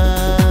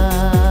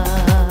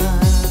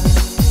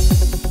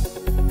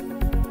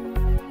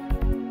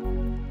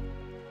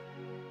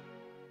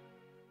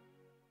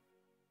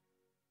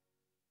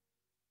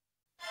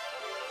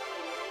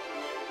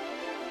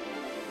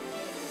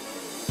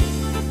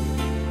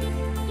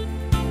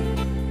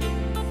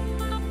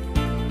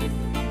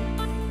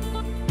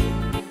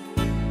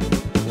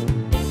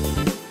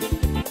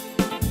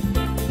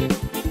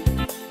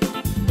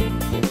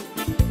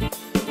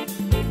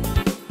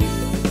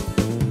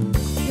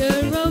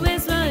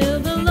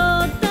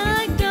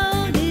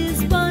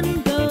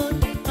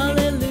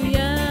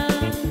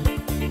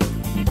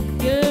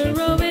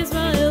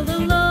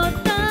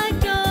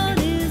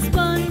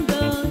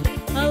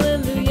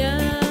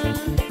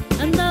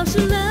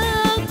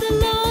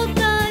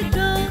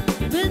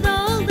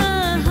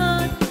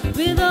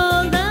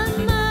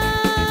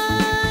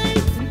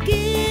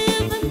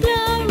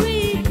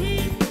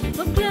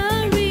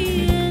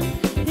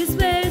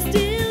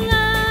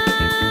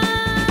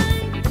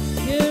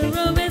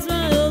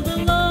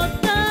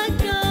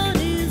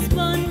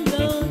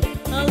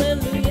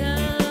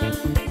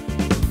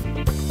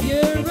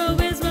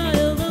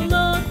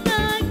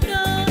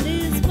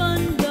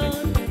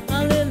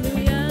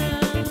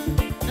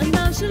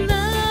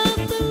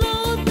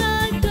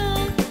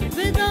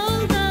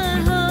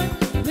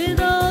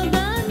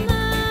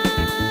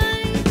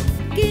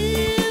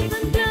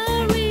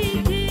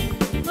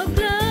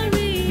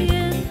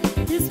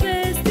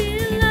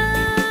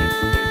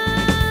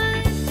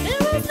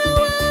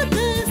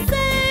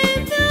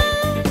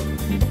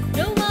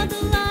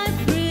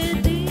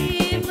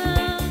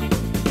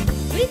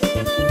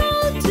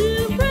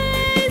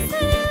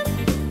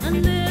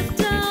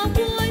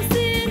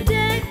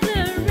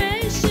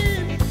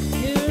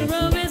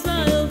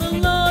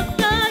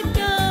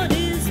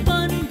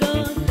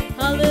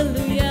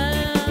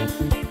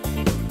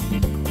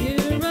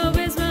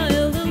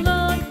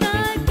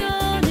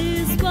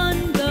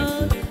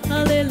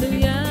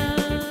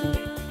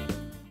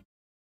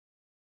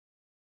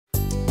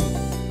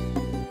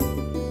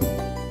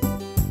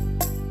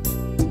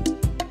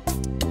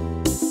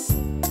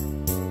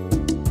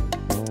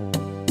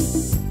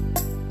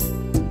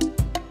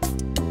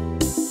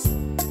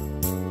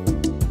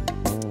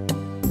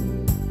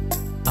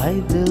 I,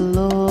 the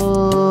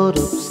Lord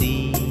of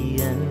sea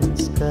and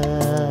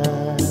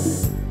sky,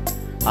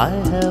 I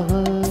have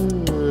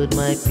heard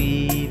my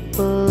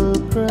people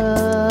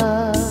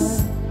cry,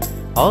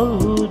 all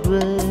who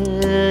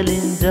dwell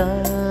in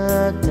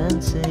dark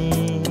and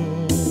sin,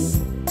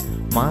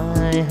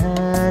 my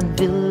hand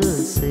will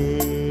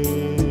save.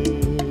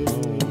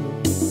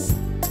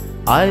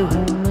 I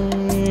who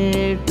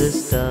made the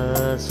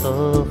stars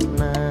of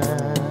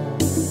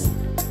night,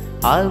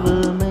 I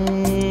will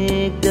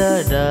make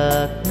the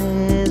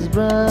darkness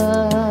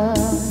bright.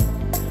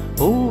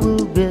 Who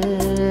will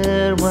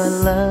bear my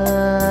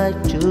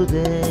light to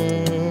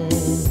them?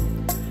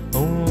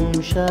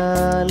 Whom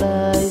shall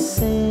I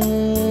sing?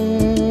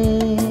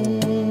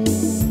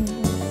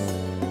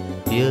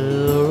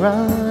 Here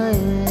I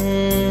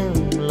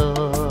am,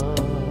 Lord.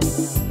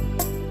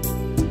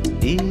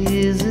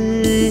 Is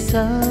it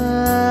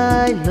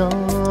I,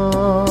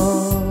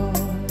 Lord?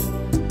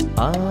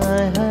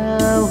 I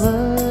have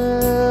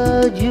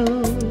heard you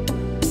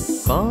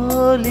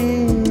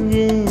calling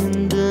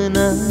in the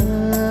night.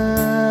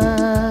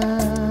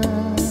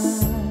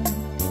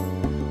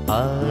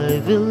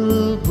 I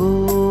will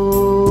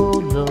go,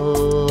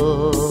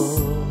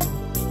 Lord,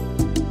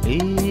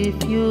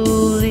 if you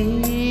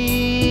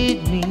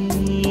lead me.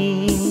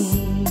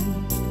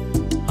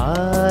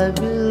 I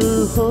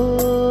will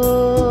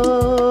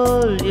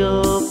hold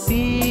your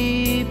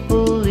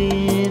people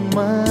in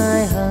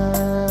my heart.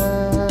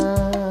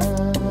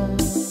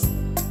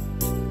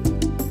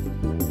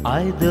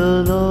 I,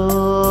 the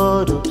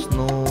Lord of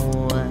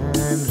snow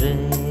and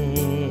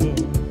rain,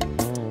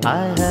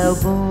 I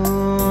have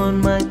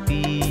borne my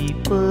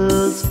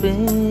people's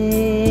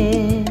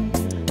pain.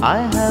 I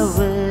have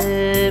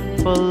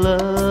wept for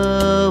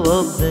love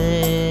of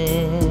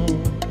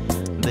them,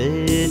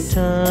 they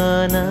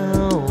turn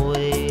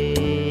away.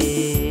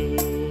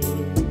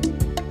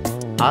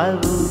 I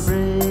will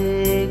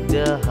break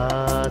their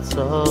hearts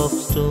of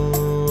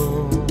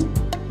stone,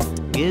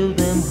 give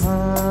them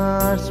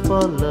hearts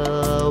for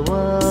love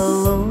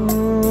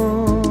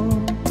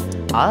alone.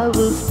 I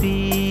will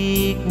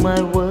speak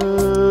my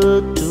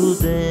word to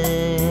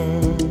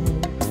them.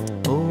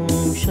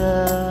 Whom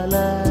shall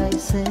I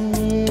sing?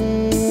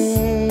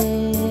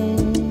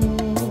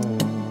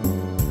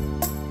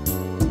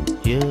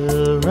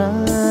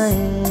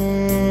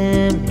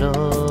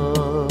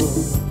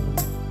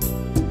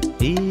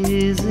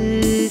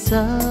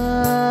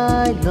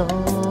 inside,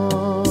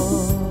 Lord.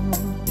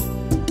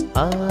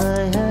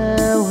 I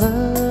have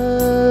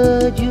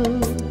heard you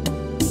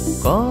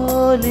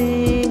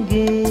calling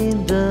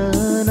in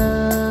the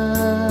night.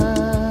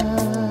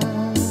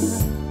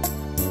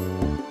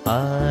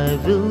 I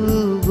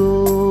will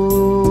go,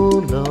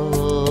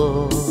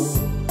 Lord,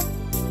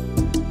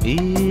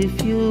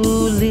 if you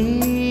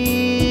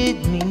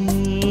lead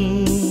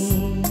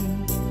me.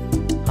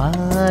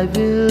 I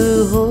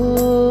will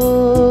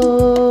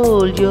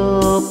hold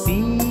your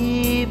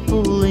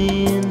people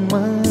in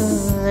my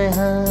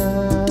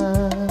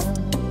hand.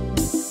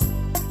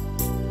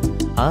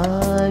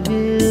 I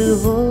will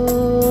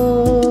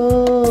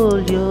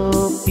hold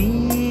your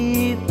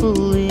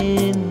people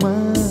in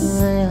my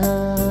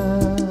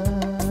hand.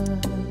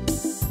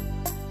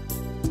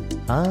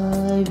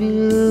 I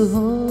will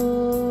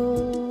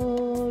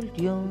hold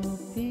your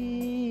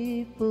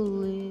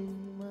people in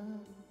my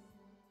hand.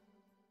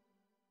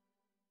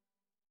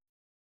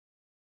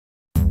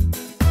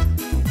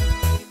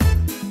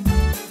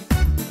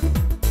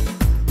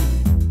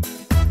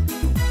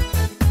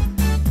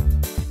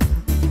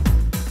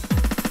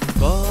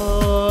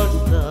 God's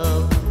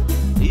love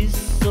is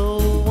so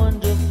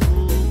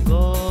wonderful.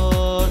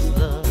 God's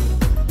love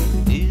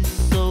is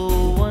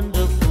so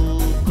wonderful.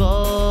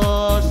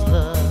 God's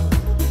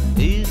love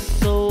is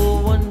so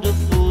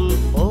wonderful.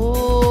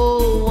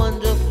 Oh,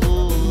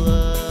 wonderful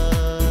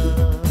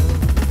love.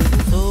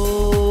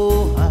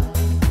 So high,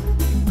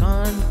 you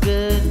can't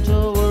get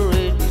over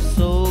it.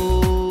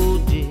 So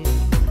deep,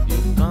 you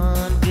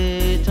can't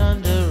get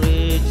under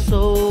it.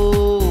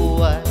 So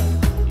wide,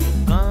 you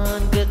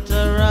can't get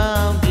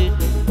around it.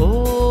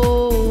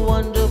 Oh,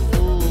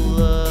 wonderful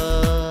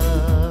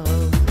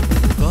love.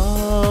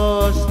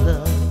 God's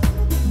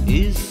love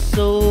is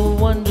so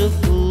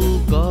wonderful.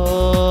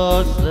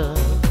 God's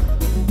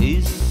love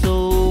is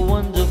so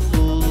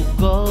wonderful.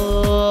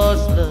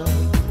 God's love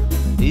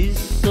is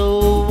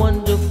so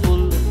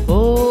wonderful.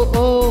 Oh,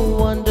 oh,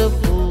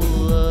 wonderful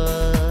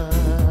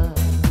love.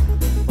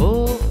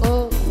 Oh,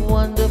 oh,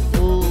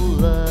 wonderful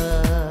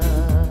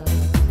love.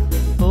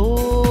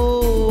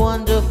 Oh,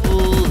 wonderful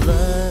love.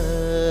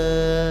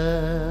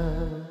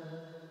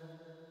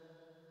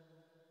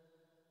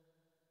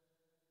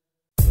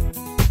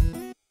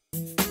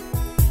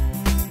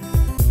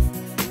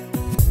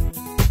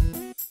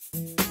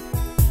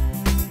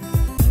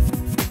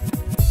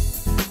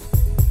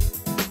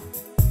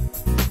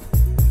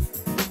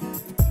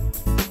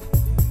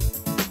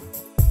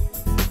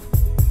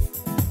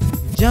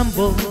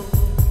 Jumbo,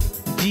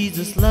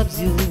 Jesus loves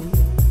you.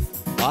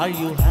 Are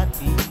you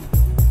happy?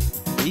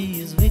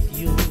 He is with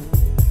you.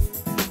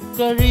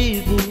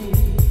 Karibu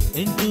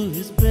into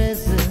his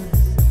presence.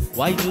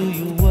 Why do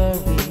you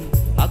worry?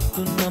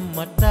 Hakuna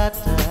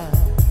matata.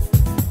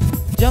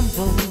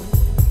 Jumbo,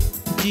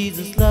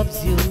 Jesus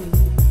loves you.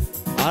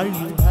 Are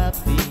you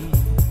happy?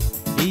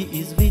 He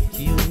is with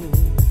you.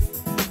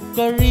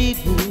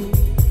 Karibu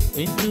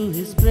into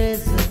his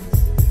presence.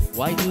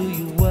 Why do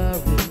you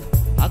worry?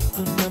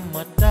 Hakuna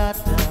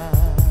matata.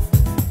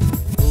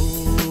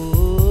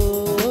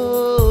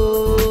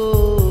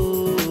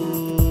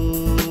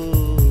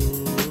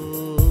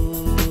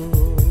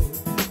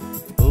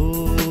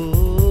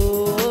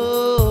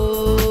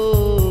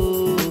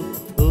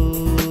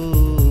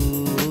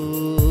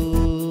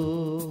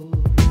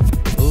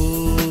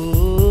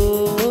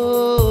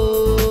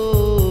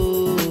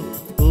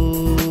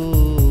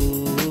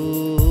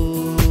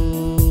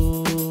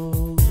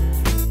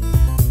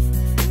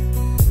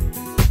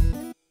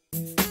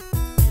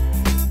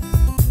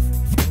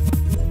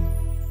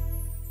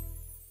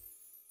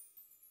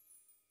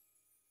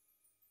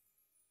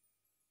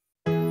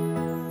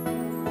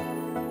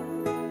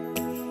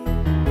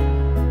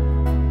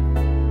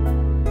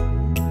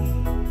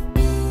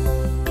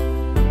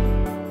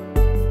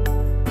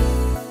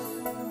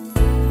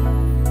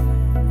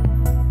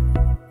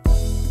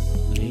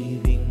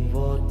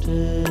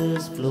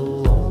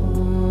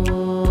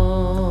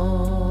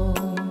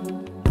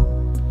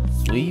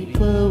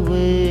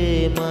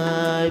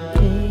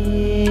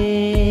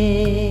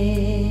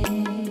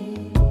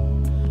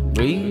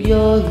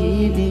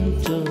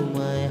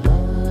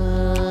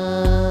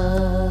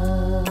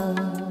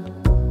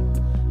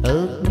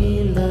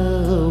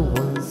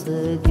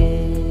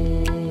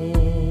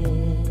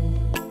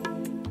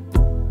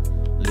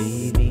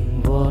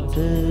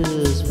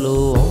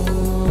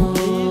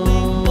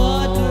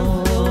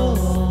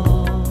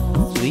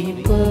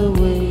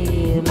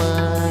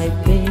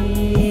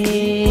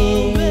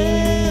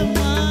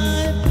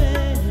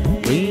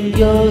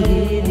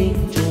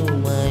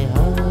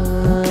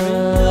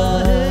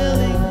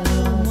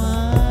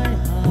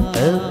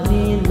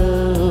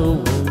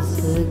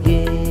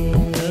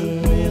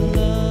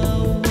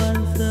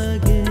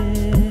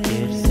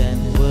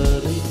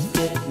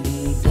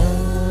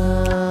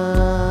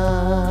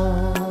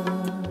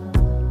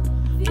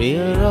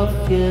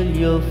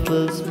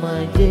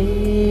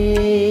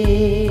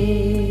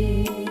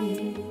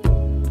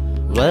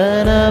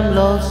 When I'm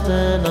lost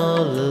and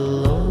all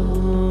alone,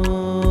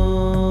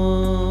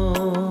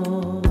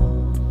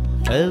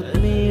 Help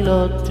me,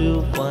 Lord,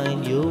 to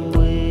find your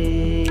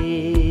way.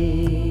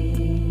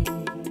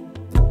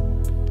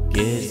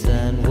 Cares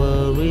and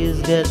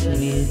worries get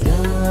me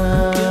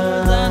down.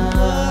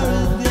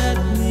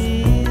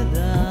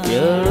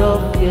 Fear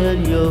of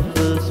failure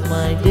fills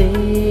my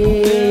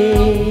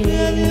day.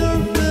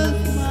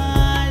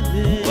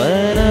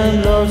 When I'm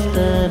lost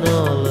and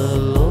all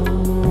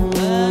alone.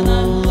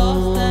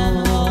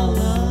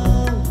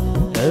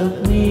 Help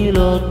me,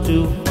 Lord, to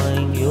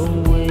find your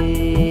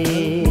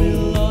way.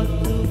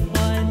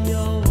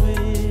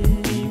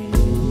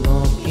 People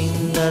knocking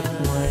at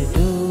my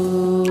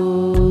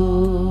door.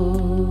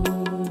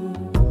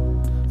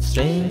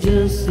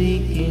 Strangers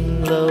seeking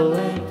love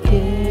and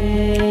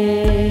care.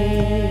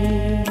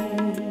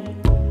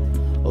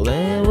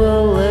 Never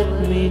let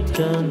me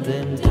turn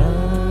them down.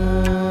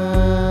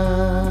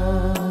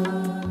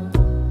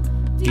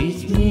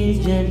 Teach me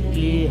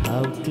gently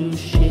how to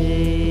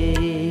share.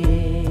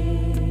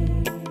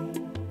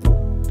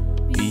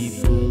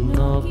 People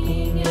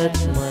knocking at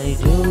my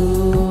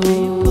door.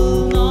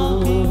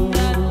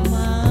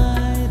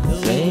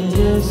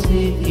 Strangers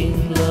seeking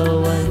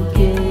love and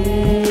care.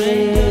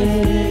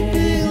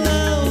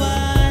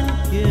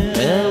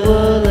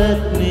 Never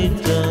let me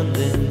turn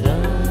them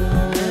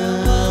down.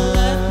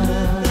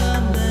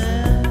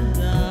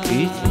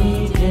 Teach me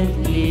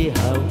gently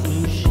how to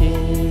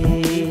share.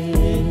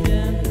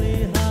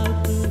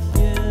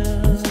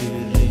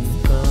 Children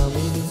come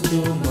into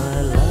my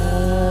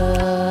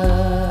life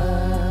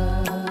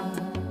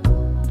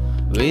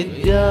with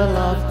their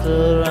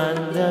laughter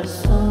and their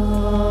song.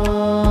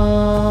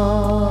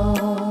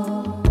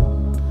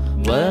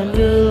 When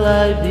will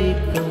I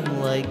become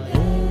like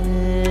them?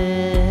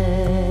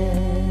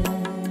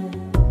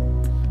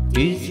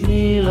 Teach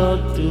me,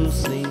 Lord, to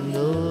sing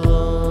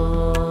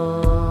along.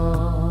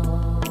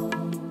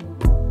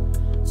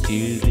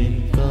 Children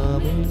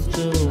come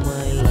into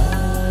my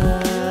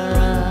life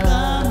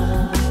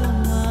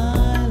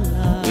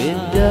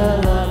with their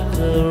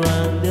laughter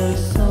and their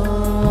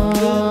song.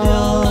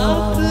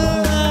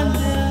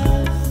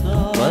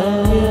 When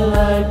will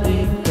I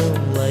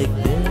become like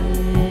them?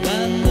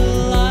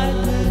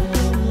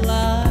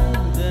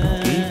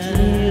 Teach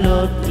me,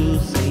 Lord, to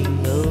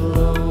sing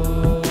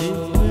along.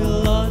 Teach me,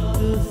 Lord,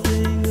 to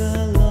sing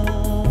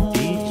along.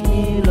 Teach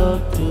me,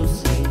 Lord, to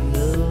sing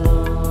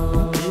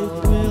along. Teach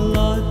me,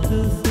 Lord, to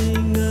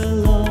sing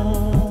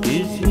along.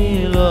 Teach me,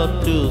 Lord,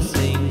 to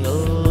sing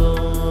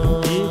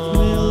along. Teach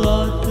me,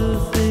 Lord, to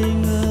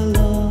sing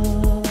along.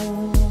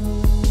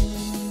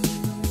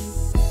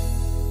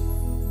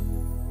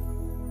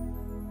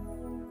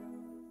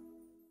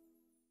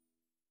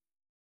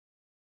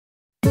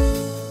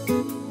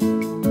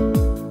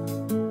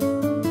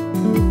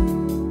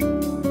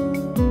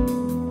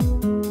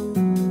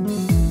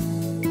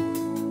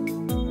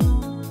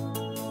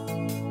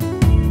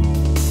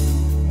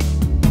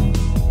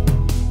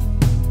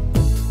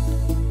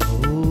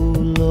 Oh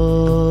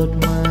Lord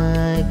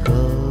my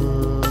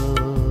God,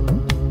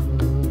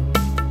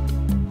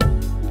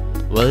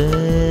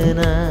 when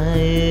I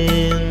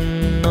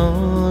in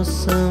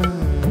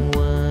awesome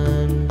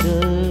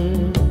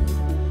wonder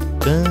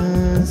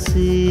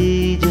consider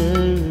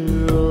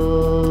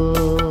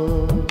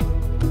all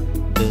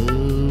the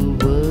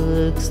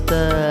works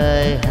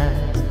thy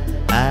hands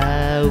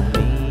have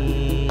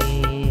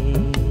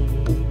made,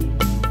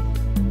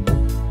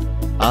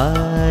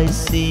 I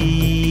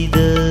see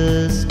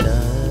the sky,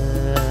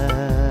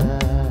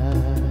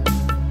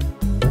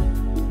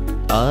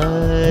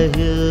 I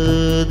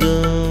hear the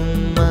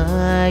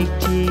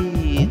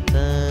mighty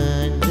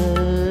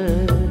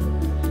thunder,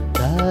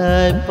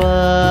 thy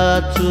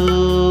path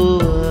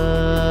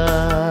throughout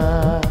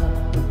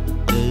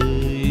the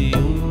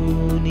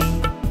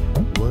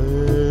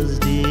universe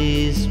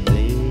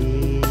displayed.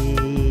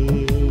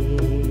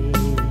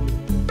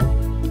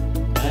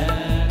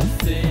 And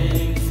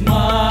sings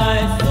my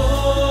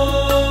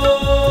soul,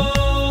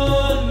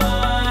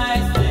 my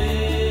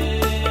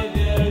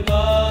Savior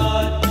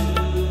God,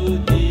 to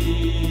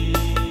thee.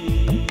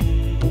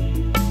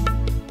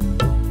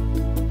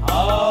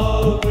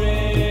 How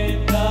great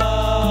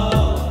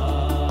thou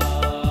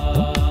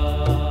art!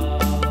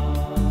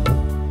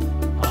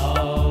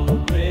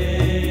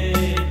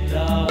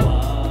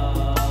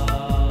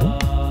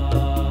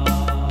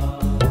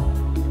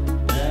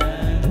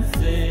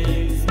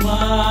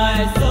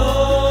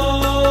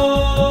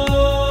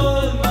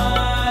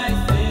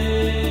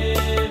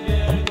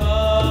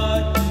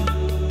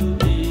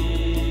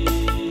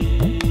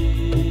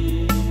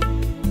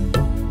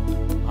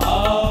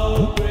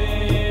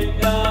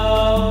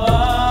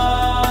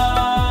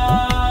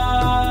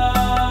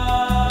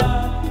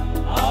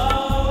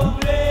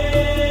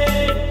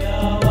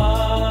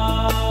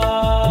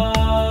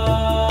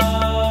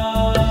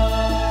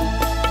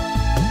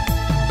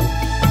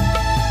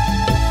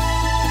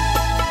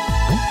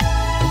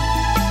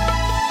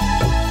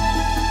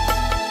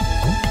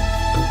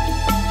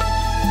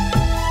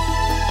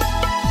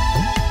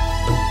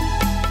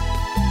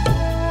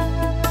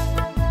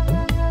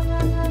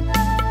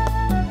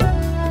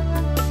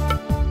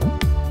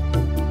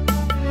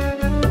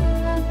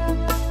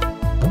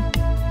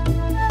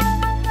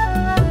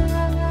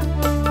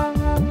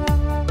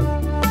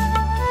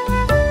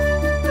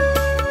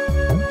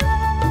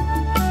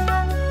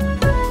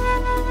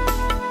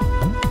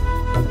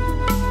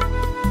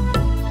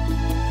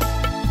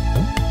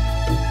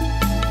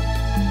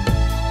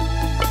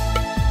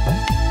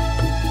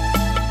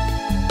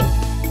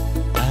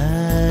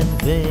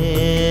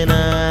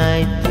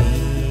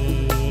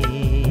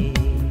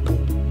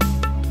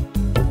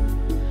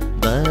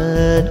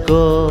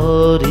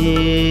 Lord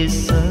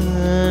His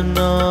Son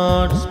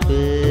not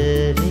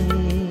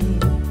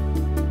sparing,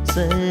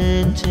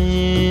 sent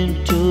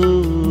Him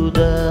to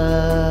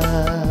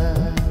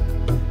die.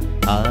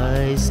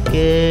 I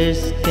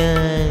scarce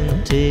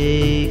can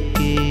take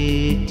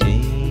it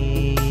in,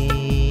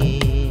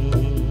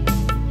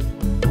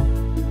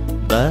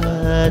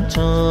 but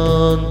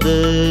on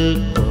the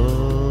cross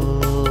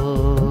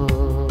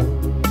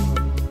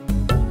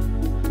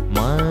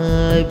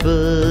my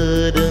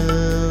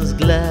burdens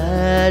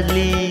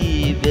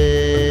gladly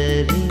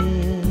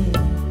bearing,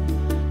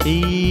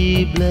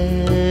 He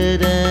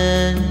bled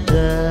and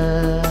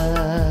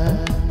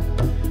died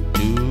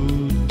to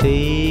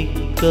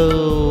take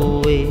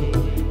away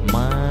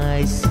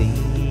my sin.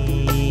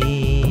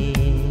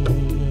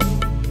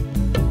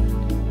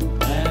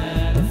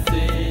 And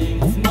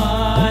sings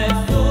my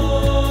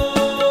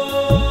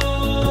soul,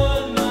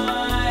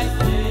 my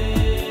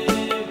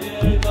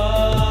Savior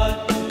God,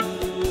 to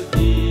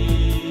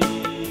Thee.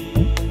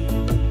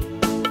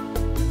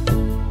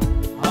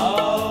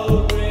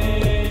 How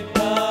great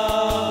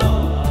Thou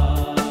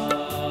art!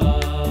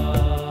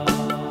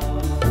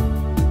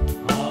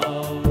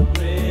 How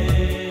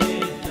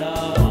great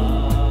Thou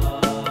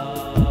art!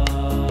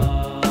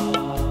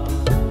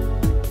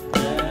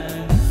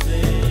 And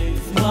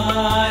sings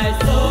my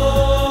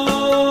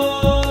soul,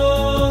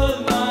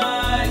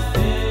 my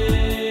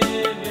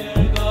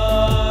Savior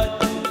God,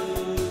 to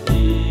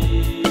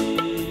Thee.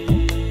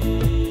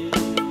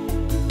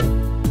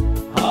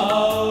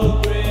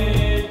 How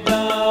great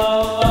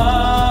Thou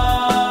art!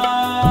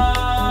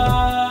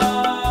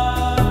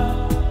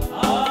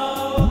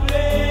 How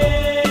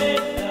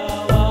great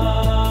Thou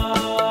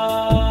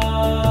art!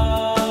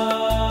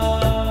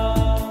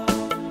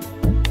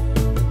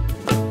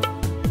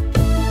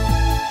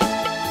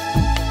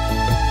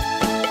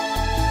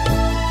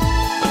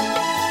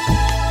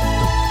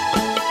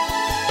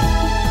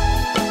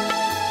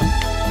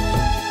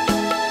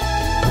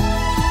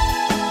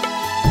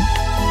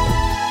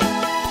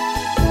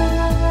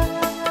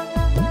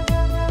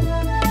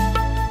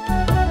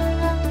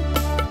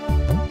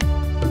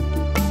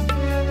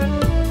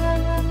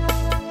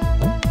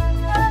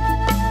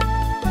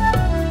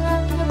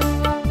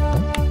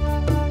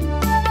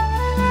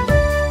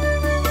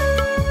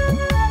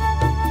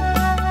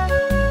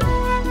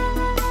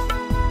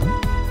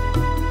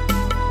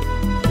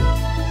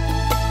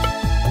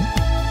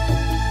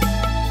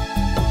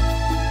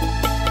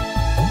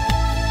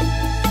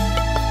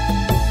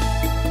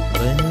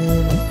 When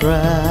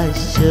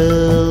Christ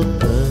shall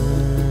burn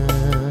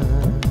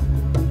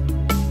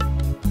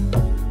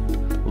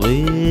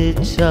with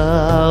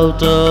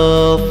shout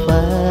of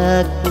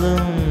acclamation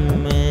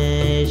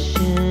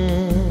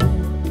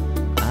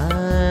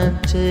and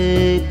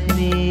take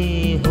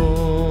me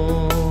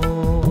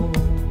home,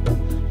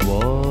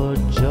 what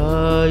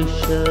joy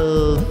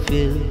shall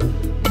fill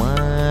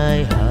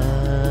my heart?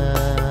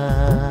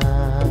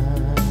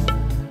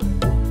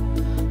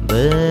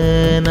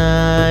 Then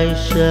I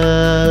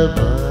shall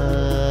bow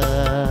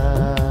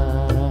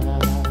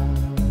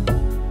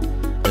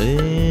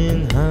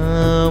in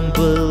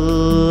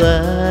humble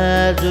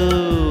adoration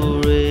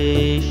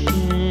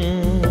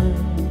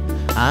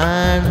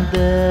and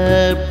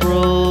there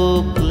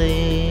proclaim,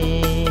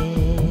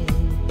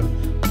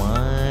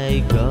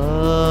 my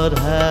God,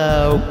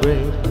 how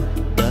great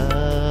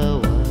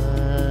Thou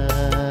art.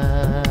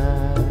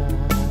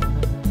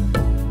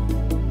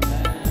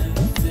 And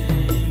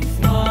sings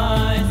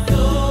my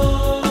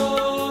soul,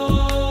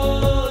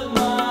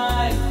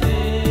 my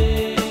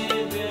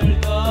Savior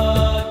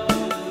God,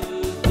 to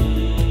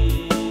Thee.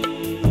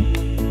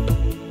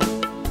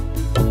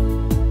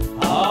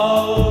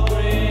 How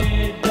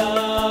great Thou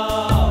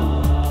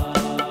art!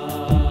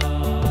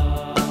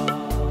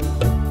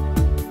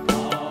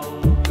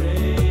 How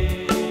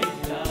great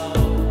Thou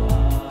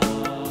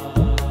art!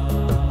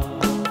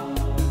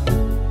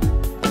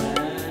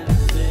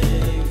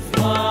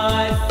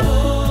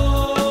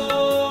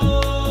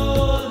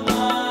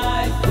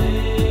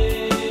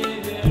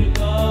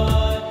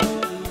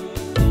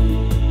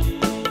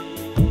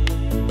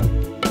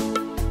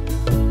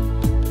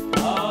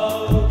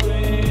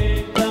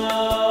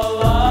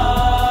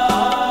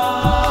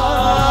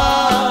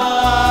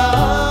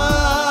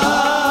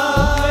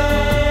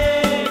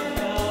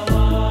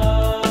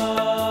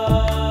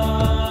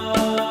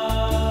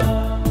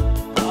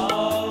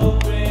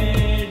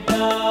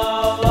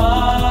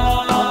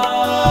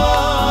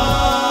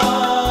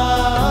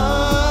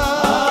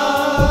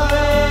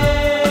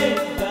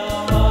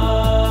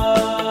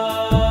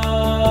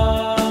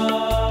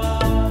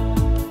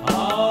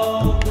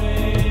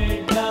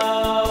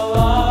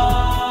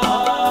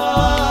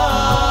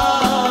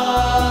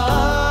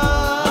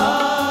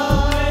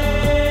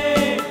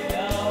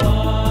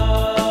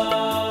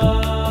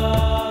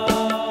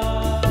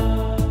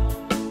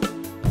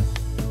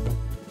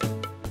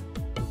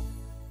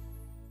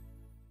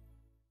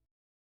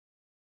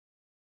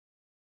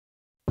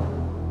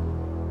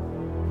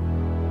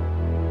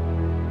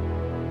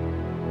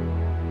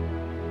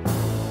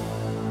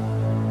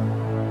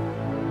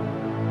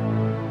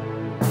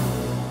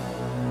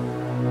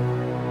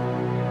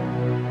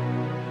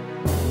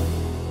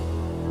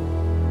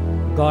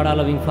 God, our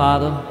loving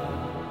Father,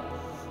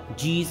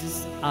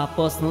 Jesus, our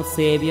personal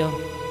Savior,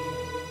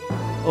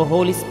 O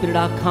Holy Spirit,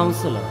 our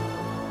Counselor,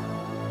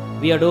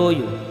 we adore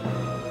you,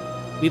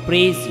 we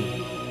praise you,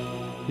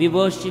 we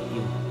worship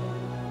you,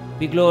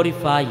 we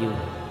glorify you.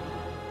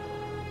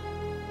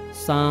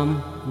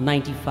 Psalm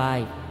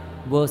 95,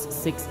 verse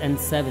 6 and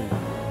 7,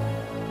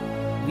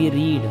 we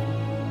read,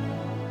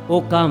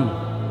 O come,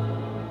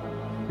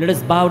 let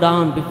us bow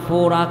down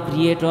before our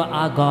Creator,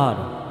 our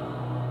God.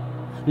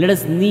 Let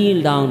us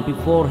kneel down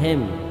before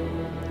Him,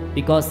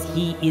 because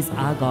He is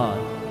our God.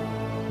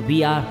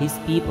 We are His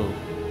people,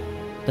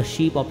 the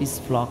sheep of His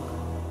flock.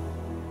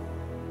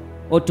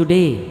 Oh,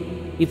 today,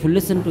 if you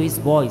listen to His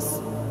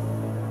voice,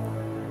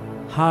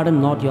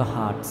 harden not your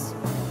hearts.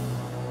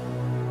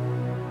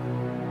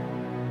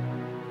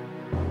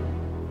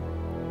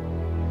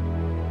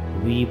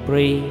 We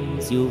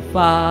praise you,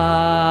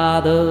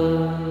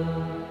 Father.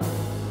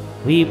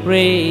 We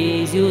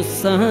praise you,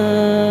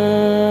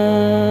 Son.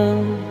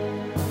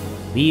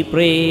 We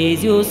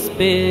praise you,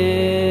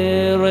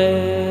 Spirit,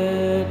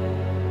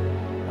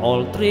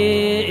 all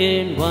three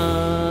in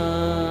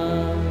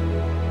one.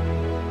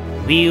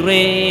 We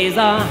raise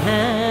our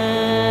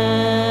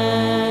hands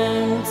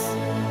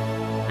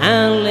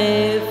and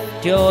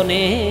lift your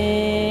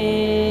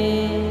name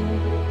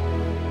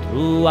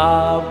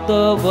throughout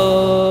the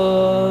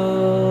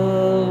world.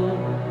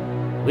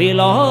 We'll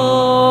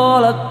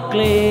all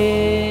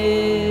acclaim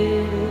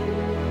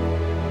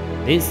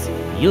this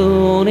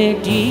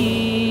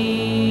unity,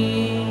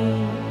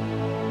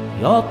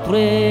 your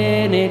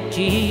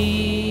Trinity.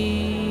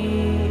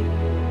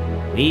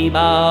 We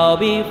bow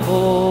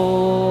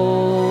before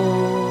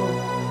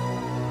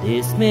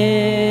this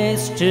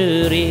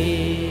mystery.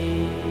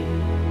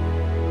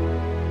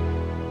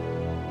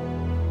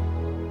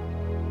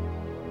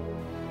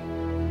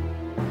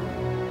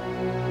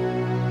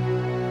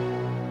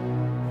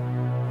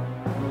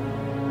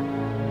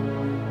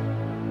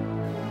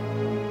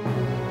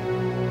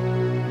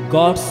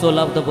 God so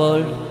loved the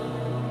world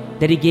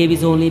that He gave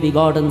His only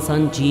begotten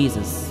Son,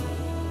 Jesus,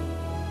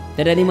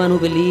 that anyone who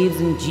believes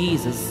in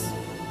Jesus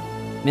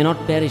may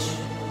not perish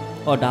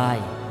or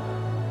die,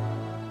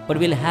 but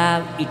will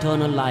have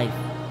eternal life.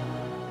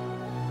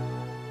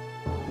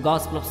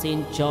 Gospel of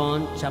St.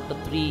 John, chapter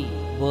 3,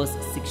 verse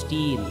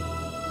 16.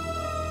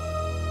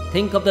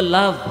 Think of the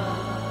love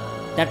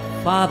that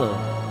Father,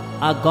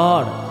 our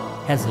God,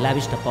 has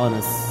lavished upon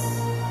us.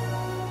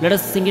 Let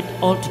us sing it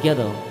all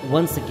together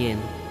once again.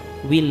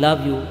 We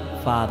love you,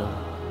 Father.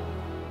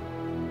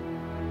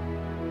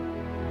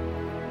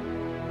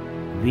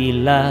 We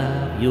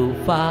love you,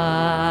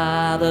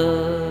 Father.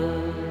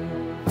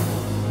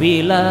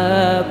 We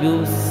love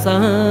you,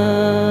 Son.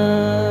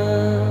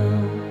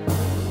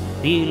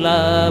 We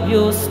love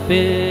you,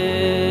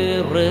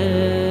 Spirit,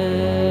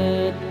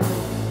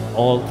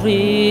 all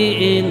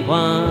three in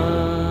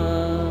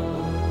one.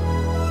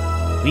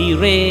 We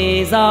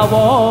raise our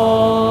voice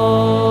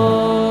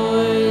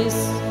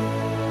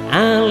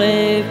and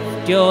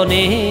lift your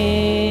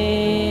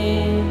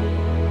name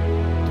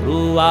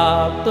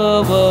throughout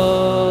the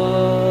world.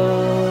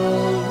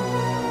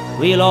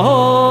 We'll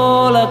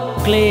all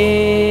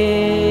acclaim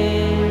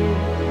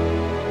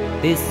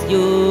this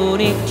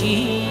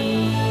unity,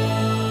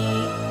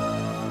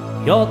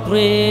 your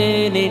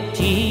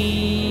Trinity.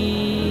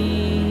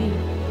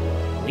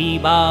 We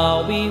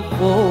bow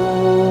before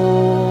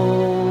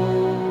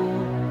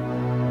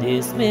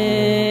this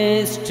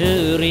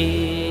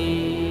mystery.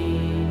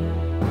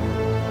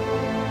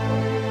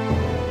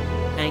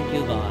 Thank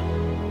you, God.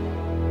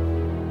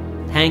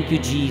 Thank you,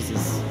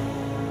 Jesus.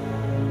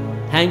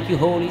 Thank you,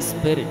 Holy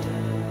Spirit.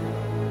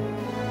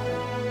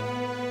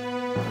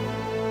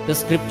 The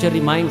scripture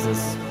reminds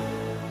us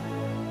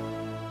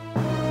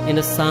in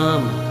the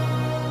Psalm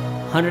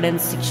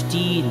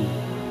 116,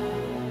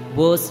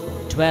 verse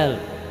 12.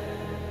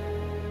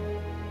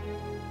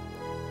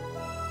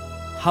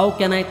 How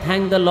can I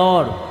thank the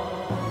Lord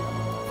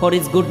for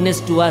His goodness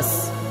to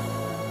us?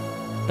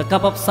 The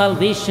cup of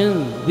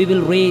salvation we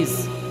will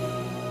raise.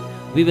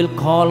 We will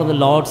call on the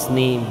Lord's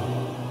name.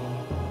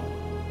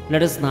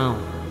 Let us now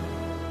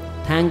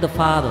thank the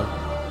Father,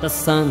 the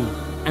Son,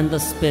 and the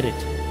Spirit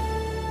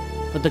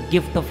for the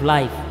gift of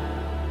life,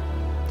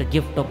 the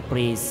gift of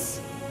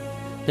praise,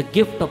 the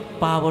gift of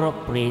power of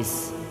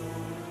praise.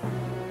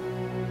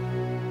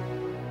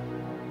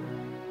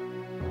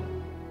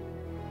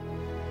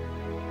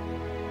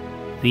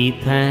 We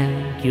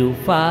thank you,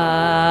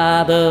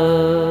 Father.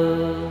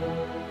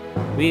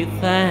 We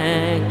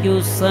thank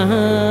you,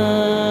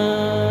 Son.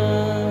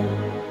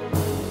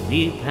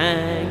 We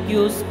thank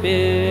you,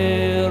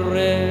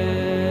 Spirit,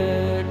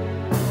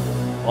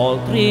 all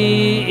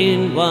three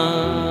in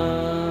one.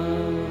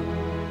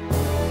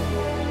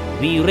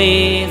 We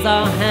raise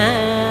our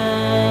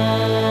hands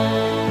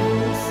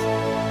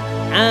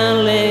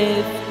and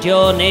lift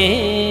your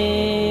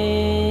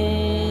name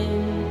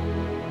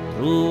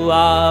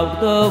throughout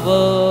the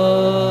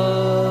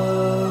world.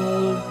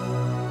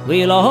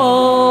 We'll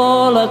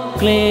all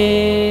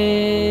acclaim.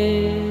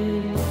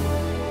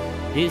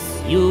 This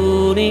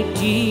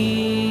unity,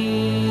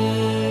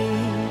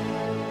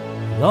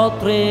 your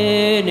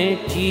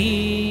Trinity.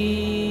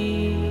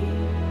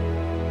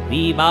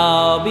 We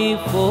bow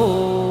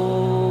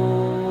before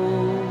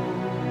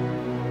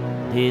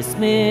this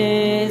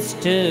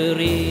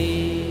mystery.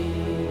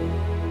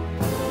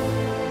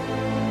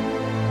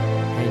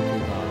 Thank you,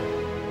 God.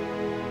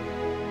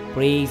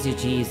 Praise you,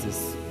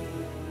 Jesus.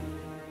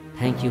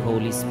 Thank you,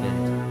 Holy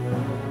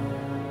Spirit.